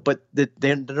thing to do. But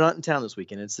they're not in town this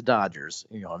weekend. It's the Dodgers,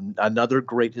 another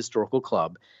great historical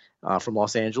club from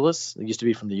Los Angeles. They used to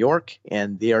be from New York,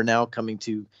 and they are now coming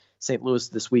to St. Louis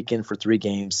this weekend for 3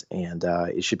 games, and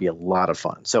it should be a lot of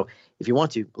fun. So if you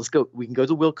want to, let's go. We can go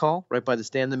to Will Call right by the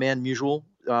Stan the Man Musial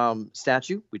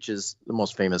statue, which is the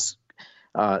most famous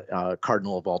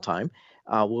cardinal of all time.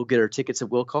 We'll get our tickets at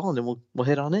Will Call, and then we'll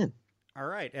head on in. All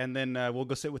right, and then we'll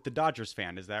go sit with the Dodgers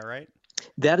fan. Is that right?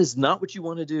 That is not what you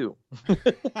want to do.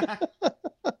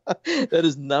 That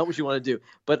is not what you want to do.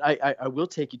 But I will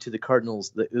take you to the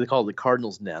Cardinals. They call it the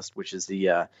Cardinals Nest, which is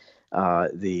the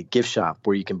gift shop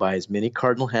where you can buy as many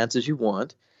Cardinal hats as you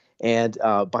want. And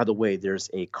by the way, there's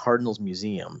a Cardinals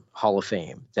Museum Hall of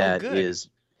Fame that is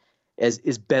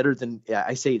better than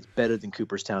I say it's better than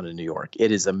Cooperstown in New York.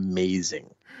 It is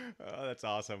amazing. Oh, that's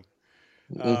awesome.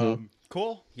 Mm-hmm.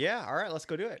 Cool. Yeah. All right. Let's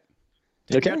go do it.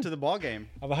 Take me out to the ball game.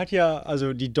 Aber hat ja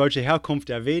also die deutsche Herkunft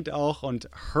erwähnt auch und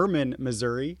Herman,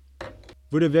 Missouri,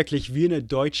 wurde wirklich wie eine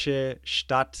deutsche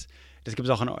Stadt. Das gibt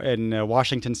es auch in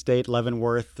Washington State,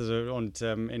 Leavenworth und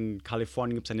in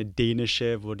Kalifornien gibt es eine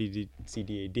dänische, wo sie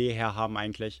die Idee her haben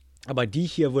eigentlich. Aber die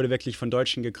hier wurde wirklich von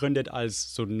Deutschen gegründet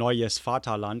als so neues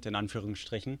Vaterland, in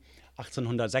Anführungsstrichen,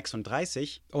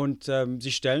 1836. Und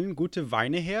sie stellen gute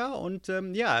Weine her und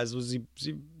also sie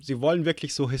wollen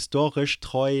wirklich so historisch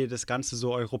treu das Ganze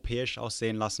so europäisch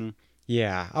aussehen lassen.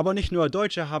 Ja, aber nicht nur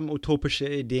Deutsche haben utopische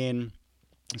Ideen,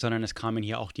 sondern es kamen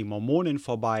hier auch die Mormonen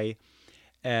vorbei.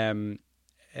 Es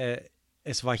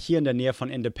war hier in der Nähe von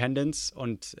Independence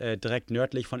und direkt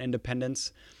nördlich von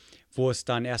Independence, wo es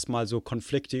dann erstmal so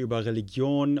Konflikte über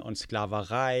Religion und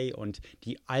Sklaverei und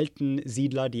die alten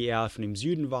Siedler, die eher von dem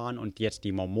Süden waren und jetzt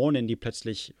die Mormonen, die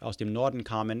plötzlich aus dem Norden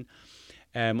kamen.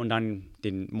 Und dann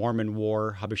den Mormon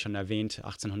War, habe ich schon erwähnt,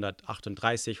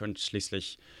 1838 und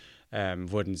schließlich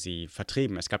wurden sie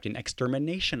vertrieben. Es gab den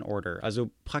Extermination Order, also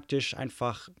praktisch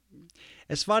einfach,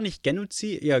 es war nicht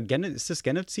Genozid, ja, ist das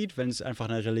Genozid, wenn es einfach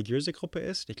eine religiöse Gruppe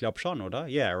ist? Ich glaube schon, oder?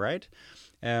 Yeah, right?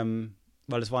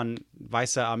 Weil es waren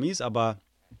weiße Amis, aber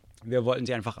wir wollten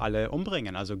sie einfach alle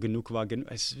umbringen. Also genug war genug.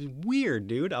 Es ist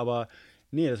weird, dude, aber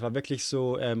nee, das war wirklich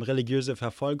so religiöse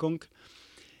Verfolgung.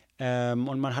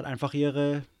 Und man hat einfach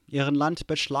ihren Land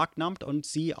beschlagnahmt und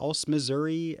sie aus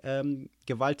Missouri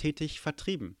gewalttätig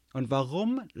vertrieben. Und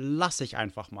warum, lasse ich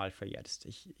einfach mal für jetzt.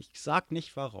 Ich sag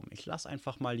nicht warum. Ich lasse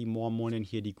einfach mal die Mormonen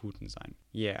hier die Guten sein.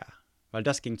 Yeah, weil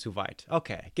das ging zu weit.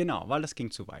 Okay, genau, weil das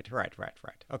ging zu weit. Right.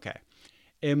 Okay.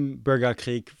 Im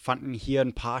Bürgerkrieg fanden hier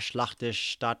ein paar Schlachten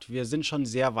statt. Wir sind schon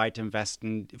sehr weit im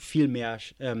Westen. Viel mehr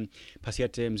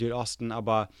passierte im Südosten.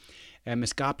 Aber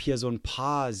es gab hier so ein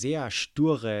paar sehr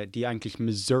sture, die eigentlich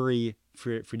Missouri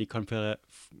für die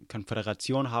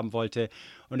Konföderation haben wollte.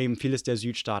 Und eben vieles der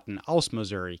Südstaaten aus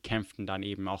Missouri kämpften dann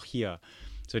eben auch hier.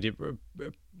 So die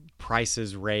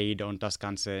Price's Raid und das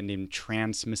Ganze in dem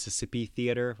Trans-Mississippi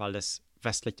Theater, weil das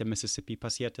westlich der Mississippi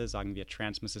passierte, sagen wir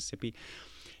Trans-Mississippi.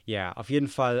 Ja, auf jeden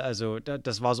Fall, also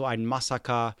das war so ein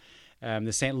Massaker.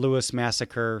 The St. Louis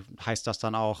Massacre heißt das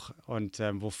dann auch, und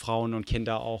wo Frauen und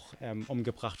Kinder auch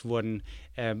umgebracht wurden.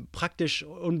 Praktisch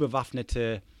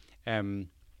unbewaffnete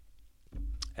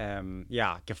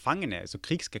Gefangene, also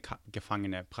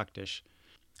Kriegsgefangene praktisch.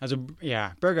 Also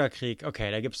ja, Bürgerkrieg,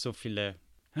 okay, da gibt es so viele.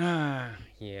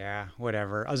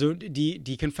 Whatever. Also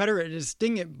die Confederate, das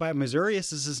Ding bei Missouri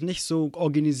ist, dass es nicht so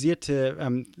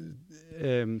organisierte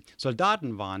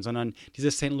Soldaten waren, sondern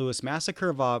dieses St. Louis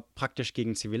Massacre war praktisch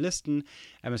gegen Zivilisten.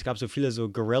 Es gab so viele so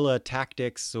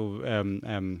Guerilla-Tactics, so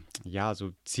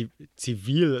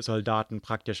Zivilsoldaten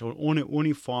praktisch, ohne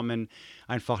Uniformen,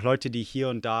 einfach Leute, die hier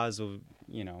und da so,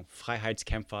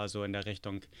 Freiheitskämpfer so in der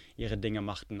Richtung ihre Dinge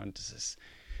machten, und das ist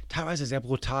teilweise sehr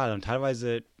brutal und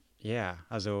teilweise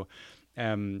also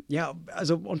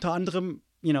unter anderem,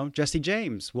 Jesse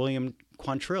James, William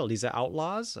Quantrill, diese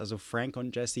Outlaws, also Frank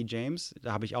und Jesse James,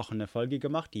 da habe ich auch eine Folge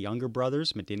gemacht, die Younger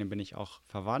Brothers, mit denen bin ich auch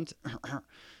verwandt.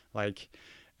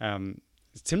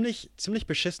 Ziemlich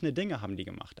beschissene Dinge haben die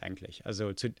gemacht eigentlich.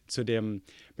 Also zu dem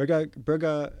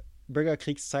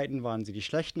Bürgerkriegszeiten waren sie die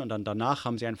Schlechten, und dann danach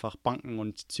haben sie einfach Banken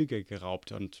und Züge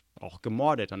geraubt und auch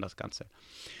gemordet und das Ganze.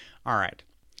 Alright.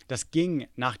 Das ging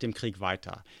nach dem Krieg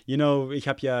weiter. Ich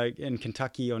habe ja in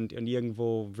Kentucky und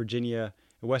irgendwo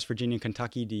West Virginia,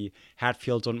 Kentucky, die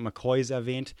Hatfields und McCoys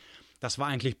erwähnt. Das war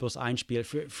eigentlich bloß ein Spiel.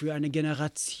 Für eine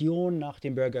Generation nach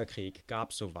dem Bürgerkrieg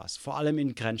gab es sowas. Vor allem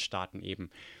in Grenzstaaten eben.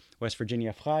 West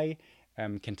Virginia frei,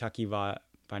 Kentucky war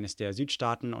eines der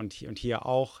Südstaaten und hier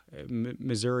auch.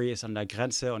 Missouri ist an der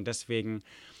Grenze, und deswegen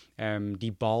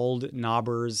die Bald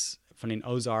Knobbers von den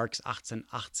Ozarks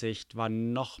 1880 war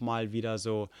nochmal wieder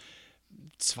so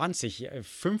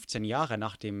 15 Jahre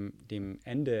nach dem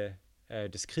Ende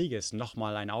des Krieges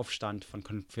nochmal ein Aufstand von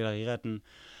Konföderierten.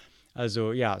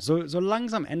 Also ja, so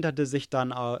langsam änderte sich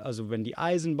dann, also wenn die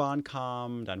Eisenbahn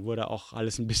kam, dann wurde auch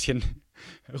alles ein bisschen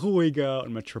ruhiger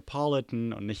und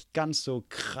metropolitan und nicht ganz so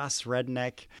krass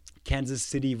Redneck. Kansas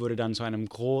City wurde dann zu einem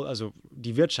also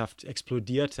die Wirtschaft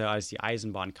explodierte, als die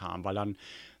Eisenbahn kam, weil dann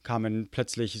kamen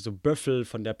plötzlich so Büffel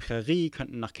von der Prärie,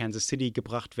 könnten nach Kansas City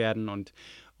gebracht werden und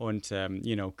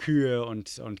Kühe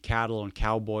und Cattle und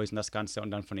Cowboys und das Ganze,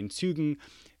 und dann von den Zügen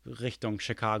Richtung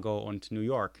Chicago und New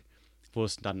York, wo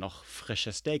es dann noch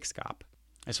frische Steaks gab.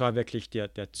 Es war wirklich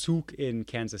der Zug in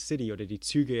Kansas City oder die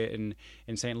Züge in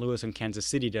St. Louis und Kansas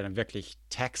City, der dann wirklich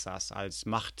Texas als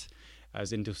Macht,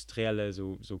 als industrielle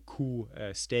so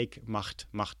Steak-Macht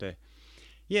machte.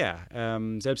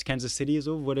 Selbst Kansas City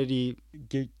so wurde die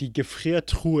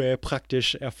Gefriertruhe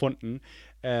praktisch erfunden,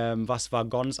 was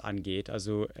Waggons angeht,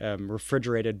 also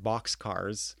refrigerated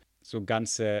boxcars, so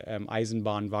ganze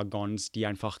Eisenbahnwaggons, die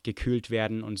einfach gekühlt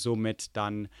werden, und somit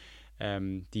dann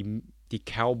die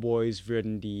Cowboys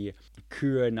würden die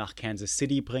Kühe nach Kansas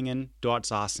City bringen. Dort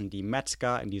saßen die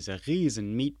Metzger in diese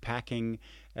riesen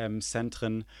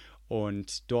Meatpacking-Zentren.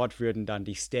 Und dort würden dann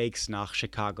die Steaks nach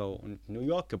Chicago und New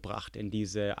York gebracht in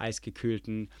diese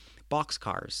eisgekühlten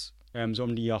Boxcars. So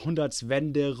um die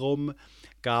Jahrhundertswende rum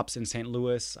gab es in St.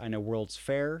 Louis eine World's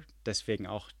Fair. Deswegen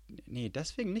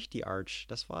nicht die Arch.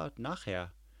 Das war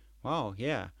nachher. Wow,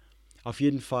 yeah. Auf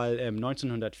jeden Fall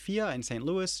 1904 in St.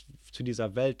 Louis zu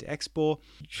dieser Weltexpo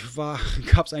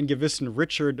gab es einen gewissen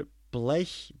Richard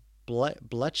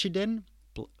Bletchiden.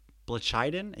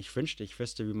 Ich wünschte, ich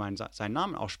wüsste, wie man seinen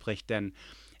Namen ausspricht, denn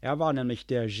er war nämlich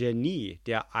der Genie,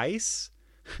 der Eis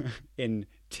in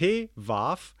Tee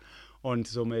warf und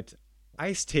somit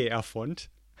Eistee erfund.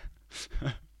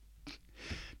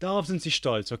 Darauf sind sie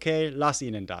stolz, okay? Lass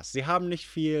ihnen das. Sie haben nicht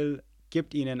viel,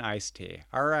 gibt ihnen Eistee.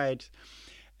 Alright.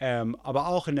 Aber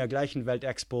auch in der gleichen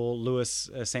Weltexpo,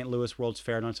 St. Louis World's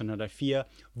Fair 1904,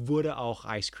 wurde auch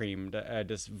Ice Cream,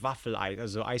 das Waffeleis,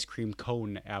 also Ice Cream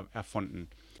Cone erfunden.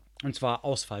 Und zwar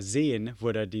aus Versehen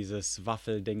wurde dieses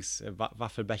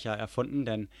Waffelbecher erfunden,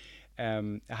 denn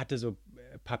er hatte so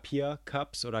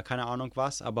Papiercups oder keine Ahnung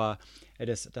was, aber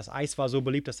das Eis war so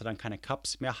beliebt, dass er dann keine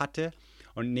Cups mehr hatte.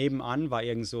 Und nebenan war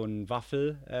irgend so ein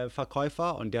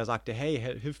Waffelverkäufer, und der sagte, hey,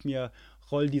 hilf mir,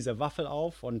 roll diese Waffel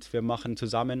auf und wir machen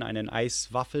zusammen einen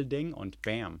Eiswaffelding, und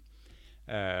bam,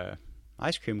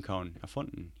 Ice Cream Cone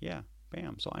erfunden. Ja,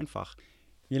 bam, so einfach.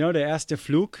 Der erste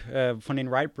Flug von den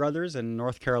Wright Brothers in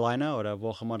North Carolina oder wo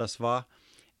auch immer das war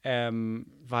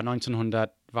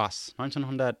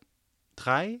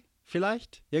 1903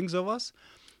 vielleicht? Irgend sowas.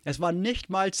 Es war nicht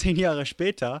mal 10 Jahre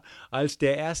später, als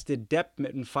der erste Depp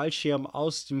mit einem Fallschirm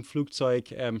aus dem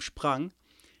Flugzeug sprang.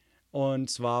 Und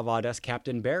zwar war das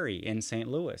Captain Barry in St.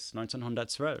 Louis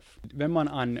 1912. Wenn man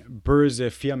an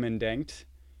böse Firmen denkt,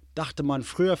 dachte man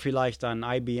früher vielleicht an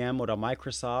IBM oder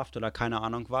Microsoft oder keine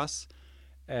Ahnung was.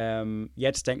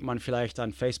 Jetzt denkt man vielleicht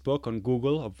an Facebook und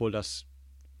Google, obwohl das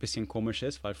ein bisschen komisch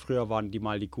ist, weil früher waren die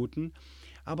mal die Guten.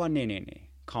 Aber nee.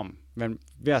 Komm,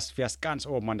 wär's ganz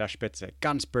oben an der Spitze,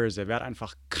 ganz böse, wer hat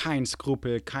einfach kein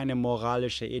Skrupel, keine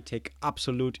moralische Ethik,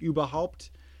 absolut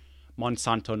überhaupt.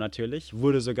 Monsanto natürlich,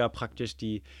 wurde sogar praktisch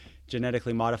die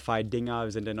genetically modified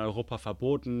Dinger sind in Europa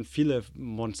verboten. Viele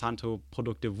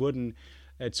Monsanto-Produkte wurden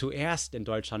zuerst in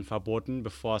Deutschland verboten,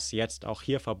 bevor es jetzt auch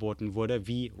hier verboten wurde,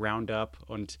 wie Roundup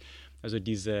und also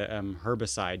diese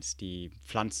Herbicides, die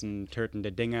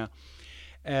pflanzentötende Dinge.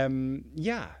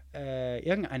 Irgendeine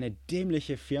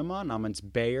dämliche Firma namens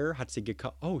Bayer hat sie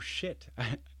gekauft. Oh shit.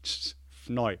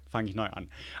 Fange ich neu an.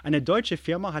 Eine deutsche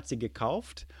Firma hat sie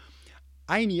gekauft.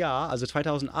 Ein Jahr, also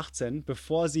 2018,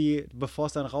 bevor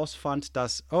es dann rausfand,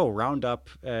 dass,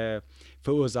 Roundup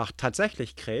verursacht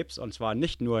tatsächlich Krebs, und zwar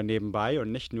nicht nur nebenbei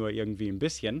und nicht nur irgendwie ein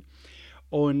bisschen.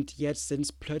 Und jetzt sind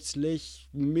es plötzlich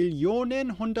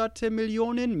Millionen, Hunderte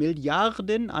Millionen,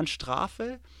 Milliarden an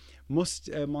Strafe. Muss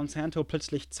Monsanto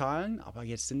plötzlich zahlen, aber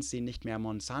jetzt sind sie nicht mehr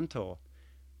Monsanto,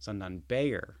 sondern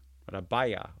Bayer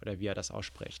oder wie er das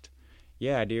ausspricht.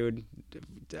 Yeah, dude.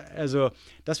 Also,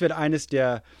 das wird eines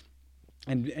der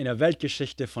in der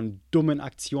Weltgeschichte von dummen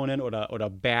Aktionen oder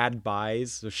Bad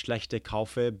Buys, so schlechte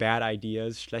Kaufe, Bad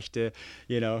Ideas, schlechte,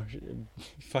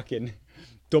 fucking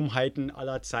Dummheiten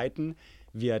aller Zeiten,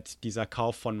 wird dieser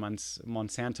Kauf von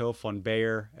Monsanto, von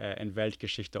Bayer in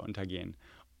Weltgeschichte untergehen.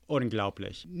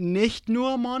 Unglaublich. Nicht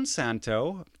nur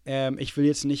Monsanto. Ich will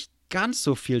jetzt nicht ganz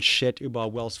so viel Shit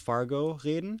über Wells Fargo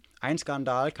reden. Ein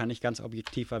Skandal kann ich ganz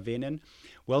objektiv erwähnen.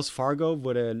 Wells Fargo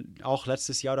wurde auch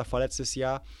letztes Jahr oder vorletztes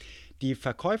Jahr die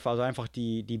Verkäufer, also einfach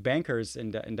die Bankers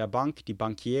in der Bank, die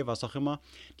Bankier, was auch immer,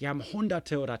 die haben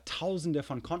Hunderte oder Tausende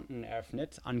von Konten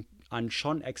eröffnet an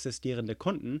schon existierende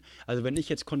Kunden. Also wenn ich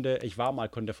war mal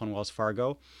Kunde von Wells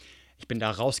Fargo, ich bin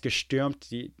da rausgestürmt.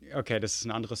 Okay, das ist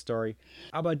eine andere Story.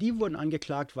 Aber die wurden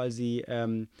angeklagt, weil sie,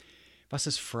 was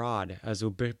ist Fraud?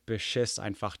 Also Beschiss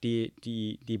einfach.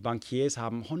 Die Bankiers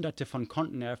haben Hunderte von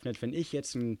Konten eröffnet. Wenn ich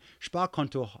jetzt ein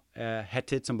Sparkonto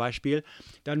hätte zum Beispiel,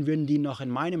 dann würden die noch in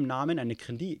meinem Namen eine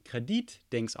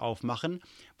Kreditdings aufmachen,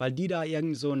 weil die da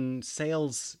irgend so einen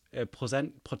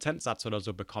Sales-Prozentsatz oder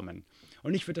so bekommen.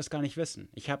 Und ich würde das gar nicht wissen.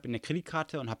 Ich habe eine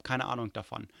Kreditkarte und habe keine Ahnung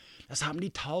davon. Das haben die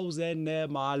tausende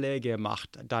Male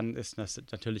gemacht. Dann ist das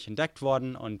natürlich entdeckt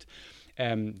worden und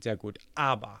sehr gut.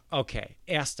 Aber, okay,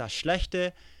 erst das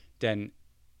Schlechte, denn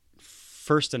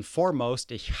first and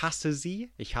foremost, ich hasse sie.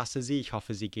 Ich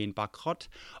hoffe, sie gehen bankrott.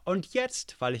 Und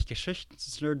jetzt, weil ich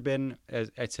Geschichtsnerd bin,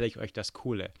 erzähle ich euch das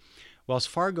Coole. Wells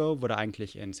Fargo wurde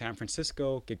eigentlich in San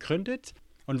Francisco gegründet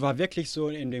und war wirklich so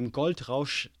in dem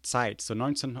Goldrausch-Zeit, so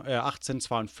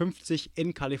 1852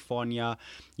 in Kalifornien,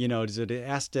 der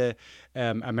erste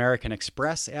American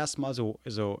Express erstmal,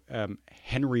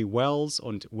 Henry Wells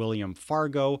und William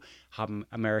Fargo haben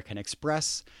American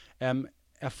Express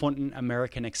erfunden.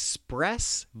 American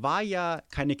Express war ja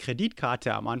keine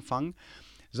Kreditkarte am Anfang,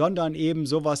 sondern eben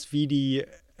sowas wie die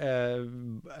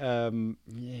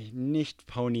nicht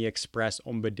Pony Express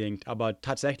unbedingt, aber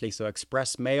tatsächlich so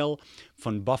Express Mail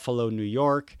von Buffalo, New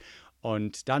York.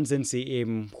 Und dann sind sie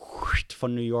eben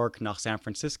von New York nach San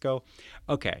Francisco.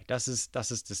 Okay, das ist das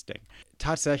Ding.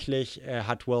 Tatsächlich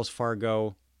hat Wells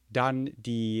Fargo dann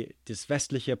das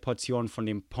westliche Portion von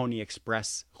dem Pony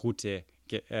Express Route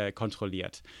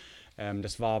kontrolliert.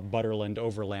 Das war Butterland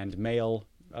Overland Mail,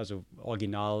 also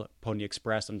Original Pony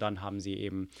Express, und dann haben sie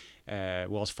eben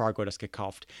Wells Fargo das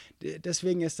gekauft.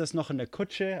 Deswegen ist das noch eine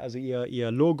Kutsche, also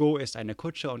ihr Logo ist eine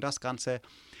Kutsche und das Ganze.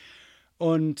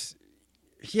 Und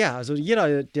ja, also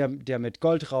jeder, der mit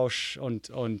Goldrausch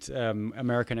und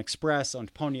American Express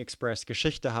und Pony Express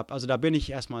Geschichte hat, also da bin ich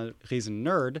erstmal riesen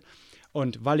Nerd.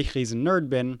 Und weil ich riesen Nerd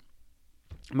bin,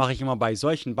 mache ich immer bei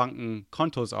solchen Banken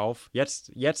Kontos auf. Jetzt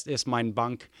ist meine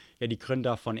Bank ja die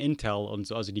Gründer von Intel und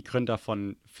so, also die Gründer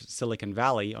von Silicon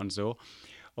Valley und so.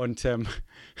 Und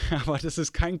aber das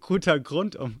ist kein guter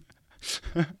Grund, um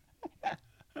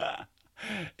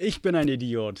ich bin ein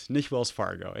Idiot, nicht Wells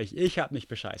Fargo. Ich habe mich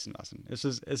bescheißen lassen. Es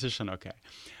ist schon okay.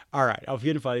 Alright, auf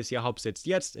jeden Fall ist ihr Hauptsitz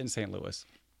jetzt in St. Louis.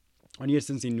 Und jetzt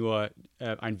sind sie nur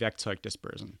ein Werkzeug des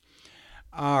Bösen.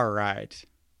 Alright.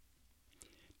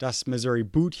 Das Missouri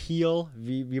Boot Heel,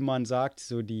 wie man sagt,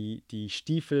 so die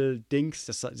Stiefel-Dings,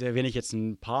 das erwähne ich jetzt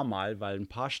ein paar Mal, weil ein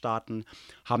paar Staaten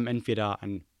haben entweder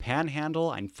ein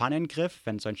Panhandle, einen Pfannengriff,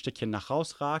 wenn so ein Stückchen nach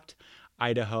raus ragt.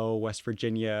 Idaho, West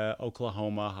Virginia,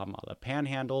 Oklahoma haben alle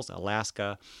Panhandles,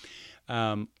 Alaska.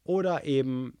 Oder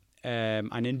eben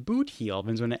einen Boot Heel,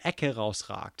 wenn so eine Ecke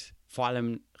rausragt, vor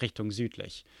allem Richtung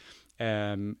südlich.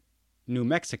 New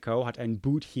Mexico hat ein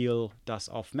Boot Heel, das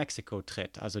auf Mexiko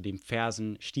tritt. Also dem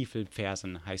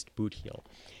Stiefelfersen heißt Boot Heel.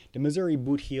 Der Missouri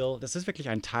Boot Heel, das ist wirklich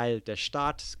ein Teil der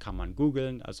Stadt, das kann man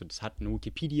googeln. Also das hat eine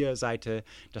Wikipedia-Seite,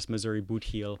 das Missouri Boot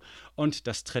Heel. Und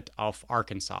das tritt auf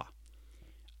Arkansas.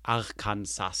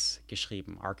 Arkansas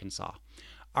geschrieben, Arkansas.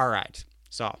 Alright,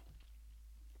 so.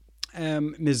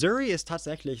 Missouri ist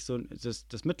tatsächlich so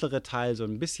das mittlere Teil, so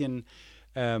ein bisschen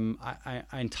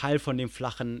ein Teil von dem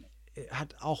flachen,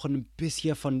 hat auch ein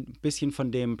bisschen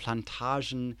von dem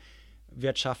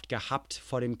Plantagenwirtschaft gehabt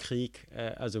vor dem Krieg,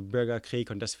 also Bürgerkrieg,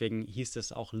 und deswegen hieß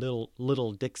es auch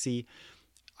Little Dixie,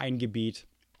 ein Gebiet.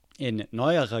 In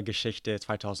neuerer Geschichte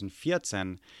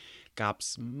 2014 gab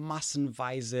es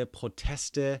massenweise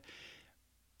Proteste.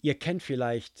 Ihr kennt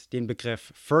vielleicht den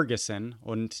Begriff Ferguson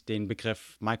und den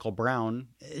Begriff Michael Brown.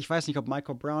 Ich weiß nicht, ob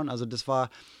Michael Brown, also das war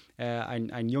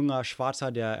ein junger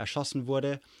Schwarzer, der erschossen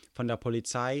wurde von der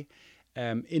Polizei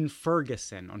in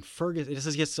Ferguson. Und Ferguson, das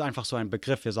ist jetzt einfach so ein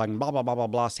Begriff. Wir sagen bla bla bla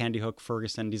bla, Sandy Hook,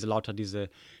 Ferguson, diese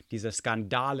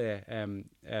Skandale.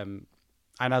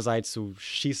 Einerseits so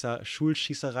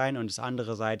Schulschießereien und das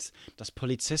andererseits, dass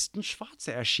Polizisten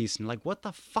Schwarze erschießen. Like, what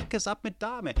the fuck is up mit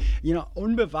Dame?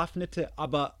 Unbewaffnete,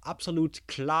 aber absolut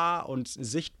klar und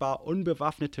sichtbar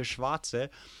unbewaffnete Schwarze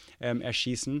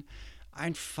erschießen.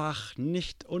 Einfach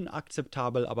nicht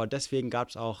unakzeptabel, aber deswegen gab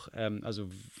es auch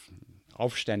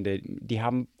Aufstände. Die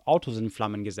haben Autos in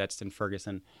Flammen gesetzt in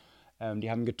Ferguson.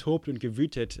 Die haben getobt und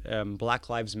gewütet, Black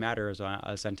Lives Matter, also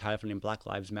als ein Teil von dem Black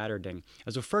Lives Matter-Ding.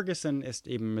 Also Ferguson ist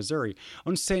eben Missouri.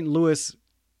 Und St. Louis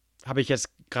habe ich jetzt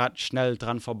gerade schnell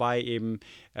dran vorbei, eben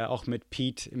auch mit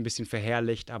Pete ein bisschen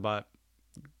verherrlicht, aber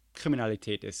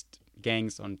Kriminalität ist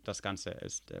Gangs und das Ganze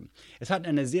ist, es hat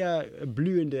eine sehr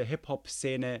blühende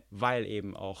Hip-Hop-Szene, weil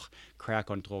eben auch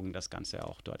Crack und Drogen das Ganze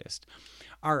auch dort ist.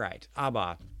 Alright,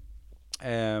 aber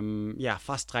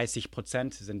fast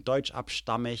 30% sind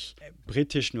deutschabstammig,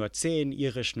 britisch nur 10,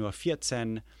 irisch nur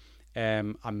 14,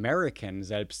 American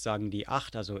selbst sagen die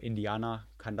 8, also Indianer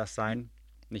kann das sein,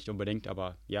 nicht unbedingt,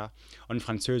 aber ja, und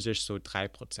französisch so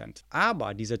 3%.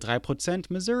 Aber diese 3%,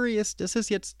 Missouri ist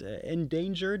jetzt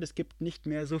endangered, es gibt nicht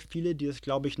mehr so viele, die das,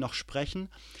 glaube ich, noch sprechen,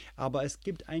 aber es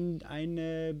gibt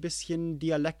ein bisschen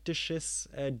dialektisches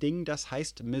Ding, das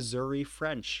heißt Missouri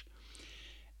French.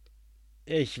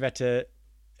 Ich wette,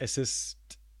 es ist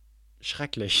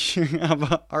schrecklich,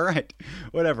 aber alright,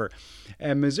 whatever.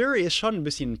 Missouri ist schon ein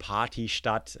bisschen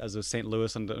Partystadt, also St.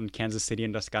 Louis und Kansas City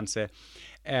und das Ganze.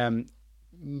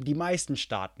 Die meisten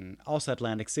Staaten, außer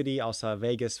Atlantic City, außer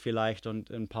Vegas vielleicht und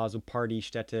ein paar so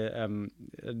Partystädte,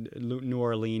 New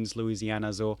Orleans,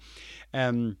 Louisiana, so.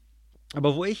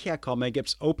 Aber wo ich herkomme, gibt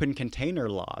es Open Container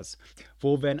Laws,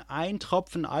 wo wenn ein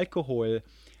Tropfen Alkohol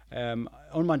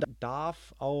und man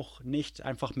darf auch nicht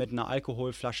einfach mit einer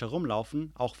Alkoholflasche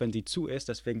rumlaufen, auch wenn sie zu ist,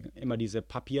 deswegen immer diese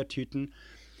Papiertüten.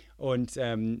 Und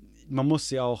man muss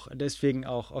sie auch, deswegen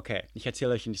auch, okay, ich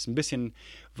erzähle euch ein bisschen,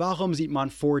 warum sieht man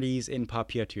 40s in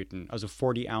Papiertüten? Also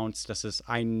 40 Ounce, das ist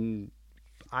ein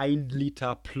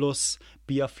Liter plus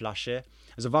Bierflasche.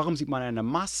 Also warum sieht man eine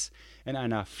Maß in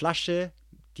einer Flasche,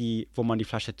 wo man die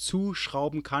Flasche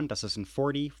zuschrauben kann? Das ist ein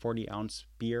 40 Ounce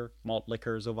Bier, Malt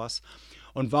Liquor, sowas.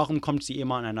 Und warum kommt sie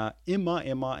immer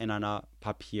in einer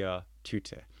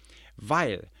Papiertüte?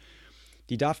 Weil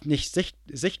die darf nicht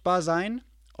sichtbar sein.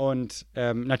 Und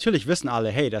natürlich wissen alle,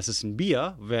 hey, das ist ein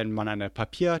Bier, wenn man eine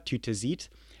Papiertüte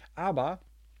sieht. Aber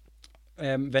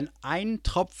wenn ein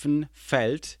Tropfen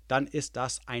fällt, dann ist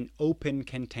das ein Open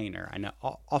Container, eine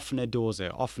offene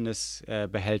Dose, offenes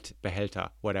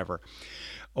Behälter, whatever.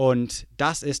 Und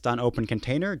das ist dann Open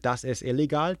Container, das ist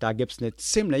illegal, da gibt es eine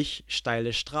ziemlich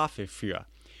steile Strafe für.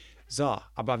 So,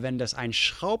 aber wenn das einen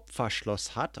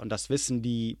Schraubverschluss hat, und das wissen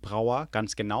die Brauer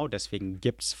ganz genau, deswegen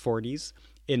gibt es 40s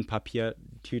in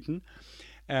Papiertüten,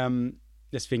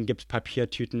 deswegen gibt es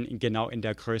Papiertüten genau in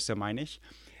der Größe, meine ich,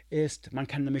 man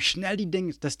kann nämlich schnell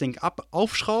das Ding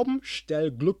aufschrauben,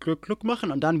 schnell Gluck, Gluck, Gluck machen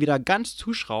und dann wieder ganz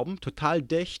zuschrauben, total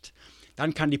dicht.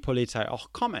 Dann kann die Polizei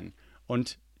auch kommen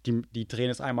und die drehen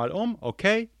es einmal um,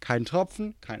 okay, kein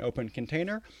Tropfen, kein Open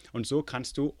Container und so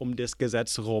kannst du um das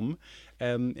Gesetz rum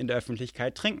in der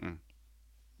Öffentlichkeit trinken.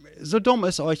 So dumm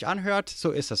es euch anhört,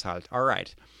 so ist es halt,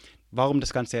 alright. Warum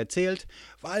das Ganze erzählt?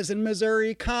 Weil es in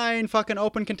Missouri kein fucking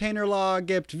Open Container Law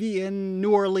gibt, wie in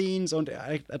New Orleans und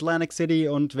Atlantic City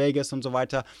und Vegas und so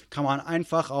weiter, kann man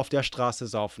einfach auf der Straße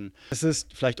saufen. Es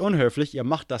ist vielleicht unhöflich, ihr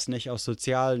macht das nicht aus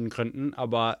sozialen Gründen,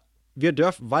 aber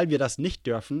weil wir das nicht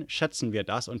dürfen, schätzen wir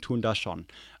das und tun das schon.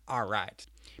 Alright.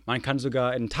 Man kann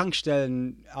sogar in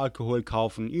Tankstellen Alkohol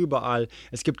kaufen, überall.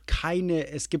 Es gibt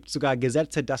sogar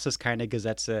Gesetze, dass es keine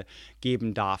Gesetze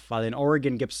geben darf. Weil in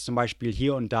Oregon gibt es zum Beispiel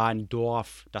hier und da ein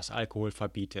Dorf, das Alkohol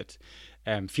verbietet.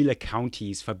 Viele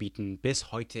Countys verbieten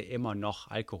bis heute immer noch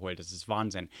Alkohol. Das ist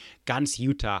Wahnsinn. Ganz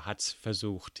Utah hat es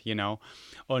versucht,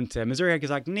 Und Missouri hat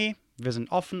gesagt, nee, wir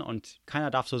sind offen und keiner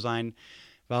darf so sein.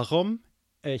 Warum?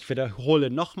 Ich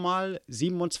wiederhole nochmal,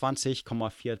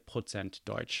 27,4%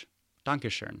 Deutsch.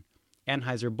 Dankeschön.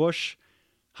 Anheuser-Busch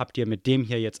habt ihr mit dem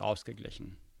hier jetzt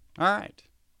ausgeglichen. Alright.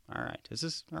 Es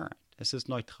ist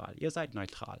neutral. Ihr seid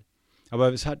neutral.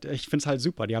 Aber ich finde es halt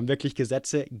super. Die haben wirklich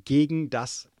Gesetze gegen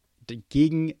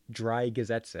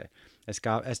Dry-Gesetze. Es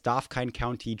darf kein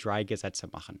County Dry-Gesetze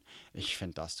machen. Ich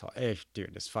finde das toll.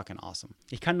 Dude, das ist fucking awesome.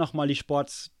 Ich kann nochmal die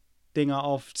Sportsdinger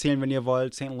aufzählen, wenn ihr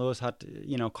wollt. St. Louis hat,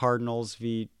 Cardinals,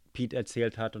 wie Pete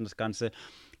erzählt hat und das Ganze.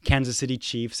 Kansas City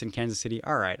Chiefs in Kansas City.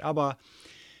 Alright, aber,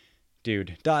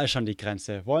 dude, da ist schon die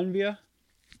Grenze. Wollen wir?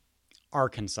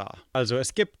 Arkansas. Also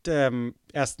es gibt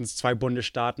erstens 2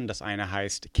 Bundesstaaten. Das eine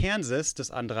heißt Kansas, das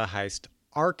andere heißt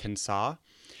Arkansas.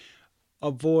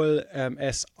 Obwohl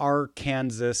es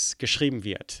Arkansas geschrieben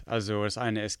wird. Also das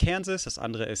eine ist Kansas, das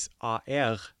andere ist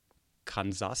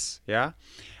Kansas, ja.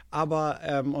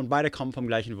 Aber, und beide kommen vom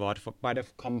gleichen Wort. Beide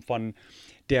kommen von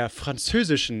der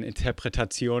französischen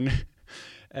Interpretation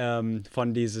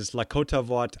von dieses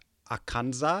Lakota-Wort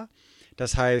Arkansas.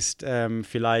 Das heißt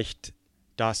vielleicht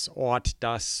das Ort,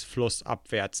 das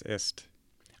flussabwärts ist.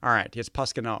 Alright, jetzt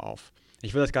passt genau auf.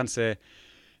 Ich will das Ganze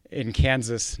in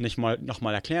Kansas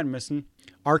nochmal erklären müssen.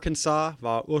 Arkansas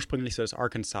war ursprünglich so das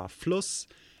Arkansas-Fluss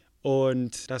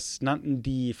und das nannten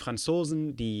die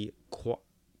Franzosen die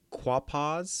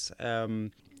Quapaws,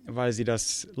 weil sie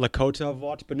das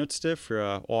Lakota-Wort benutzte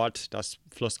für Ort, das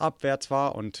flussabwärts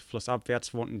war und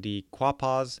flussabwärts wohnten die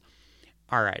Quapaws.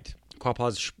 Alright,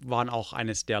 Quapaws waren auch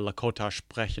eines der Lakota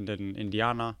sprechenden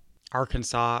Indianer.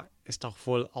 Arkansas ist doch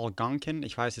wohl Algonquin.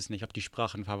 Ich weiß es nicht, ob die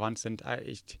Sprachen verwandt sind.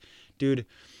 Dude.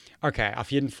 Okay,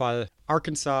 auf jeden Fall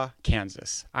Arkansas,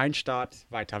 Kansas. Ein Staat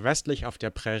weiter westlich auf der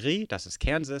Prärie, das ist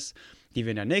Kansas, die wir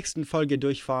in der nächsten Folge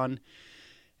durchfahren.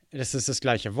 Das ist das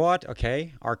gleiche Wort,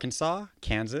 okay. Arkansas,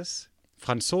 Kansas.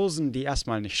 Franzosen, die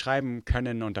erstmal nicht schreiben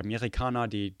können und Amerikaner,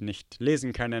 die nicht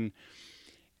lesen können.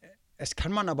 Es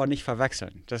kann man aber nicht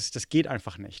verwechseln. Das geht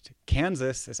einfach nicht.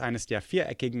 Kansas ist eines der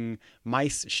viereckigen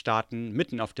Maisstaaten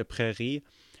mitten auf der Prärie.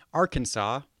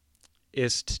 Arkansas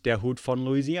ist der Hut von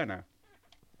Louisiana.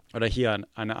 Oder hier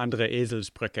eine andere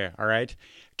Eselsbrücke, alright?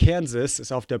 Kansas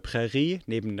ist auf der Prärie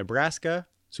neben Nebraska.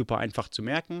 Super einfach zu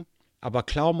merken. Aber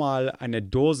klau mal eine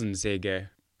Dosensäge.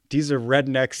 Diese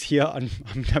Rednecks hier am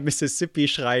Mississippi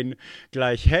schreien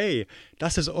gleich, hey,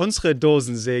 das ist unsere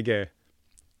Dosensäge.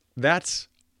 That's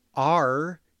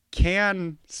Arkansas.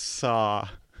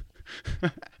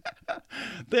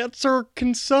 That's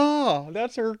Arkansas.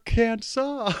 That's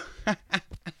Arkansas.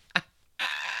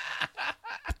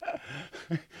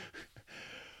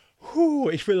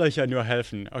 Ich will euch ja nur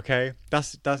helfen, okay?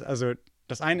 Das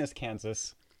eine ist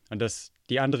Kansas und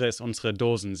die andere ist unsere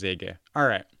Dosensäge.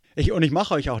 Alright. Ich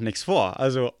mache euch auch nichts vor.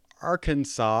 Also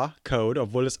Arkansas Code,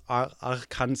 obwohl es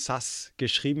Arkansas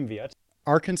geschrieben wird.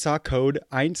 Arkansas Code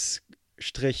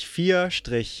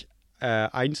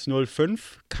 1-4-105,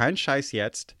 kein Scheiß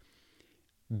jetzt.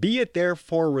 Be it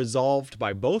therefore resolved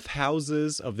by both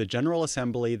houses of the General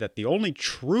Assembly that the only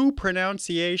true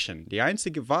pronunciation, die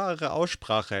einzige wahre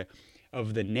Aussprache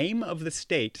of the name of the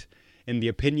state in the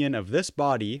opinion of this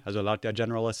body, also laut der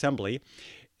General Assembly,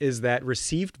 is that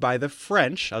received by the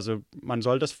French, also man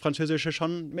soll das Französische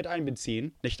schon mit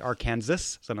einbeziehen, nicht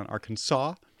Arkansas, sondern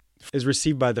Arkansas, is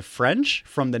received by the French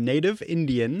from the native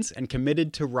Indians and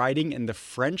committed to writing in the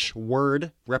French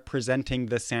word representing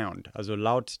the sound. Also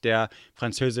laut der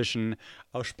französischen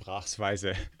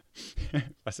Aussprachsweise.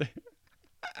 Was?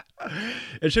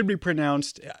 It should be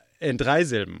pronounced in 3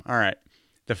 Silben. All right.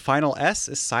 The final S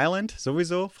is silent,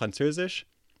 sowieso, Französisch.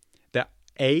 The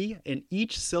A in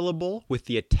each syllable with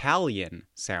the Italian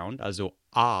sound, also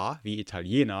A, wie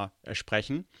Italiener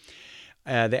sprechen.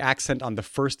 The accent on the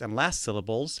first and last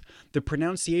syllables, the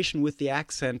pronunciation with the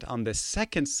accent on the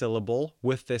second syllable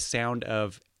with the sound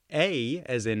of A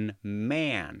as in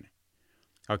man.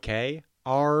 Okay?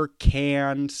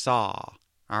 Arkansas.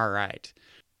 All right.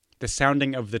 The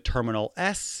sounding of the terminal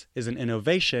S is an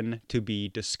innovation to be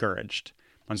discouraged.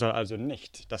 Man soll also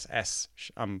nicht das S,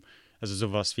 also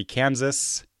sowas wie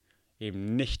Kansas,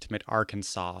 eben nicht mit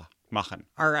Arkansas machen.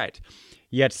 All right.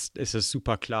 Jetzt ist es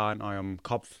super klar in eurem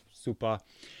Kopf. Super.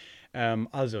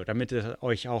 Also, damit ihr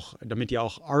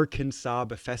auch Arkansas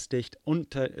befestigt.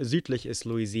 Südlich ist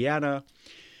Louisiana.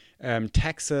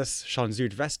 Texas schon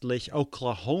südwestlich,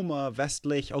 Oklahoma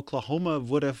westlich. Oklahoma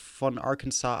wurde von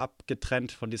Arkansas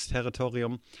abgetrennt, von diesem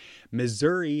Territorium.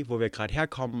 Missouri, wo wir gerade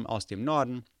herkommen, aus dem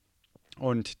Norden.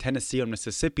 Und Tennessee und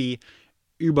Mississippi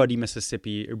über die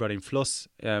Mississippi, über den Fluss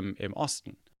im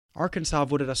Osten.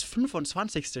 Arkansas wurde das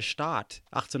 25. Staat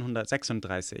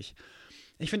 1836.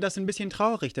 Ich finde das ein bisschen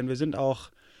traurig, denn wir sind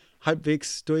auch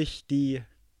halbwegs durch die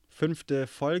 5.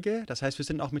 Folge. Das heißt, wir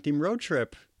sind auch mit dem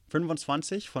Roadtrip.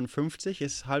 25 von 50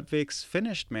 ist halbwegs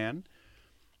finished, man.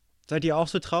 Seid ihr auch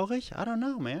so traurig? I don't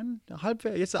know, man.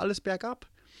 Halbwegs, jetzt ist alles bergab.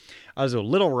 Also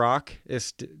Little Rock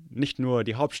ist nicht nur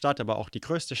die Hauptstadt, aber auch die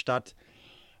größte Stadt.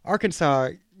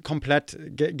 Arkansas komplett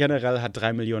generell hat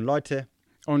 3 Millionen Leute.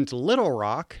 Und Little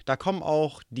Rock, da kommen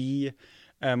auch die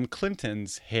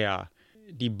Clintons her.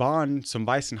 Die Bahn zum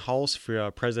Weißen Haus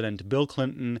für Präsident Bill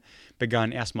Clinton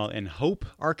begann erstmal in Hope,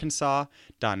 Arkansas,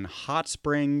 dann Hot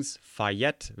Springs,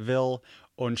 Fayetteville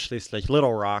und schließlich Little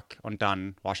Rock und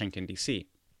dann Washington, D.C.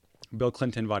 Bill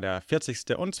Clinton war der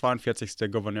 40. und 42.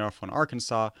 Gouverneur von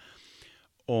Arkansas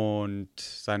und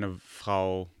seine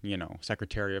Frau,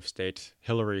 Secretary of State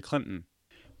Hillary Clinton.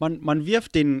 Man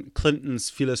wirft den Clintons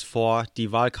vieles vor.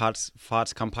 Die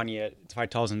Wahlfahrtskampagne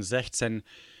 2016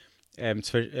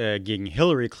 gegen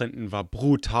Hillary Clinton war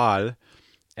brutal.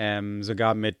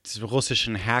 Sogar mit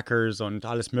russischen Hackers und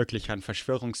alles mögliche an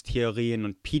Verschwörungstheorien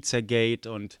und Pizzagate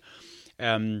und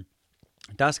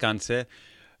das Ganze.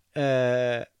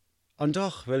 Und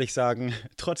doch, will ich sagen,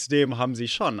 trotzdem haben sie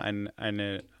schon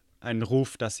einen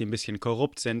Ruf, dass sie ein bisschen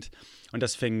korrupt sind. Und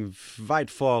das fing weit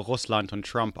vor Russland und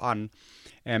Trump an.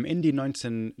 In die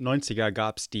 1990er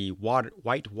gab es die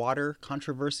Whitewater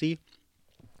Controversy.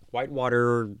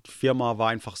 Whitewater-Firma war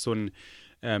einfach so ein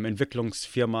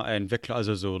Entwicklungsfirma,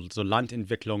 also so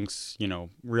Landentwicklungs,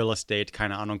 Real Estate,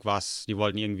 keine Ahnung was. Die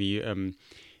wollten irgendwie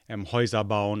Häuser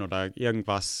bauen oder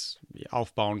irgendwas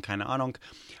aufbauen, keine Ahnung.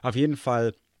 Auf jeden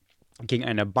Fall ging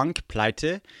eine Bank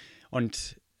pleite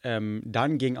und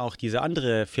dann ging auch diese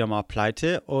andere Firma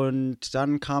pleite und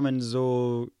dann kamen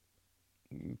so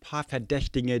ein paar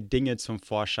verdächtige Dinge zum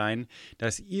Vorschein,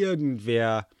 dass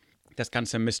irgendwer das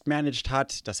Ganze mismanaged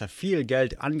hat, dass er viel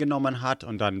Geld angenommen hat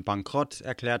und dann bankrott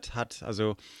erklärt hat,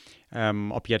 also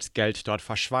ob jetzt Geld dort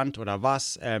verschwand oder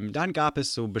was. Dann gab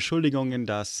es so Beschuldigungen,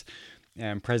 dass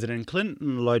Präsident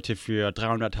Clinton Leute für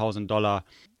 $300.000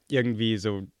 irgendwie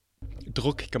so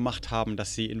Druck gemacht haben,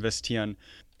 dass sie investieren.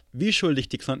 Wie schuldig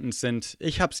die Clintons sind,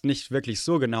 ich habe es nicht wirklich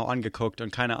so genau angeguckt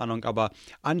und keine Ahnung, aber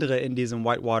andere in diesem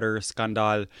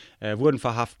Whitewater-Skandal wurden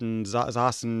verhaftet,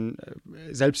 saßen,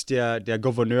 selbst der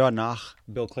Gouverneur nach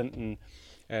Bill Clinton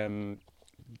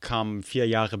kam 4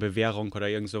 Jahre Bewährung oder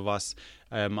irgend sowas,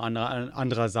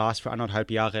 anderer saß für 1,5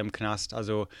 Jahre im Knast,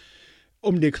 also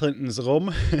um die Clintons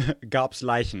rum gab es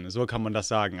Leichen, so kann man das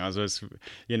sagen, also es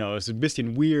ist ein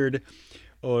bisschen weird.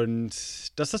 Und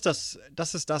das ist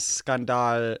das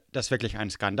Skandal, das wirklich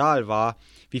ein Skandal war.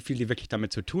 Wie viel die wirklich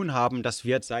damit zu tun haben, das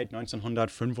wird seit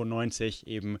 1995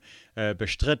 eben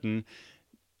bestritten.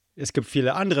 Es gibt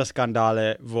viele andere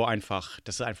Skandale, wo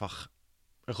das ist einfach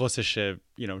russische,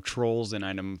 Trolls in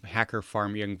einem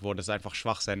Hacker-Farm irgendwo, das ist einfach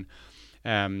Schwachsinn.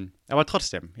 Aber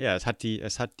trotzdem, ja,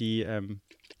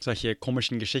 solche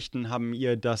komischen Geschichten haben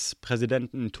ihr das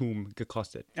Präsidententum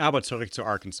gekostet. Aber zurück zu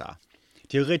Arkansas.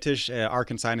 Theoretisch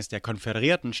Arkansas eines der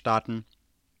konföderierten Staaten,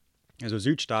 also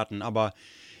Südstaaten, aber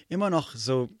immer noch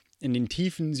so in den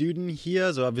tiefen Süden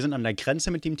hier, so wir sind an der Grenze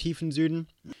mit dem tiefen Süden.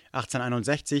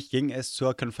 1861 ging es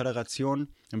zur Konföderation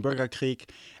im Bürgerkrieg,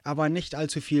 aber nicht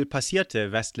allzu viel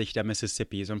passierte westlich der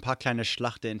Mississippi. So ein paar kleine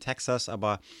Schlachten in Texas,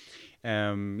 aber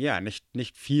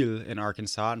nicht viel in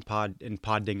Arkansas, ein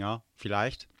paar Dinger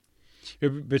vielleicht.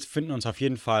 Wir befinden uns auf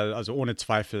jeden Fall, also ohne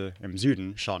Zweifel, im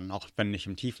Süden schon, auch wenn nicht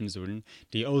im tiefen Süden.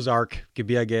 Die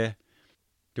Ozark-Gebirge,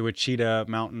 die Wichita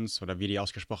Mountains oder wie die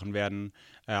ausgesprochen werden,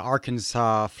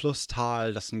 Arkansas,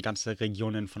 Flusstal, das sind ganze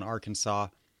Regionen von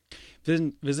Arkansas.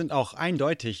 Wir sind auch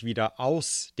eindeutig wieder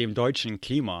aus dem deutschen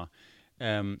Klima.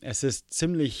 Es ist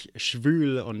ziemlich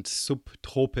schwül und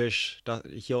subtropisch,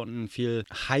 hier unten viel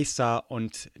heißer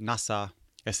und nasser.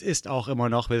 Es ist auch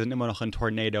wir sind immer noch in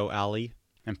Tornado Alley.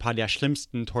 Ein paar der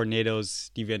schlimmsten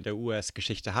Tornados, die wir in der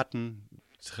US-Geschichte hatten,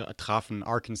 trafen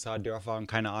Arkansas-Dörfer und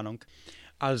keine Ahnung.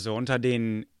 Also unter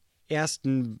den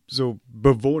ersten so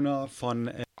Bewohner von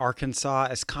Arkansas,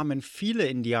 es kamen viele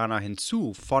Indianer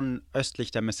hinzu von östlich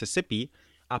der Mississippi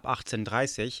ab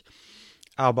 1830.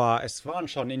 Aber es waren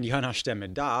schon Indianerstämme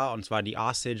da, und zwar die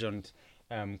Osage und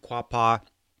Quapaw.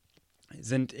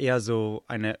 sind eher so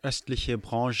eine östliche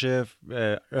Branche,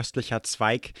 östlicher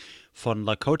Zweig von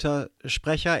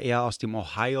Lakota-Sprecher, eher aus dem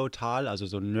Ohio-Tal, also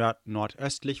so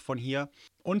nordöstlich von hier.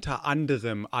 Unter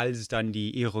anderem, als dann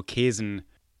die Irokesen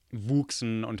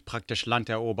wuchsen und praktisch Land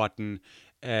eroberten,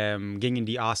 gingen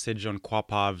die Osage und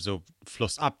Quapaw so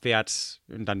flussabwärts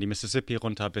und dann die Mississippi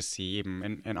runter, bis sie eben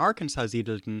in Arkansas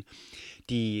siedelten.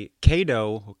 Die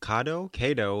Caddo,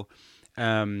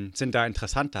 sind da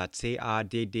interessanter,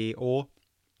 Caddo,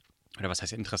 oder was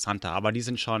heißt interessanter, aber die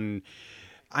sind schon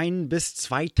 1.000 bis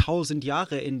 2.000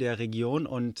 Jahre in der Region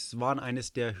und waren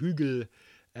eines der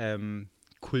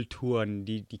Hügelkulturen,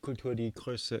 die Kultur, die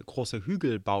große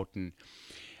Hügel bauten.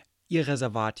 Ihr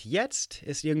Reservat jetzt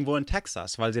ist irgendwo in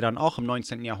Texas, weil sie dann auch im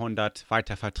 19. Jahrhundert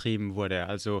weiter vertrieben wurde.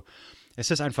 Also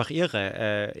es ist einfach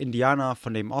irre. Indianer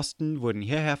von dem Osten wurden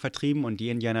hierher vertrieben und die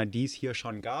Indianer, die es hier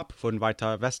schon gab, wurden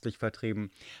weiter westlich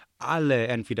vertrieben. Alle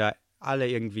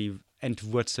irgendwie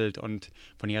entwurzelt und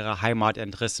von ihrer Heimat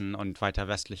entrissen und weiter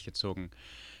westlich gezogen.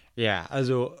 Ja,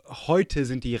 also heute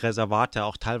sind die Reservate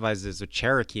auch teilweise so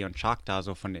Cherokee und Choctaw,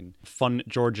 so von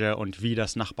Georgia und wie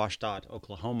das Nachbarstaat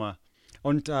Oklahoma.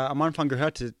 Und am Anfang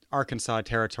gehörte Arkansas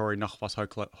Territory noch, was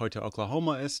heute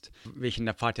Oklahoma ist. Wie ich in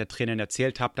der Fahrt der Tränen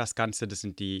erzählt habe, das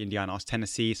sind die Indianer aus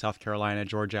Tennessee, South Carolina,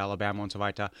 Georgia, Alabama und so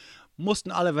weiter,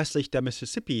 mussten alle westlich der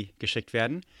Mississippi geschickt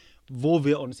werden, wo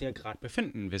wir uns hier gerade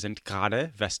befinden. Wir sind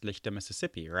gerade westlich der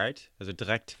Mississippi, right? Also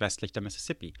direkt westlich der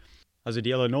Mississippi. Also die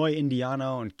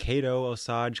Illinois-Indianer und Caddo,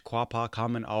 Osage, Quapaw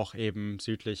kamen auch eben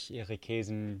südlich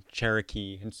Irokesen,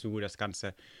 Cherokee hinzu, das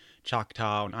ganze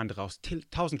Choctaw und andere aus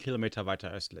 1000 Kilometer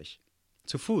weiter östlich.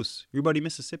 Zu Fuß, über die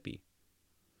Mississippi.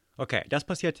 Okay, das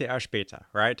passierte erst später,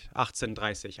 right? Ab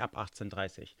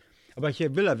 1830. Aber ich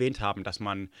will erwähnt haben, dass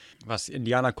man, was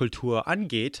Indianerkultur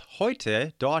angeht,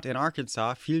 heute dort in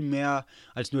Arkansas viel mehr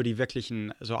als nur die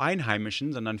wirklichen so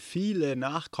Einheimischen, sondern viele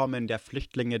Nachkommen der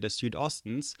Flüchtlinge des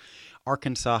Südostens.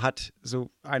 Arkansas hat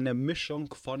so eine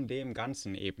Mischung von dem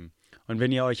Ganzen eben. Und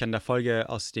wenn ihr euch an der Folge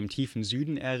aus dem tiefen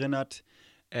Süden erinnert,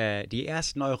 die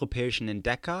ersten europäischen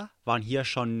Entdecker waren hier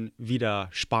schon wieder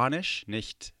Spanisch,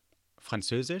 nicht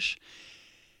Französisch,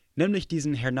 nämlich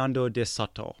diesen Hernando de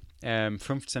Soto.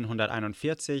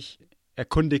 1541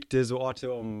 erkundigte so Orte,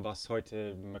 was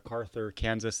heute MacArthur,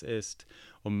 Kansas ist,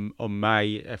 um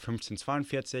Mai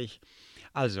 1542.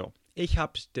 Also, ich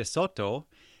habe de Soto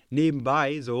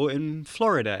nebenbei so in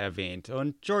Florida erwähnt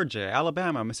und Georgia,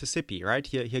 Alabama, Mississippi, right?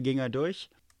 Hier ging er durch.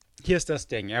 Hier ist das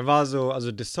Ding, er war so,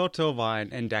 also de Soto war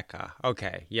ein Entdecker,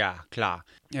 okay, ja, klar.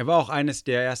 Er war auch eines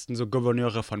der ersten so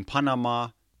Gouverneure von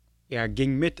Panama. Er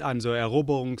ging mit an so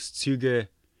Eroberungszüge,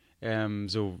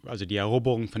 also die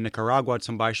Eroberung von Nicaragua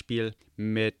zum Beispiel,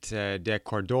 mit der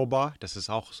Cordoba, das ist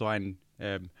auch so ein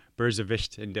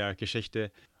Bösewicht in der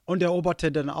Geschichte. Und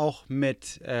eroberte dann auch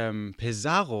mit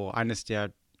Pizarro, eines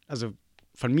der, also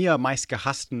von mir meist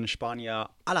gehassten Spanier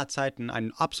aller Zeiten,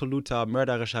 ein absoluter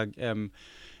mörderischer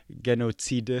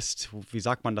Genozidist, wie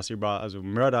sagt man das also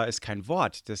Mörder ist kein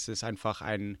Wort, das ist einfach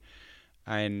ein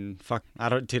fuck, I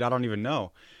don't even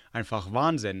know, einfach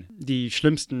Wahnsinn. Die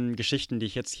schlimmsten Geschichten, die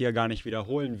ich jetzt hier gar nicht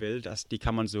wiederholen will, die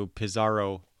kann man so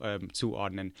Pizarro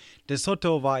zuordnen. De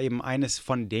Soto war eben eines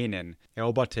von denen. Er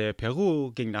eroberte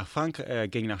Peru, ging nach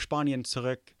Spanien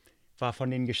zurück, war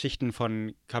von den Geschichten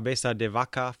von Cabeza de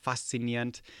Vaca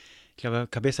faszinierend. Ich glaube,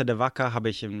 Cabeza de Vaca habe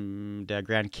ich in der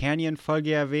Grand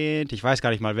Canyon-Folge erwähnt. Ich weiß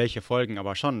gar nicht mal, welche Folgen,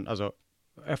 aber schon, also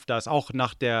öfters auch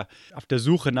auf der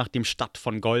Suche nach dem Stadt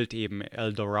von Gold eben,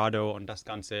 El Dorado und das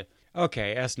Ganze.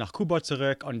 Okay, erst nach Kuba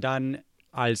zurück und dann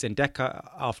als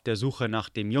Entdecker auf der Suche nach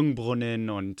dem Jungbrunnen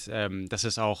und das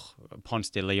ist auch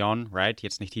Ponce de Leon, right?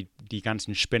 Jetzt nicht die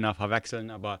ganzen Spinner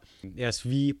verwechseln, aber er ist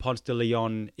wie Ponce de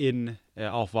Leon war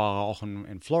er auch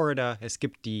in Florida. Es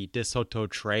gibt die De Soto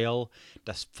Trail,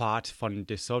 das Pfad von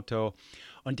De Soto.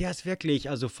 Und der ist wirklich,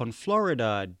 also von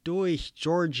Florida durch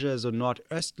Georgia, so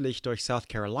nordöstlich durch South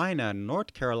Carolina,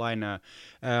 North Carolina,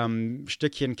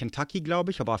 Stückchen Kentucky,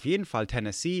 glaube ich, aber auf jeden Fall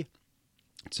Tennessee,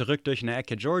 zurück durch eine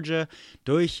Ecke Georgia,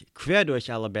 quer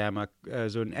durch Alabama,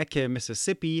 so eine Ecke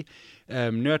Mississippi,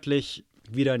 nördlich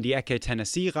wieder in die Ecke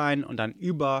Tennessee rein und dann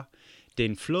über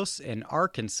den Fluss in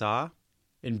Arkansas,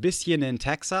 ein bisschen in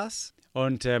Texas.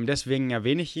 Und deswegen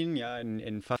erwähne ich ihn ja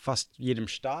in fast jedem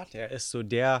Staat. Er ist so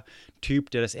der Typ,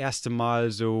 der das erste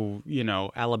Mal so,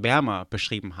 Alabama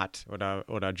beschrieben hat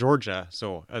oder Georgia.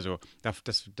 So, also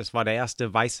das war der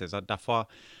erste Weiße. Davor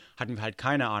hatten wir halt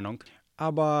keine Ahnung.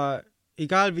 Aber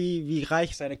egal wie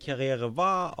reich seine Karriere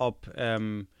war, ob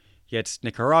jetzt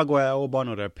Nicaragua erobern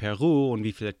oder Peru und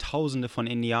wie viele Tausende von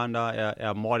Indianern er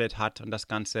ermordet hat und das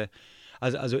Ganze.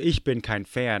 Also ich bin kein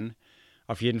Fan.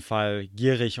 Auf jeden Fall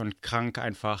gierig und krank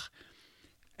einfach.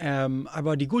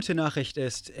 Aber die gute Nachricht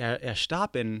ist, er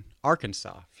starb in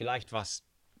Arkansas.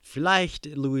 Vielleicht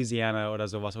Louisiana oder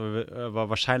sowas, aber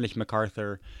wahrscheinlich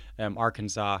MacArthur,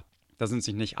 Arkansas. Da sind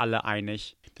sich nicht alle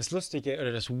einig. Das Lustige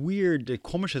oder das Weirde,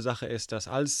 komische Sache ist, dass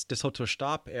als DeSoto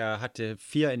starb, er hatte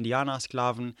 4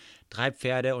 Indianersklaven, 3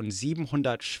 Pferde und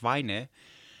 700 Schweine.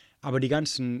 Aber die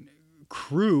ganzen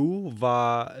Crew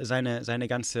seine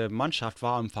ganze Mannschaft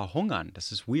war am Verhungern.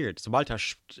 Das ist weird. Sobald er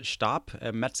starb,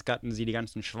 metzgerten sie die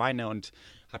ganzen Schweine und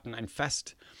hatten ein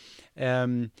Fest.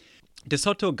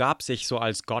 DeSoto gab sich so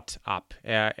als Gott ab.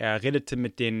 Er redete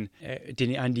mit den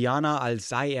Indianern, als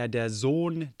sei er der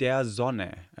Sohn der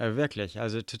Sonne. Wirklich,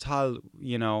 also total,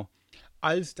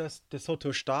 Als das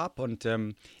DeSoto starb und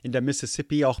in der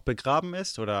Mississippi auch begraben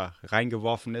ist oder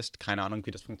reingeworfen ist, keine Ahnung,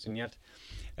 wie das funktioniert.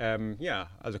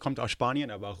 Also kommt aus Spanien,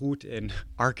 aber ruht in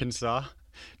Arkansas,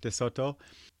 DeSoto.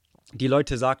 Die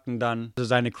Leute sagten dann, also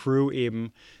seine Crew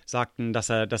eben, sagten,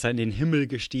 dass er in den Himmel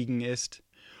gestiegen ist.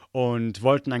 Und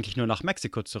wollten eigentlich nur nach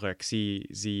Mexiko zurück.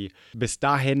 Bis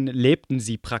dahin lebten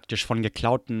sie praktisch von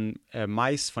geklauten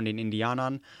Mais von den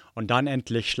Indianern und dann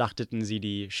endlich schlachteten sie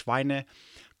die Schweine,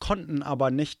 konnten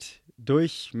aber nicht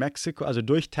durch Mexiko, also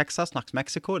durch Texas nach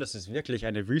Mexiko, das ist wirklich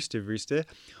eine Wüste,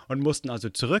 und mussten also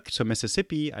zurück zur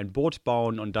Mississippi, ein Boot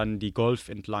bauen und dann die Gulf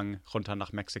entlang runter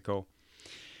nach Mexiko.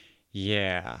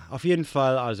 Yeah, auf jeden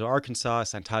Fall, also Arkansas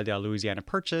ist ein Teil der Louisiana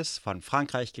Purchase, von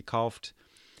Frankreich gekauft.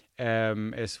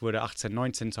 Es wurde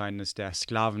 1819 zu eines der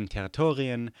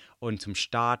Sklaventerritorien und zum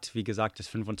Staat, wie gesagt, das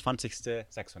 25.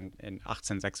 in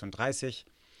 1836.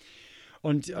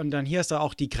 Und dann hier ist da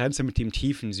auch die Grenze mit dem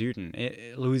tiefen Süden.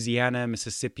 Louisiana,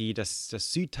 Mississippi, das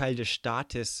Südteil des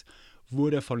Staates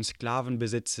wurde von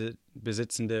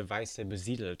Sklavenbesitzende Weiße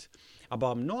besiedelt.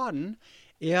 Aber im Norden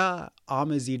eher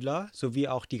arme Siedler, sowie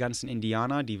auch die ganzen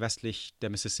Indianer, die westlich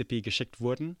der Mississippi geschickt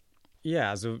wurden.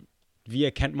 Ja, also wie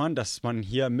erkennt man, dass man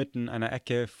hier mitten in einer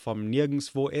Ecke vom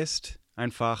Nirgendwo ist?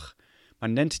 Einfach,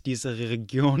 man nennt diese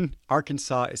Region,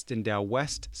 Arkansas ist in der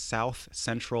West South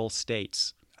Central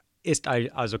States. Ist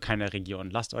also keine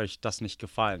Region. Lasst euch das nicht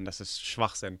gefallen, das ist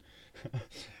Schwachsinn.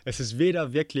 Es ist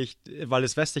weder wirklich, weil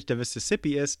es westlich der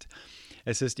Mississippi ist,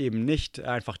 es ist eben nicht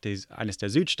einfach eines der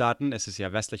Südstaaten, es ist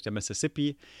ja westlich der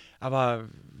Mississippi, aber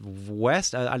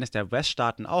eines der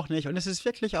Weststaaten auch nicht. Und es ist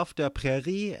wirklich auf der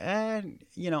Prärie,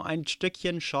 ein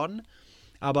Stückchen schon,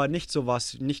 aber nicht so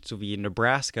wie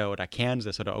Nebraska oder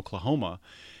Kansas oder Oklahoma.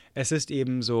 Es ist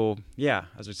eben so,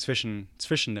 also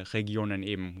zwischen Regionen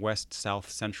eben, West,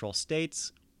 South, Central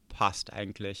States, passt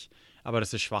eigentlich, aber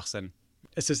das ist Schwachsinn.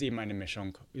 Es ist eben eine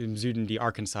Mischung. Im Süden die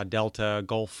Arkansas Delta,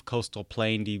 Gulf Coastal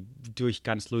Plain, die durch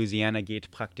ganz Louisiana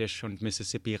geht praktisch und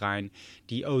Mississippi rein.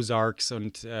 Die Ozarks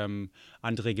und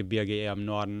andere Gebirge eher im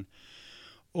Norden.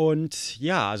 Und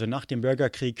also nach dem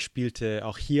Bürgerkrieg spielte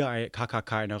auch hier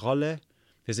KKK eine Rolle.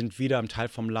 Wir sind wieder im Teil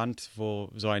vom Land, wo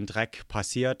so ein Dreck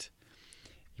passiert.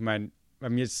 Ich meine, bei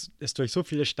mir ist es durch so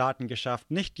viele Staaten geschafft.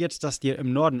 Nicht jetzt, dass die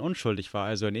im Norden unschuldig war.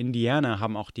 Also in Indiana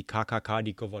haben auch die KKK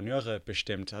die Gouverneure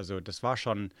bestimmt. Also das war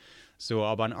schon so.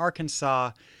 Aber in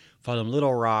Arkansas, vor allem Little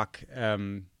Rock,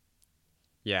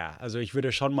 also ich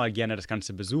würde schon mal gerne das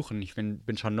Ganze besuchen. Ich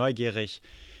bin schon neugierig.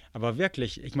 Aber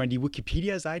wirklich, ich meine, die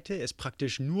Wikipedia-Seite ist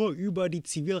praktisch nur über die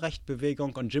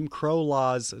Zivilrechtsbewegung und Jim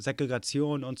Crow-Laws,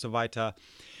 Segregation und so weiter.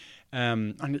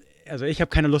 Also ich habe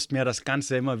keine Lust mehr, das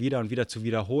Ganze immer wieder und wieder zu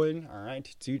wiederholen.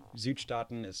 Alright,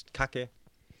 Südstaaten ist Kacke.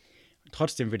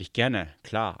 Trotzdem würde ich gerne,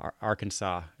 klar,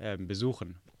 Arkansas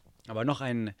besuchen. Aber noch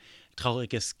ein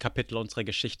trauriges Kapitel unserer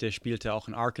Geschichte spielte auch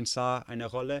in Arkansas eine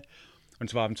Rolle. Und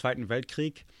zwar im Zweiten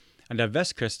Weltkrieg. An der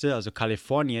Westküste, also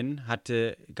Kalifornien,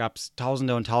 gab es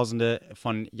Tausende und Tausende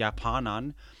von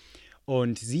Japanern.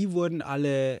 Und sie wurden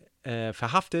alle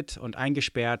verhaftet und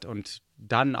eingesperrt und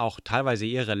dann auch teilweise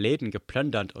ihre Läden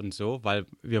geplündert und so, weil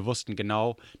wir wussten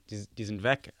genau, die sind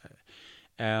weg.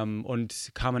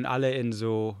 Und kamen alle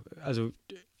also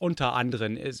unter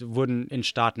anderem wurden in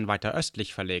Staaten weiter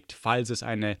östlich verlegt. Falls es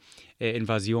eine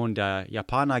Invasion der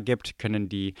Japaner gibt,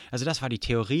 also das war die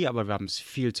Theorie, aber wir haben es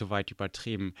viel zu weit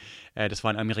übertrieben. Das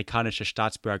waren amerikanische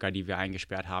Staatsbürger, die wir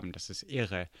eingesperrt haben. Das ist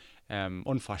irre,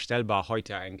 unvorstellbar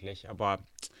heute eigentlich, aber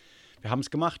wir haben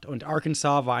es gemacht. Und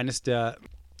Arkansas war eines der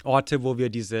Orte, wo wir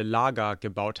diese Lager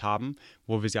gebaut haben,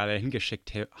 wo wir sie alle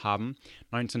hingeschickt haben.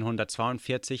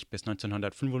 1942 bis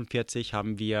 1945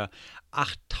 haben wir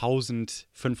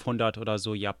 8.500 oder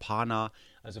so Japaner,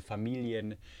 also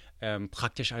Familien,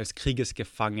 praktisch als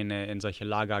Kriegesgefangene in solche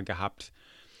Lager gehabt.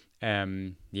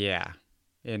 In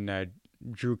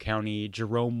Drew County,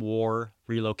 Jerome War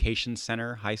Relocation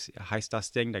Center heißt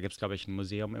das Ding. Da gibt es, glaube ich, ein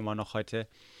Museum immer noch heute.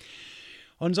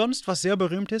 Und sonst, was sehr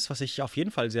berühmt ist, was ich auf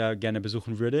jeden Fall sehr gerne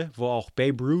besuchen würde, wo auch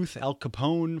Babe Ruth, Al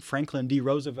Capone, Franklin D.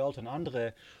 Roosevelt und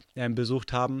andere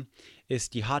besucht haben,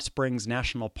 ist die Hot Springs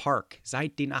National Park.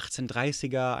 Seit den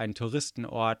 1830er ein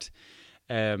Touristenort.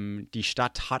 Die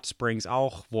Stadt Hot Springs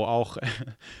auch, wo auch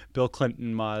Bill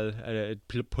Clinton mal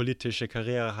politische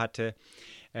Karriere hatte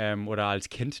oder als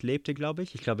Kind lebte, glaube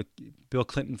ich. Ich glaube, Bill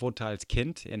Clinton wohnte als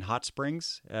Kind in Hot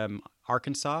Springs,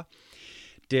 Arkansas.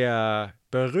 Der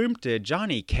berühmte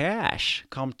Johnny Cash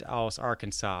kommt aus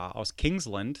Arkansas, aus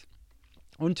Kingsland.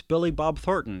 Und Billy Bob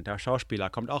Thornton, der Schauspieler,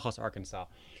 kommt auch aus Arkansas.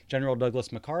 General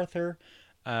Douglas MacArthur,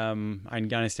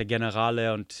 eines der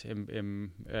Generale und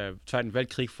im Zweiten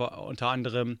Weltkrieg unter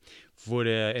anderem,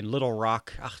 wurde in Little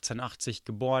Rock 1880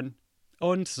 geboren.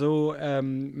 Und so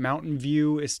Mountain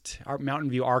View,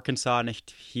 Arkansas,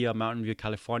 nicht hier Mountain View,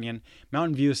 Kalifornien.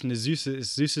 Mountain View ist ein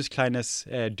süßes kleines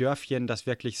Dörfchen, das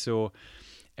wirklich so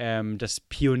das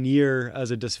Pionier,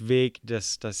 also das Weg, der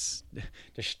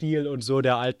Stil und so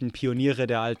der alten Pioniere,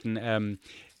 der alten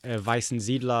weißen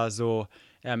Siedler so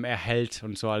erhält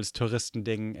und so als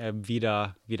Touristending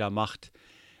wieder macht.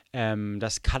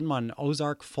 Das kann man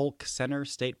Ozark Folk Center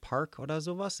State Park oder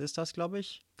sowas, ist das, glaube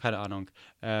ich? Keine Ahnung.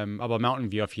 Aber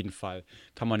Mountain View auf jeden Fall.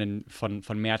 Kann man von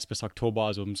März bis Oktober,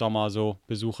 also im Sommer so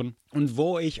besuchen. Und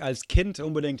wo ich als Kind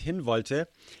unbedingt hin wollte,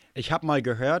 ich habe mal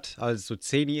gehört, als so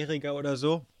 10-Jähriger oder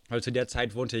so, weil zu der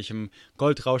Zeit wohnte ich im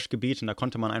Goldrauschgebiet und da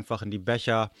konnte man einfach in die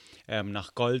Becher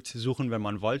nach Gold suchen, wenn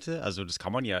man wollte. Also das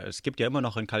kann man ja, es gibt ja immer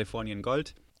noch in Kalifornien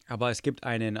Gold. Aber es gibt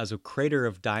also Crater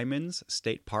of Diamonds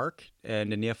State Park in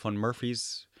der Nähe von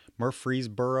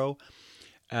Murfreesboro.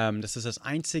 Das ist das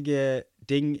einzige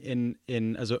Ding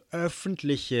also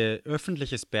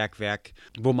öffentliches Bergwerk,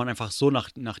 wo man einfach so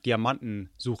nach Diamanten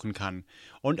suchen kann.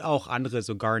 Und auch andere,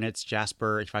 so Garnets,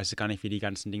 Jasper, ich weiß gar nicht, wie die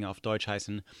ganzen Dinge auf Deutsch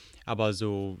heißen, aber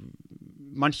so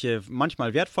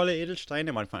manchmal wertvolle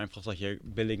Edelsteine, manchmal einfach solche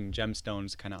billigen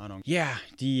Gemstones, keine Ahnung. Ja, yeah,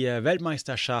 die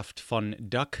Weltmeisterschaft von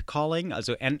Duck Calling,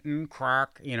 also Enten,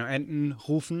 Quack, Enten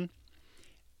rufen.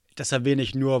 Das erwähne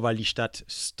ich nur, weil die Stadt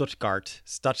Stuttgart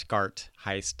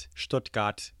heißt.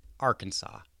 Stuttgart,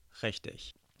 Arkansas.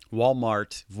 Richtig.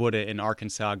 Walmart wurde in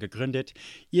Arkansas gegründet.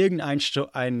 Irgendein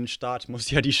Staat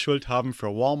muss ja die Schuld haben für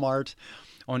Walmart.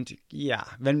 Und ja,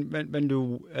 wenn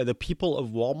du the people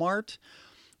of Walmart,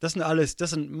 das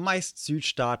sind meist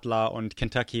Südstaatler und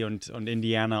Kentucky und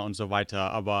Indiana und so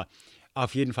weiter, aber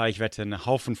auf jeden Fall, ich wette, ein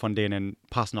Haufen von denen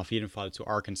passen auf jeden Fall zu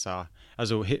Arkansas.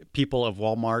 Also People of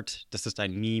Walmart, das ist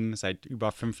ein Meme seit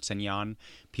über 15 Jahren.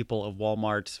 People of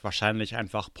Walmart, wahrscheinlich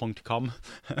einfach .com.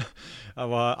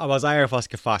 aber sei auf was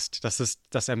gefasst. Das ist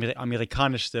das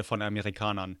Amerikanischste von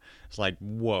Amerikanern. It's like,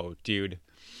 wow, dude.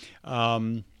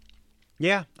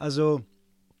 Also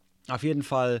auf jeden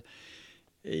Fall,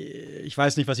 ich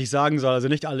weiß nicht, was ich sagen soll. Also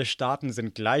nicht alle Staaten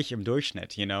sind gleich im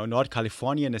Durchschnitt.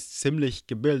 Nordkalifornien ist ziemlich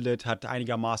gebildet, hat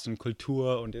einigermaßen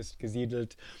Kultur und ist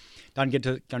gesiedelt. Dann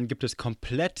gibt es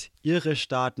komplett irre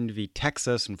Staaten wie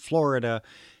Texas und Florida,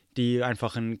 die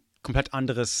einfach ein komplett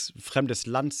anderes, fremdes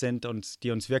Land sind und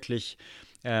die uns wirklich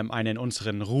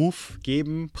unseren Ruf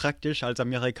geben, praktisch als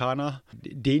Amerikaner,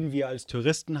 den wir als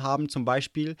Touristen haben zum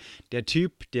Beispiel. Der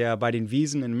Typ, der bei den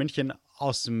Wiesen in München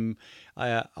aus dem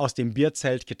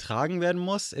Bierzelt getragen werden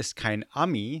muss, ist kein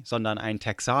Ami, sondern ein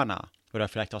Texaner oder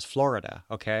vielleicht aus Florida,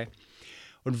 okay?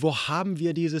 Und wo haben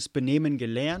wir dieses Benehmen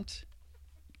gelernt?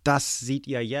 Das seht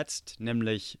ihr jetzt,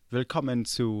 nämlich willkommen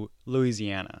zu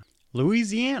Louisiana.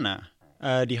 Louisiana.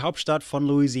 Die Hauptstadt von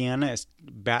Louisiana ist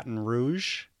Baton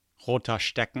Rouge, roter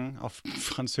Stecken auf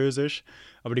Französisch,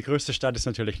 aber die größte Stadt ist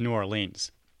natürlich New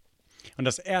Orleans. Und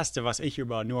das Erste, was ich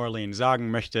über New Orleans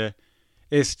sagen möchte,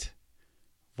 ist,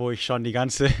 wo ich schon die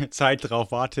ganze Zeit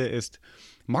drauf warte, ist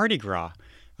Mardi Gras.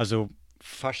 Also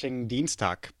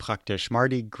Fasching-Dienstag praktisch.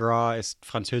 Mardi Gras ist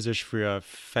französisch für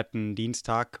fetten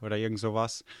Dienstag oder irgend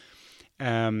sowas.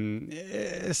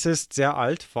 Es ist sehr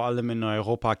alt, vor allem in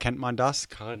Europa kennt man das,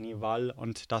 Karneval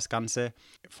und das Ganze.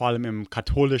 Vor allem im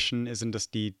Katholischen sind es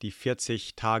die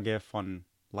 40 Tage von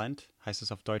Lent. Heißt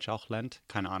es auf Deutsch auch Lent?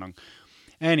 Keine Ahnung.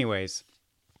 Anyways,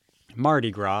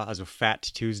 Mardi Gras, also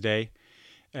Fat Tuesday,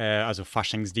 also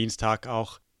Faschingsdienstag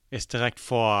auch, ist direkt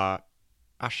vor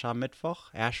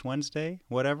Aschermittwoch, Ash Wednesday,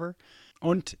 whatever.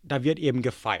 Und da wird eben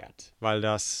gefeiert, weil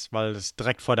das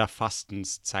direkt vor der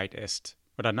Fastenszeit ist.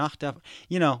 Oder nach der,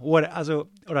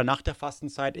 oder nach der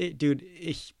Fastenzeit. Dude,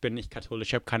 ich bin nicht katholisch,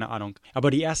 ich habe keine Ahnung.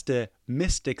 Aber die erste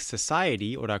Mystic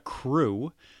Society oder Crew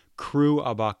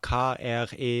aber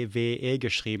K-R-E-W-E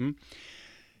geschrieben,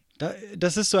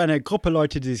 das ist so eine Gruppe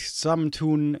Leute, die sich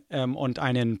zusammentun und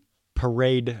einen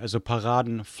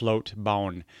Paradenfloat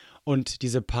bauen. Und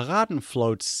diese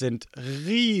Paradenfloats sind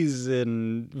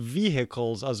riesen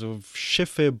Vehicles, also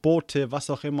Schiffe, Boote, was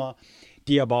auch immer,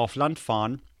 die aber auf Land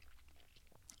fahren.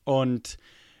 Und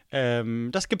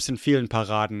das gibt es in vielen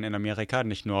Paraden in Amerika,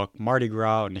 nicht nur Mardi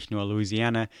Gras und nicht nur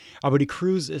Louisiana. Aber die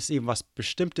Cruise ist eben was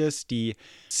Bestimmtes. Die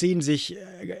ziehen sich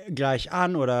gleich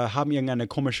an oder haben irgendeine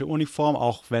komische Uniform,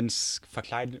 auch wenn es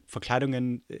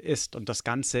Verkleidungen ist. Und das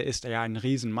Ganze ist ja ein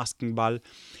riesen Maskenball.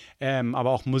 Aber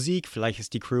auch Musik, vielleicht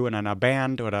ist die Crew in einer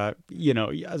Band oder,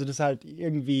 also das ist halt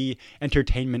irgendwie,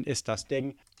 Entertainment ist das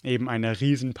Ding. Eben eine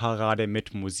Riesenparade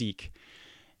mit Musik.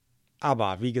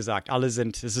 Aber wie gesagt,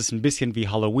 es ist ein bisschen wie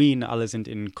Halloween, alle sind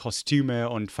in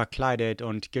Kostüme und verkleidet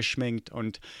und geschminkt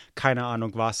und keine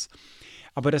Ahnung was.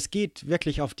 Aber das geht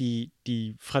wirklich auf die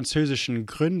französischen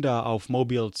Gründer auf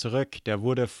Mobile zurück.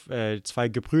 Zwei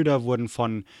Gebrüder wurden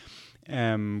von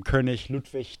König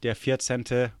Ludwig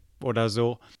XIV. Oder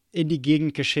so in die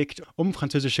Gegend geschickt, um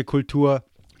französische Kultur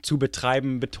zu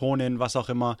betreiben, betonen, was auch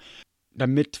immer,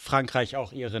 damit Frankreich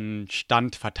auch ihren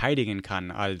Stand verteidigen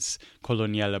kann als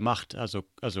koloniale Macht. Also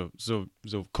so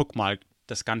guck mal,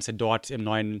 das Ganze dort in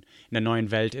der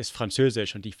neuen Welt ist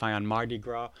französisch und die feiern Mardi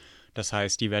Gras. Das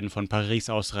heißt, die werden von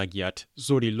Paris aus regiert.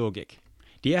 So die Logik.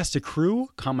 Die erste Crew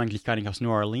kam eigentlich gar nicht aus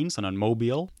New Orleans, sondern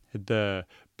Mobile. The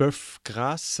Boeuf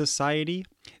Gras Society.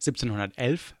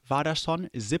 1711 war das schon.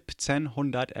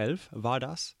 1711 war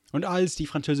das. Und als die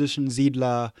französischen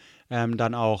Siedler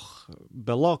dann auch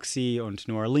Biloxi und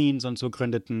New Orleans und so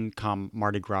gründeten, kam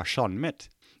Mardi Gras schon mit.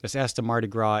 Das erste Mardi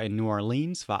Gras in New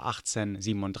Orleans war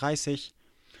 1837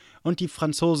 und die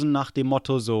Franzosen nach dem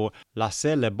Motto so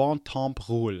Laissez le bon temps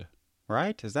rouler.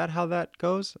 Right? Is that how that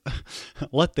goes?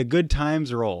 Let the good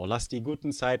times roll. Lass die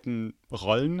guten Zeiten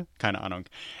rollen? Keine Ahnung.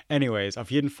 Anyways,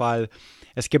 auf jeden Fall,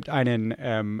 es gibt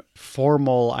einen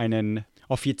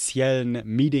offiziellen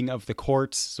Meeting of the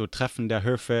Courts, so Treffen der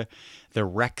Höfe, the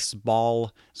Rex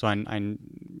Ball, so ein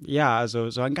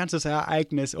ganzes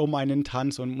Ereignis um einen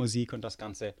Tanz und Musik und das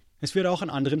Ganze. Es wird auch in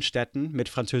anderen Städten mit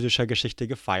französischer Geschichte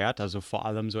gefeiert, also vor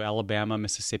allem so Alabama,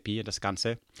 Mississippi, das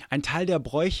Ganze. Ein Teil der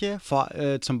Bräuche,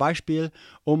 zum Beispiel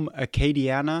um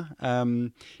Acadianer,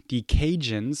 die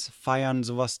Cajuns feiern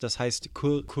sowas, das heißt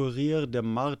Courir de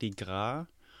Mardi Gras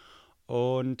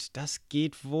und das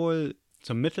geht wohl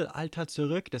zum Mittelalter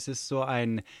zurück. Das ist so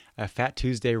ein Fat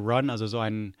Tuesday Run, also so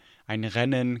ein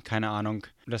Rennen, keine Ahnung.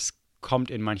 Das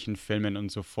kommt in manchen Filmen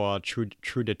und so vor.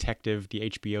 True Detective, die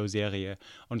HBO-Serie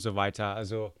und so weiter.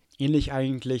 Also ähnlich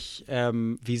eigentlich,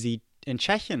 wie sie in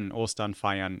Tschechien Ostern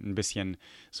feiern. Ein bisschen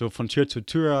so von Tür zu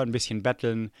Tür, ein bisschen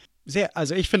betteln.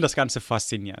 Also ich finde das Ganze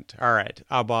faszinierend. Alright,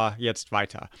 aber jetzt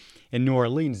weiter. In New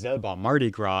Orleans selber,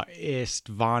 Mardi Gras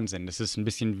ist Wahnsinn. Das ist ein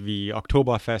bisschen wie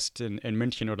Oktoberfest in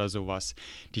München oder sowas.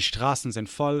 Die Straßen sind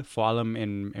voll, vor allem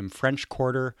im French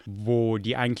Quarter, wo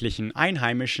die eigentlichen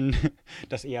Einheimischen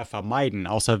das eher vermeiden,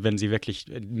 außer wenn sie wirklich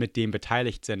mit dem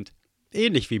beteiligt sind.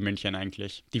 Ähnlich wie München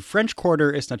eigentlich. Die French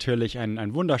Quarter ist natürlich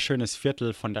ein wunderschönes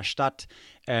Viertel von der Stadt.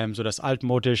 So das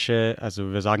altmodische,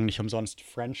 also wir sagen nicht umsonst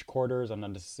French Quarter,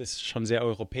 sondern das ist schon sehr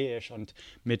europäisch und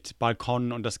mit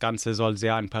Balkonen und das Ganze soll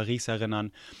sehr an Paris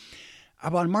erinnern.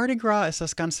 Aber an Mardi Gras ist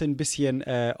das Ganze ein bisschen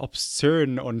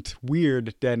obszön und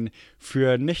weird, denn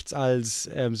für nichts als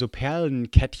so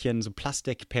Perlenkettchen, so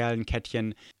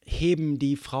Plastikperlenkettchen, heben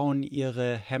die Frauen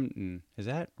ihre Hemden. Is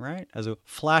that right? Also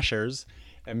Flashers.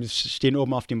 Stehen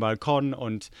oben auf dem Balkon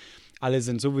und alle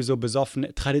sind sowieso besoffen.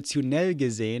 Traditionell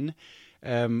gesehen,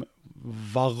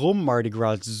 warum Mardi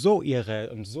Gras so irre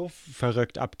und so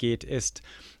verrückt abgeht, ist,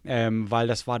 weil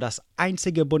das war das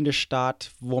einzige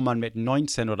Bundesstaat, wo man mit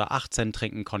 19 oder 18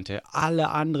 trinken konnte. Alle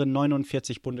anderen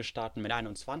 49 Bundesstaaten mit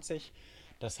 21.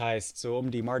 Das heißt, so um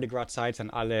die Mardi Gras-Zeit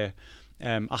sind alle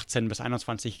 18 bis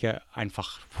 21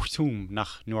 einfach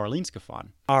nach New Orleans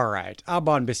gefahren. Alright,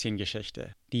 aber ein bisschen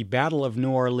Geschichte. Die Battle of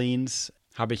New Orleans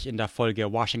habe ich in der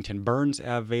Folge Washington Burns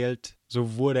erwähnt.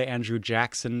 So wurde Andrew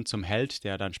Jackson zum Held,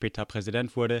 der dann später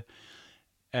Präsident wurde.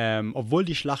 Obwohl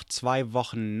die Schlacht 2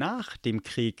 Wochen nach dem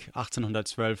Krieg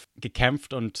 1812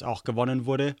 gekämpft und auch gewonnen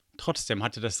wurde, trotzdem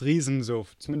hatte das riesen so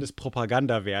zumindest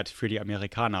Propagandawert für die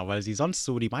Amerikaner, weil sie sonst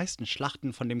so die meisten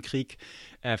Schlachten von dem Krieg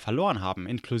verloren haben,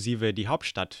 inklusive die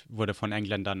Hauptstadt wurde von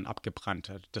Engländern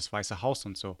abgebrannt, das Weiße Haus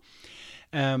und so.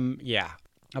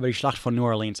 Aber die Schlacht von New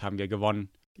Orleans haben wir gewonnen.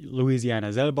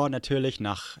 Louisiana selber natürlich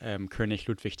nach König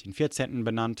Ludwig XIV.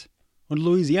 Benannt. Und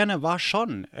Louisiana war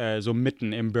schon so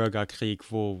mitten im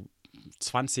Bürgerkrieg, wo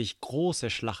 20 große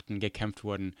Schlachten gekämpft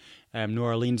wurden. New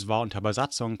Orleans war unter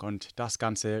Besatzung und das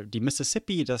Ganze, die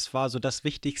Mississippi, das war so das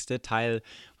wichtigste Teil,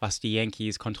 was die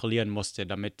Yankees kontrollieren musste,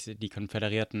 damit die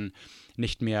Konföderierten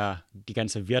nicht mehr die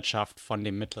ganze Wirtschaft von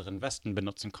dem Mittleren Westen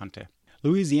benutzen konnte.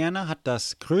 Louisiana hat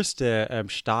das größte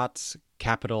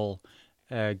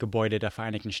Staatscapital-Gebäude der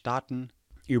Vereinigten Staaten.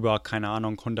 Über, keine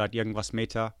Ahnung, 100 irgendwas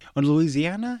Meter. Und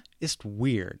Louisiana ist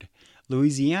weird.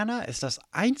 Louisiana ist das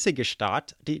einzige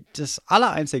Staat, das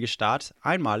allereinzige Staat,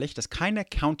 einmalig, das keine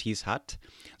Counties hat,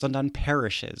 sondern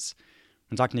Parishes.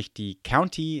 Man sagt nicht die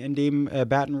County, in dem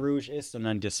Baton Rouge ist,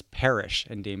 sondern das Parish,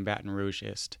 in dem Baton Rouge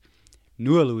ist.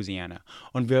 Nur Louisiana.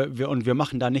 Und wir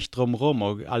machen da nicht drum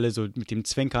rum, alle so mit dem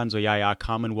Zwinkern, so ja,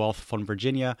 Commonwealth von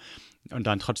Virginia und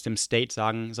dann trotzdem State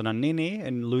sagen, sondern nee,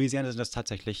 in Louisiana sind das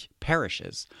tatsächlich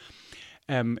Parishes.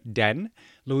 Denn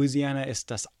Louisiana ist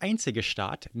das einzige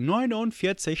Staat,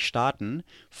 49 Staaten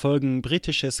folgen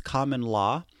britisches Common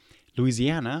Law.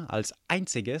 Louisiana als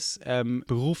einziges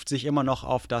beruft sich immer noch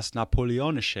auf das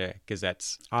napoleonische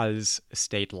Gesetz als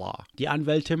State Law. Die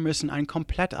Anwälte müssen ein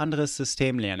komplett anderes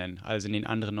System lernen als in den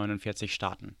anderen 49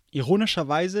 Staaten.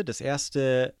 Ironischerweise, das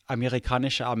erste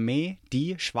amerikanische Armee,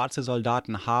 die schwarze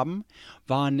Soldaten haben,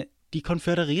 waren die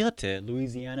konföderierte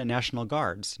Louisiana National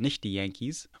Guards, nicht die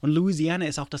Yankees. Und Louisiana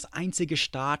ist auch das einzige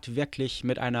Staat wirklich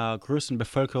mit einer größeren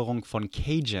Bevölkerung von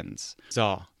Cajuns.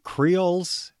 So,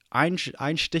 Creoles, ein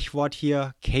Stichwort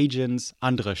hier, Cajuns,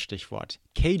 anderes Stichwort.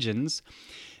 Cajuns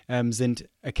sind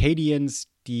Acadians,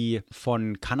 die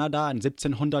von Kanada in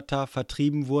 1700er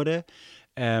vertrieben wurde,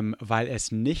 weil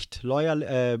es nicht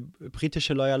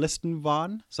britische Loyalisten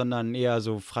waren, sondern eher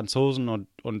so Franzosen und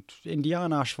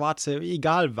Indianer, Schwarze,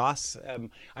 egal was.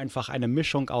 Einfach eine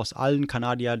Mischung aus allen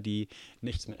Kanadiern, die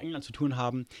nichts mit England zu tun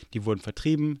haben. Die wurden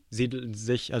vertrieben,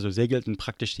 segelten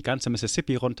praktisch die ganze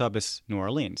Mississippi runter bis New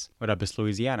Orleans oder bis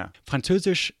Louisiana.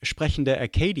 Französisch sprechende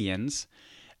Acadians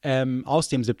aus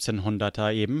dem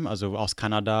 1700er eben, also aus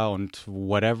Kanada und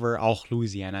whatever, auch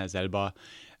Louisiana selber,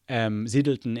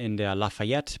 siedelten in der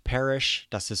Lafayette Parish,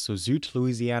 das ist so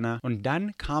Süd-Louisiana. Und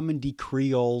dann kamen die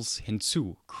Creoles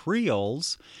hinzu.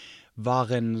 Creoles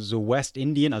waren so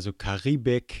Westindien, also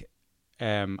Karibik,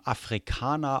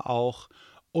 Afrikaner auch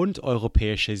und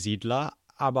europäische Siedler,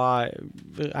 aber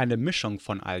eine Mischung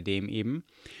von all dem eben.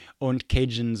 Und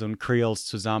Cajuns und Creoles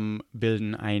zusammen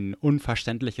bilden ein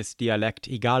unverständliches Dialekt,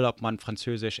 egal ob man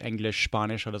Französisch, Englisch,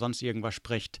 Spanisch oder sonst irgendwas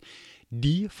spricht.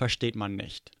 Die versteht man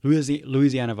nicht.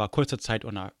 Louisiana war kurze Zeit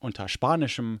unter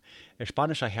spanischer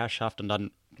Herrschaft und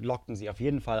dann lockten sie auf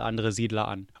jeden Fall andere Siedler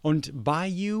an. Und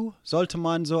Bayou sollte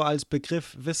man so als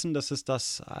Begriff wissen, das ist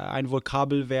ein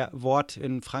Vokabelwort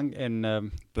in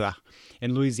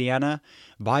Louisiana.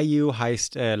 Bayou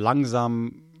heißt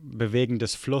langsam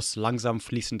bewegendes Fluss, langsam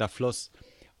fließender Fluss.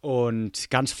 Und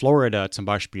ganz Florida zum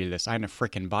Beispiel ist eine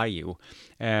frickin' Bayou.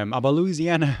 Aber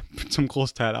Louisiana zum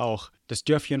Großteil auch. Das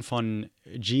Dörfchen von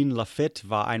Jean Lafitte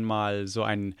war einmal so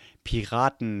ein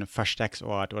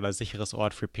Piratenverstecksort oder sicheres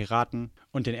Ort für Piraten.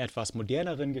 Und in etwas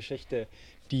moderneren Geschichte,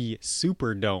 die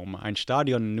Superdome, ein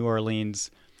Stadion in New Orleans,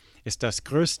 ist das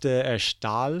größte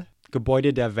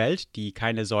Stahlgebäude der Welt, die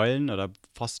keine Säulen oder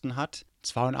Pfosten hat.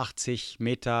 82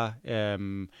 Meter,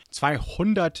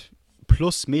 200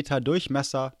 plus Meter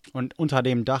Durchmesser und unter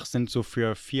dem Dach sind so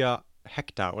für 4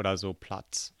 Hektar oder so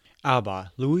Platz.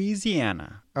 Aber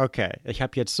Louisiana, okay, ich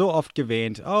habe jetzt so oft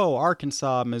erwähnt,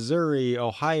 Arkansas, Missouri,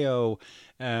 Ohio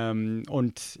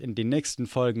und in den nächsten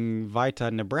Folgen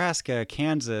weiter Nebraska,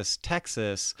 Kansas,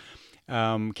 Texas,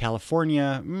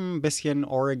 California, ein bisschen,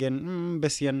 Oregon, ein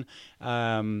bisschen,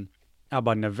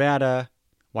 aber Nevada,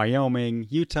 Wyoming,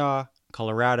 Utah,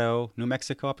 Colorado, New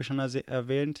Mexico habe ich schon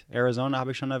erwähnt, Arizona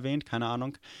habe ich schon erwähnt, keine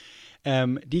Ahnung.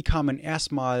 Die kamen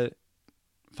erstmal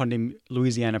von dem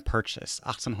Louisiana Purchase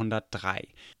 1803.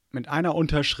 Mit einer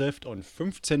Unterschrift und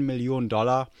 $15 Millionen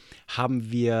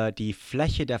haben wir die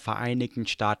Fläche der Vereinigten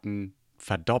Staaten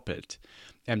verdoppelt.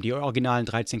 Die originalen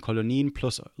 13 Kolonien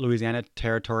plus Louisiana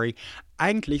Territory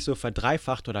eigentlich so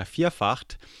verdreifacht oder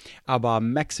vierfacht, aber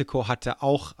Mexiko hatte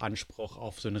auch Anspruch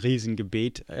auf so ein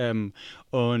Riesengebiet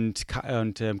und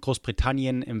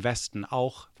Großbritannien im Westen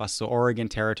auch, was so Oregon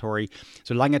Territory.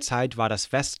 So lange Zeit war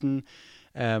das Westen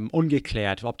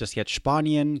ungeklärt, ob das jetzt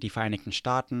Spanien, die Vereinigten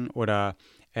Staaten oder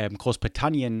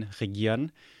Großbritannien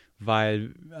regieren,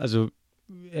 weil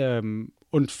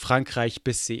und Frankreich,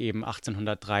 bis sie eben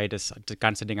 1803 das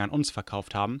ganze Ding an uns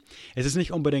verkauft haben. Es ist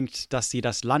nicht unbedingt, dass sie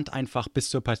das Land einfach bis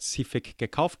zur Pazifik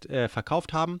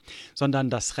verkauft haben, sondern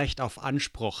das Recht auf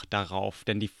Anspruch darauf.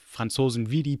 Denn die Franzosen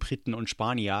wie die Briten und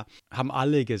Spanier haben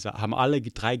alle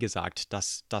drei gesagt,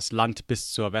 dass das Land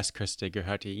bis zur Westküste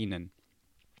gehörte ihnen.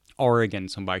 Oregon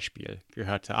zum Beispiel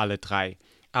gehörte alle drei.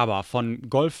 Aber von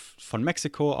Golf von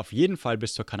Mexiko auf jeden Fall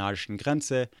bis zur kanadischen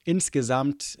Grenze.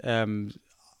 Insgesamt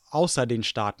außer den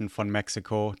Staaten von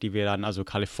Mexiko, die wir dann, also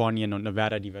Kalifornien und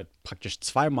Nevada, die wir praktisch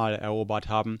zweimal erobert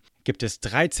haben, gibt es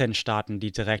 13 Staaten,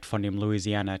 die direkt von dem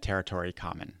Louisiana Territory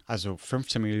kamen. Also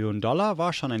 15 Millionen Dollar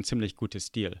war schon ein ziemlich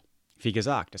gutes Deal. Wie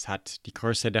gesagt, es hat die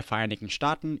Größe der Vereinigten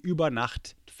Staaten über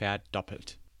Nacht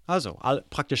verdoppelt. Also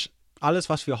praktisch alles,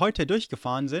 was wir heute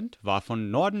durchgefahren sind, war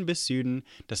von Norden bis Süden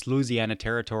das Louisiana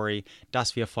Territory,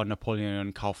 das wir von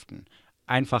Napoleon kauften.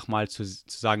 Einfach mal zu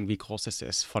sagen, wie groß es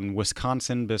ist. Von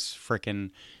Wisconsin bis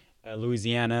frickin'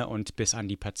 Louisiana und bis an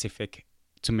die Pazifik,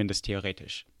 zumindest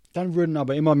theoretisch. Dann wurden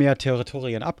aber immer mehr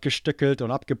Territorien abgestückelt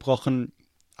und abgebrochen,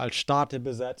 als Staate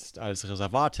besetzt, als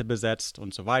Reservate besetzt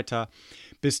und so weiter,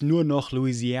 bis nur noch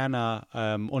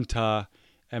Louisiana unter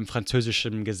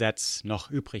französischem Gesetz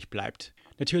noch übrig bleibt.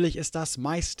 Natürlich ist das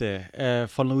meiste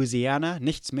von Louisiana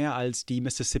nichts mehr als die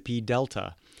Mississippi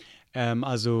Delta.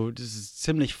 Also das ist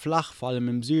ziemlich flach, vor allem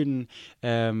im Süden,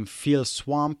 viel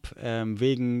Swamp,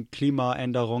 wegen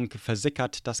Klimaänderung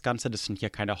versickert das Ganze. Das sind hier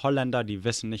keine Holländer, die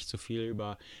wissen nicht so viel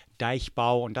über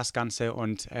Deichbau und das Ganze.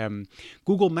 Und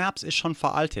Google Maps ist schon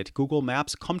veraltet. Google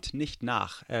Maps kommt nicht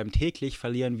nach. Täglich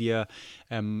verlieren wir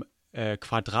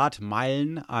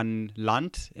Quadratmeilen an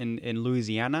Land in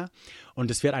Louisiana und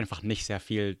es wird einfach nicht sehr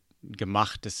viel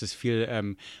gemacht. Es ist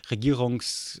viel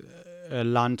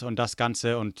Regierungsland und das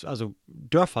Ganze und also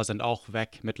Dörfer sind auch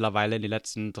weg mittlerweile in den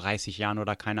letzten 30 Jahren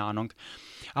oder keine Ahnung.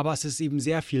 Aber es ist eben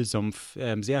sehr viel Sumpf,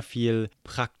 sehr viel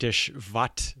praktisch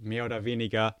Watt, mehr oder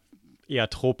weniger. Eher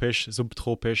tropisch,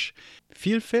 subtropisch.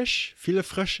 Viel Fisch, viele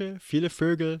Frösche, viele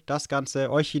Vögel, das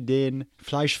Ganze, Orchideen,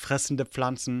 fleischfressende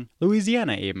Pflanzen.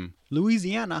 Louisiana eben.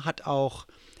 Louisiana hat auch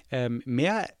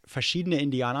mehr verschiedene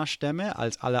Indianerstämme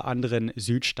als alle anderen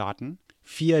Südstaaten.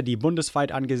 4, die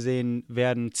bundesweit angesehen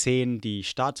werden, 10, die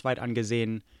staatsweit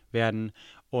angesehen werden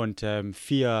und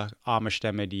 4 arme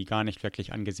Stämme, die gar nicht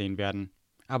wirklich angesehen werden.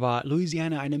 Aber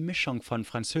Louisiana eine Mischung von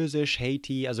Französisch,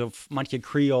 Haiti, also manche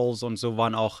Creoles und so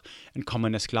waren auch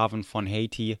entkommene Sklaven von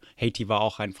Haiti. Haiti war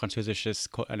auch eine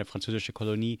französische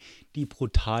Kolonie, die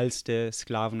brutalste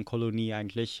Sklavenkolonie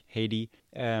eigentlich, Haiti.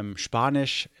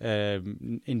 Spanisch,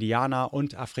 Indianer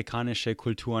und afrikanische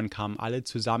Kulturen kamen alle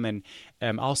zusammen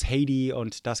aus Haiti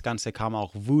und das Ganze kam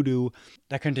auch Voodoo.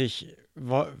 Da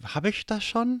habe ich das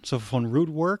schon? So von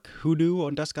Rootwork, Hoodoo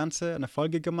und das Ganze eine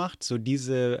Folge gemacht, so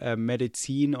diese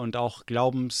Medizin und auch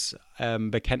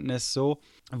Glaubensbekenntnis so.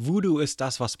 Voodoo ist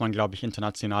das, was man, glaube ich,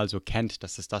 international so kennt.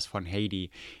 Das ist das von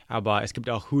Haiti. Aber es gibt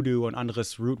auch Hoodoo und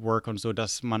anderes Rootwork und so,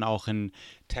 das man auch in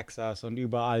Texas und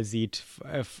überall sieht.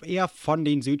 Eher von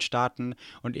den Südstaaten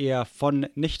und eher von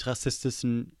nicht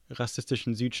rassistischen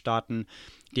Südstaaten,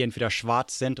 die entweder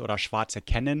schwarz sind oder Schwarze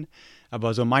kennen.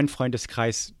 Aber so mein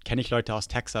Freundeskreis kenne ich Leute aus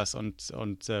Texas und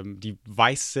die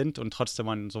weiß sind und trotzdem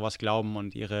an sowas glauben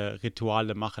und ihre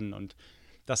Rituale machen und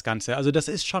das Ganze. Also das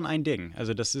ist schon ein Ding.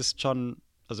 Also das ist schon...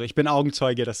 Also ich bin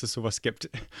Augenzeuge, dass es sowas gibt.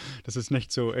 Das ist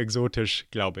nicht so exotisch,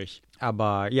 glaube ich.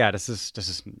 Aber ja, das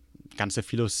ist ganze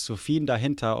Philosophien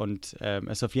dahinter und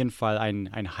ist auf jeden Fall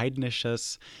ein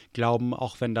heidnisches Glauben,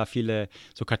 auch wenn da viele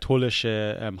so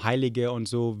katholische Heilige und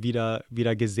so wieder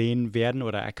gesehen werden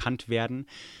oder erkannt werden.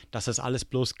 Das ist alles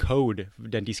bloß Code,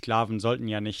 denn die Sklaven sollten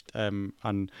ja nicht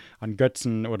an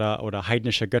Götzen oder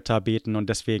heidnische Götter beten und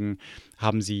deswegen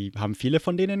haben viele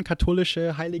von denen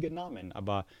katholische heilige Namen,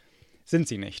 aber sind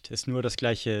sie nicht. Ist nur das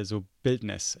gleiche so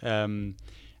Bildnis.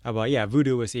 Aber ja,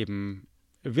 Voodoo ist eben,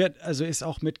 ist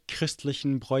auch mit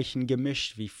christlichen Bräuchen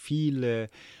gemischt, wie viele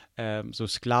so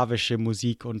sklavische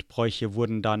Musik und Bräuche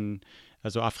wurden dann,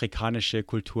 also afrikanische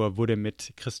Kultur wurde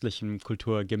mit christlichen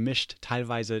Kultur gemischt,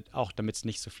 teilweise auch, damit es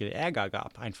nicht so viel Ärger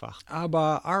gab, einfach.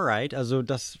 Aber alright, also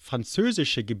das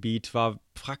französische Gebiet war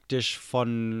praktisch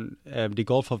von die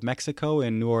Gulf of Mexico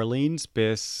in New Orleans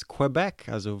bis Quebec,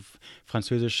 also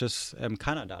französisches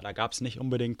Kanada. Da gab es nicht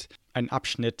unbedingt einen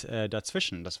Abschnitt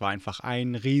dazwischen. Das war einfach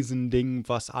ein Riesending,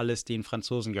 was alles den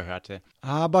Franzosen gehörte.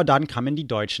 Aber dann kamen die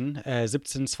Deutschen.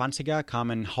 1720er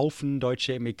kamen Haufen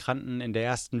deutsche Immigranten in der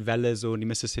ersten Welle, so in die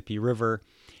Mississippi River.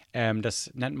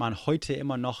 Das nennt man heute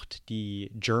immer noch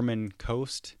die German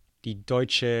Coast. Die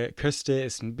deutsche Küste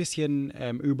ist ein bisschen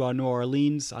über New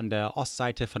Orleans an der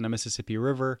Ostseite von der Mississippi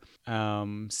River.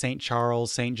 St.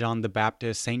 Charles, St. John the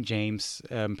Baptist, St. James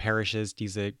Parishes,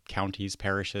 diese Counties,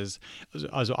 Parishes.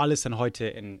 Also alles sind heute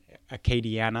in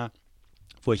Acadiana,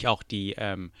 wo ich auch die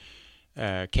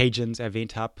Cajuns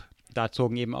erwähnt habe. Da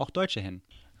zogen eben auch Deutsche hin.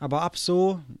 Aber ab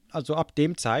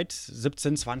dem Zeit,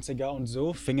 1720er und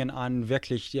so, fingen an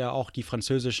wirklich ja auch die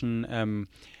französischen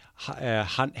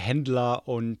Händler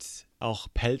und auch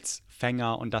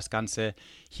Pelzfänger und das Ganze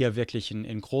hier wirklich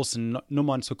in großen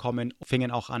Nummern zu kommen,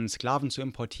 fingen auch an, Sklaven zu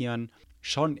importieren.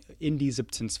 schon in die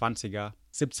 1720er.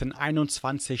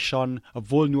 1721 schon,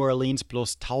 obwohl New Orleans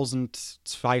bloß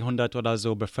 1200 oder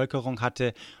so Bevölkerung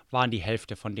hatte, waren die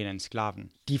Hälfte von denen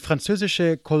Sklaven. Die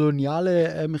französische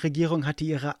koloniale Regierung hatte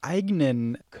ihre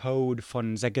eigenen Code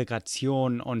von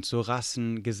Segregation und so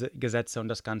Rassengesetze und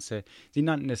das Ganze. Sie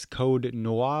nannten es Code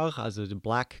Noir, also the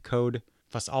Black Code,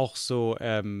 was auch so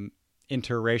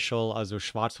interracial, also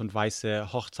schwarz und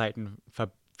weiße Hochzeiten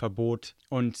verbot.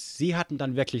 Und sie hatten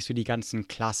dann wirklich so die ganzen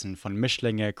Klassen von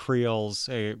Mischlinge, Creoles,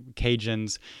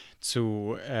 Cajuns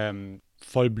zu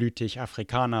vollblütig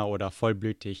Afrikaner oder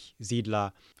vollblütig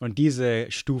Siedler. Und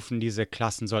diese Stufen, diese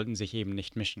Klassen sollten sich eben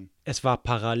nicht mischen. Es war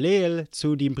parallel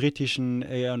zu den britischen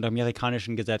und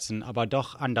amerikanischen Gesetzen, aber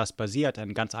doch anders basiert,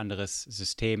 ein ganz anderes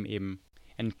System eben.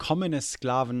 Entkommene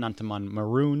Sklaven nannte man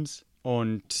Maroons.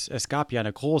 Und es gab ja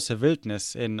eine große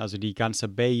Wildnis also die ganze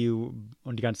Bayou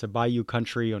und die ganze Bayou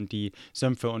Country und die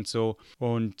Sümpfe und so.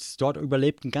 Und dort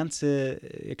überlebten ganze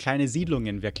kleine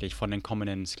Siedlungen wirklich von den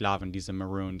kommenden Sklaven, diese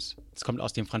Maroons. Es kommt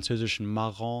aus dem französischen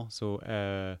Marron, so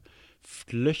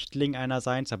Flüchtling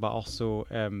einerseits, aber auch so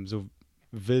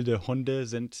wilde Hunde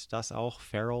sind das auch.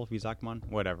 Feral, wie sagt man?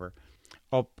 Whatever.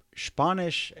 Ob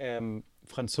Spanisch,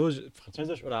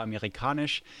 Französisch oder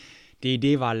Amerikanisch, die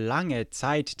Idee war lange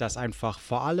Zeit, dass einfach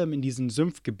vor allem in diesen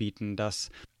Sumpfgebieten,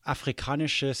 dass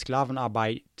afrikanische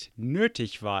Sklavenarbeit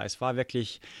nötig war. Es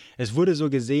wurde so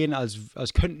gesehen,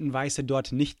 als könnten Weiße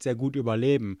dort nicht sehr gut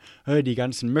überleben. Die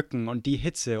ganzen Mücken und die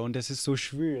Hitze und es ist so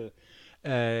schwül.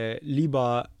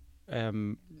 Lieber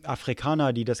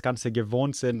Afrikaner, die das Ganze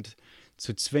gewohnt sind,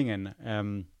 zu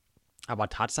zwingen. Aber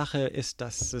Tatsache ist,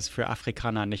 dass es für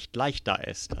Afrikaner nicht leichter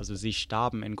ist. Also sie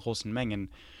starben in großen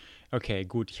Mengen. Okay,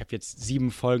 gut, ich habe jetzt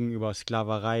 7 Folgen über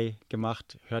Sklaverei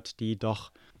gemacht, hört die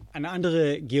doch. Ein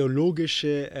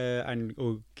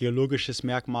geologisches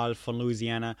Merkmal von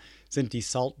Louisiana sind die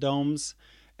Salt Domes.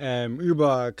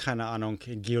 Über, keine Ahnung,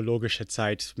 geologische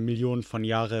Zeit, Millionen von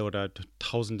Jahren oder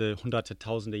Tausende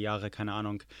Jahre, keine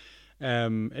Ahnung,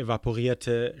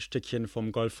 evaporierte Stückchen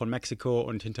vom Golf von Mexiko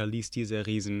und hinterließ diese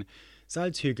riesen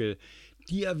Salzhügel.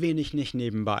 Die erwähne ich nicht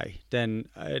nebenbei, denn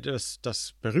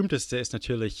das berühmteste ist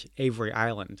natürlich Avery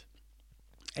Island.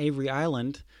 Avery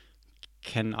Island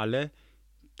kennen alle,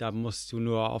 da musst du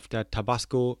nur auf der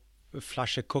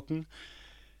Tabasco-Flasche gucken.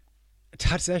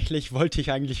 Tatsächlich wollte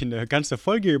ich eigentlich eine ganze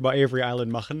Folge über Avery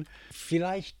Island machen.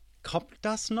 Vielleicht kommt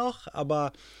das noch,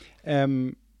 aber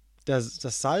das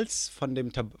Salz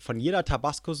von jeder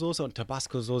Tabasco-Soße, und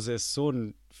Tabasco-Soße ist so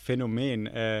ein Phänomen,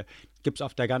 gibt es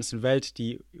auf der ganzen Welt.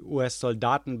 Die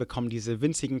US-Soldaten bekommen diese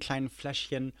winzigen kleinen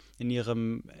Fläschchen in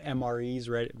ihrem MREs,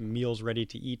 Meals Ready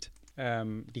to Eat.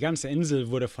 Die ganze Insel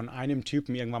wurde von einem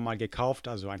Typen irgendwann mal gekauft,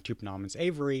 also ein Typ namens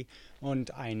Avery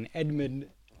und ein Edmund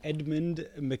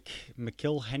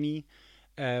McIlhenny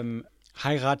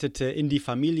heiratete in die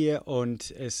Familie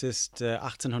und es ist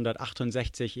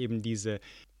 1868 eben diese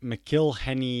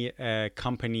McIlhenny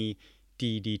Company,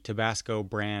 die Tabasco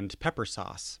Brand Pepper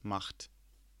Sauce macht.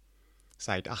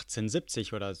 Seit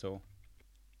 1870 oder so.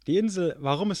 Die Insel,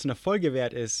 warum es eine Folge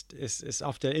wert ist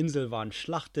auf der Insel waren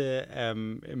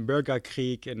Schlachten im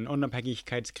Bürgerkrieg, im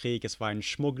Unabhängigkeitskrieg, es war ein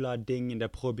Schmuggler-Ding in der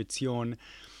Prohibition.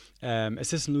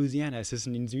 Es ist in Louisiana, es ist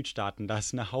in den Südstaaten, da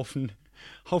ist eine Haufen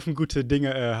gute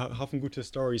Dinge, Haufen gute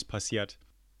Stories passiert.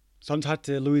 Sonst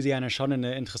hatte Louisiana schon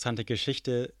eine interessante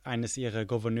Geschichte. Eines ihrer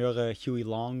Gouverneure, Huey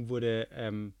Long, wurde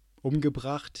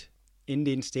umgebracht in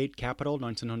den State Capitol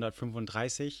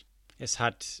 1935. Es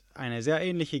hat eine sehr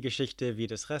ähnliche Geschichte wie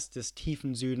das Rest des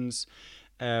tiefen Südens.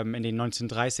 In den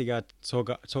 1930er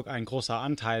zog ein großer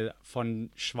Anteil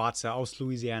von Schwarzen aus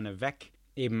Louisiana weg.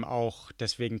 Eben auch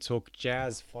deswegen zog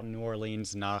Jazz von New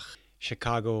Orleans nach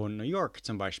Chicago und New York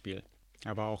zum Beispiel.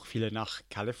 Aber auch viele nach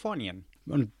Kalifornien.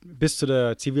 Und bis zu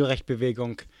der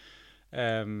Zivilrechtbewegung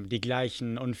die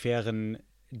gleichen unfairen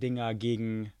Dinger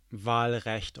gegen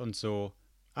Wahlrecht und so.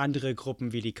 Andere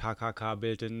Gruppen wie die KKK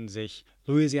bildeten sich.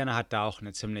 Louisiana hat da auch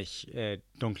eine ziemlich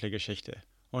dunkle Geschichte.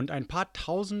 Und ein paar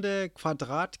tausende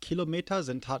Quadratkilometer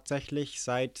sind tatsächlich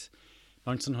seit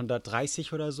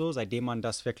 1930 oder so, seitdem man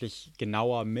das wirklich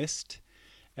genauer misst,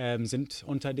 sind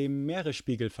unter dem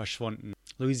Meeresspiegel verschwunden.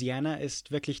 Louisiana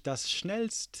ist wirklich das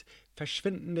schnellst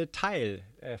verschwindende Teil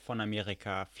von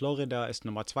Amerika. Florida ist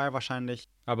Nummer 2 wahrscheinlich,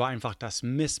 aber einfach das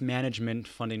Missmanagement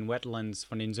von den Wetlands,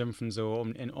 von den Sümpfen so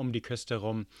um die Küste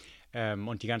rum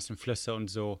und die ganzen Flüsse und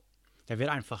so. Da wird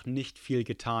einfach nicht viel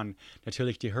getan.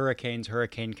 Natürlich die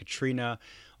Hurricane Katrina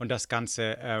und das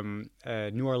Ganze.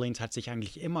 New Orleans hat sich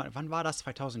eigentlich immer, wann war das,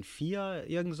 2004,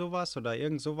 irgend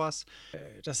sowas?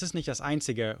 Das ist nicht das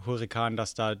einzige Hurrikan,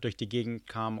 das da durch die Gegend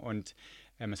kam und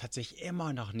es hat sich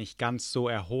immer noch nicht ganz so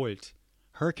erholt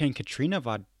Hurricane Katrina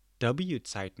war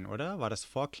W-Zeiten, oder? War das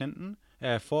vor Clinton?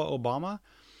 Vor Obama?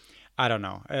 I don't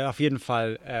know. Auf jeden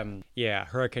Fall,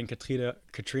 Hurricane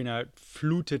Katrina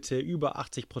flutete über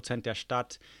 80% der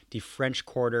Stadt, die French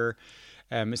Quarter.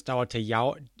 Es dauerte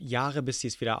Jahre, bis sie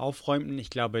es wieder aufräumten. Ich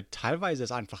glaube, teilweise ist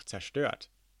es einfach zerstört.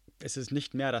 Es ist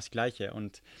nicht mehr das Gleiche.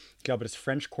 Und ich glaube, das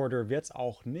French Quarter wird es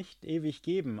auch nicht ewig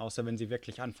geben, außer wenn sie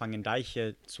wirklich anfangen,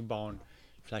 Deiche zu bauen.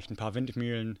 Vielleicht ein paar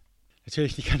Windmühlen.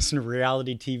 Natürlich die ganzen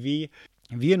Reality-TV.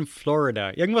 Wie in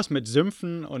Florida. Irgendwas mit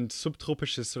Sümpfen und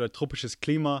subtropisches oder tropisches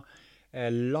Klima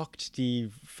lockt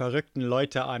die verrückten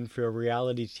Leute an für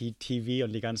Reality-TV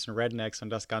und die ganzen Rednecks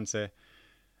und das Ganze.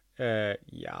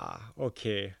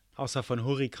 Okay. Außer von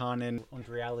Hurrikanen und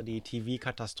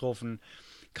Reality-TV-Katastrophen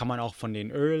kann man auch von den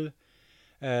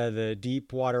the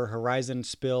Deepwater Horizon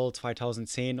Spill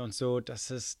 2010 und so,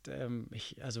 das ist,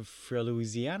 also für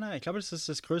Louisiana, ich glaube, das ist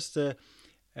das größte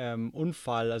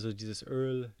Unfall, also dieses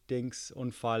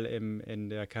Öl-Dings-Unfall in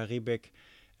der Karibik,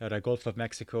 der Gulf of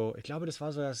Mexico. Ich glaube, das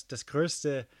war so das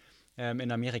größte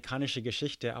in amerikanische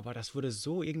Geschichte, aber das wurde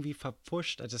so irgendwie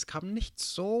verpusht. Also es kam nicht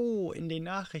so in den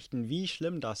Nachrichten, wie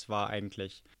schlimm das war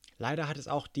eigentlich. Leider hat es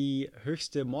auch die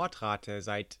höchste Mordrate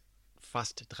seit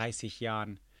fast 30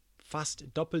 Jahren. Fast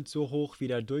doppelt so hoch wie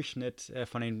der Durchschnitt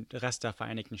von den Rest der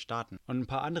Vereinigten Staaten. Und ein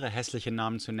paar andere hässliche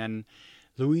Namen zu nennen.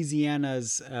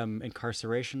 Louisianas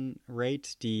Incarceration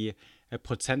Rate, die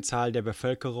Prozentzahl der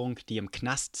Bevölkerung, die im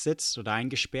Knast sitzt oder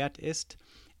eingesperrt ist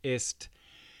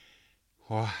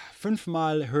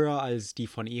 5-mal höher als die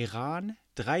von Iran,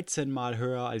 13-mal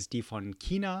höher als die von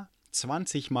China,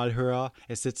 20-mal höher.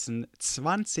 Es sitzen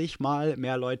 20-mal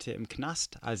mehr Leute im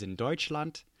Knast als in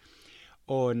Deutschland.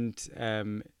 Und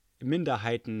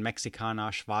Minderheiten,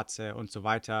 Mexikaner, Schwarze und so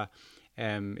weiter,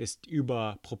 ist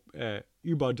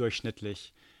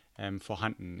überdurchschnittlich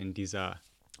vorhanden in dieser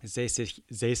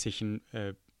sächsischen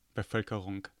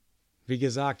Bevölkerung. Wie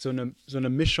gesagt, so eine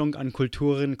Mischung an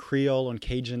Kulturen, Creole und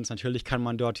Cajuns, natürlich kann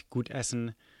man dort gut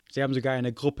essen. Sie haben sogar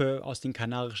eine Gruppe aus den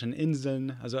Kanarischen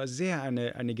Inseln, also sehr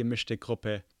eine gemischte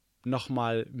Gruppe.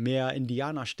 Nochmal mehr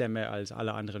Indianerstämme als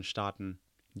alle anderen Staaten.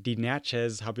 Die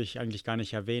Natchez habe ich eigentlich gar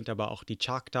nicht erwähnt, aber auch die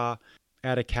Choctaw,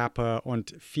 Arequipa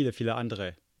und viele, viele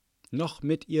andere. Noch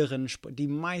mit die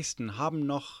meisten haben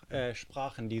noch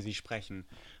Sprachen, die sie sprechen,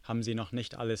 haben sie noch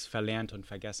nicht alles verlernt und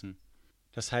vergessen.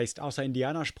 Das heißt, außer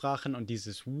Indianersprachen und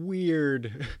dieses weird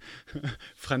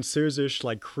Französisch,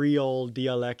 like Creole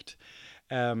Dialekt,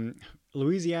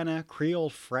 Louisiana Creole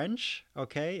French,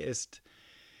 okay, ist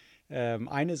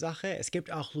eine Sache. Es gibt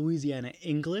auch Louisiana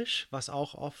English, was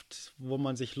auch oft, wo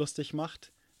man sich lustig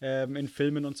macht in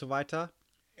Filmen und so weiter.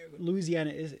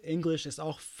 Louisiana English ist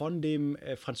auch von dem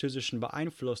Französischen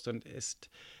beeinflusst und ist,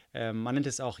 man nennt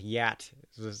es auch Yat,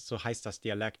 so heißt das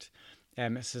Dialekt.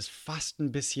 Es ist fast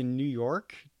ein bisschen New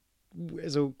York,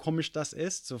 so komisch das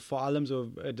ist, so vor allem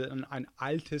so ein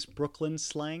altes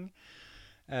Brooklyn-Slang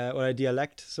oder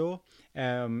Dialekt so.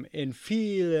 In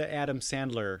vielen Adam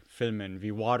Sandler-Filmen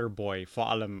wie Waterboy vor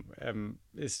allem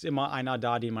ist immer einer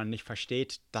da, den man nicht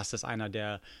versteht, dass es einer,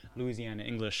 der Louisiana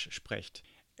English spricht.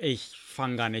 Ich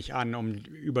fange gar nicht an, um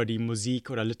über die Musik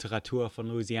oder Literatur von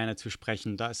Louisiana zu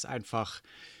sprechen. Da ist einfach,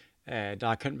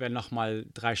 da könnten wir nochmal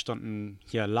 3 Stunden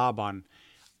hier labern.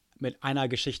 Mit einer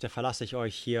Geschichte verlasse ich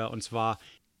euch hier, und zwar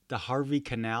the Harvey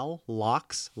Canal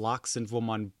Locks. Locks sind, wo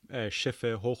man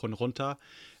Schiffe hoch und runter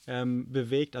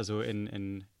bewegt, also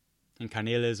in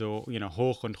Kanäle so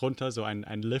hoch und runter, so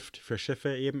ein Lift für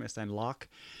Schiffe eben ist ein Lock.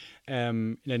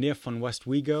 In der Nähe von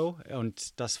Westwego,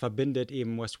 und das verbindet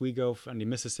eben Westwego an den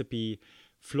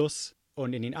Mississippi-Fluss.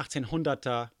 Und in den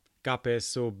 1800er gab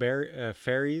es so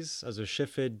Ferries, also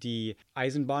Schiffe, die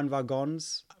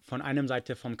Eisenbahnwaggons von einer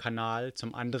Seite vom Kanal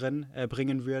zum anderen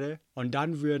bringen würde. Und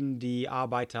dann würden die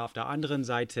Arbeiter auf der anderen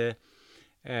Seite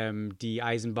die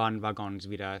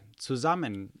Eisenbahnwaggons wieder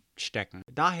zusammenstecken.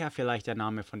 Daher vielleicht der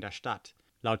Name von der Stadt.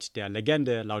 Laut der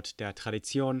Legende, laut der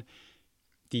Tradition.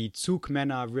 Die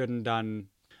Zugmänner würden dann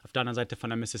auf der anderen Seite von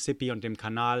der Mississippi und dem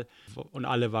Kanal und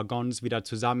alle Waggons wieder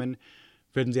zusammen,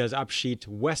 würden sie als Abschied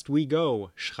 "West we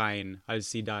go" schreien, als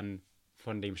sie dann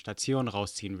von der Station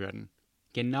rausziehen würden.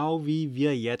 Genau wie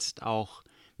wir jetzt auch.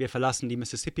 Wir verlassen die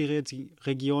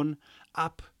Mississippi-Region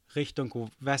ab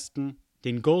Richtung Westen,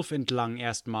 den Golf entlang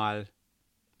erstmal.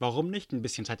 Warum nicht ein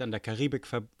bisschen Zeit an der Karibik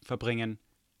verbringen?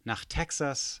 Nach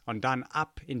Texas und dann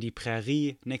ab in die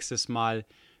Prärie nächstes Mal.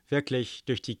 Wirklich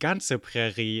durch die ganze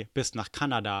Prärie bis nach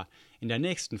Kanada in der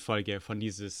nächsten Folge von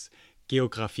dieses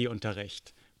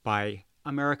Geografieunterricht bei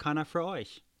Americana für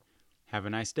euch. Have a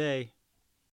nice day.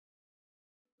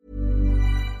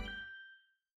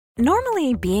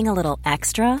 Normally, being a little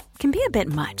extra can be a bit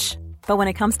much, But when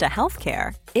it comes to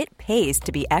healthcare, it pays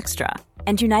to be extra.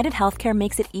 And United Healthcare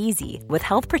makes it easy with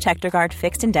Health Protector Guard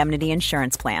fixed indemnity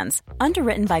insurance plans.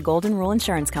 Underwritten by Golden Rule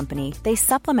Insurance Company, they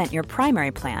supplement your primary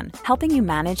plan, helping you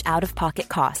manage out-of-pocket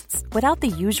costs without the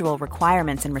usual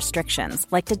requirements and restrictions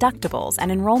like deductibles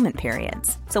and enrollment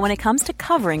periods. So when it comes to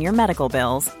covering your medical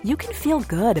bills, you can feel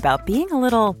good about being a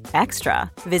little extra.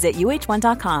 Visit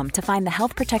uh1.com to find the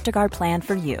Health Protector Guard plan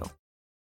for you.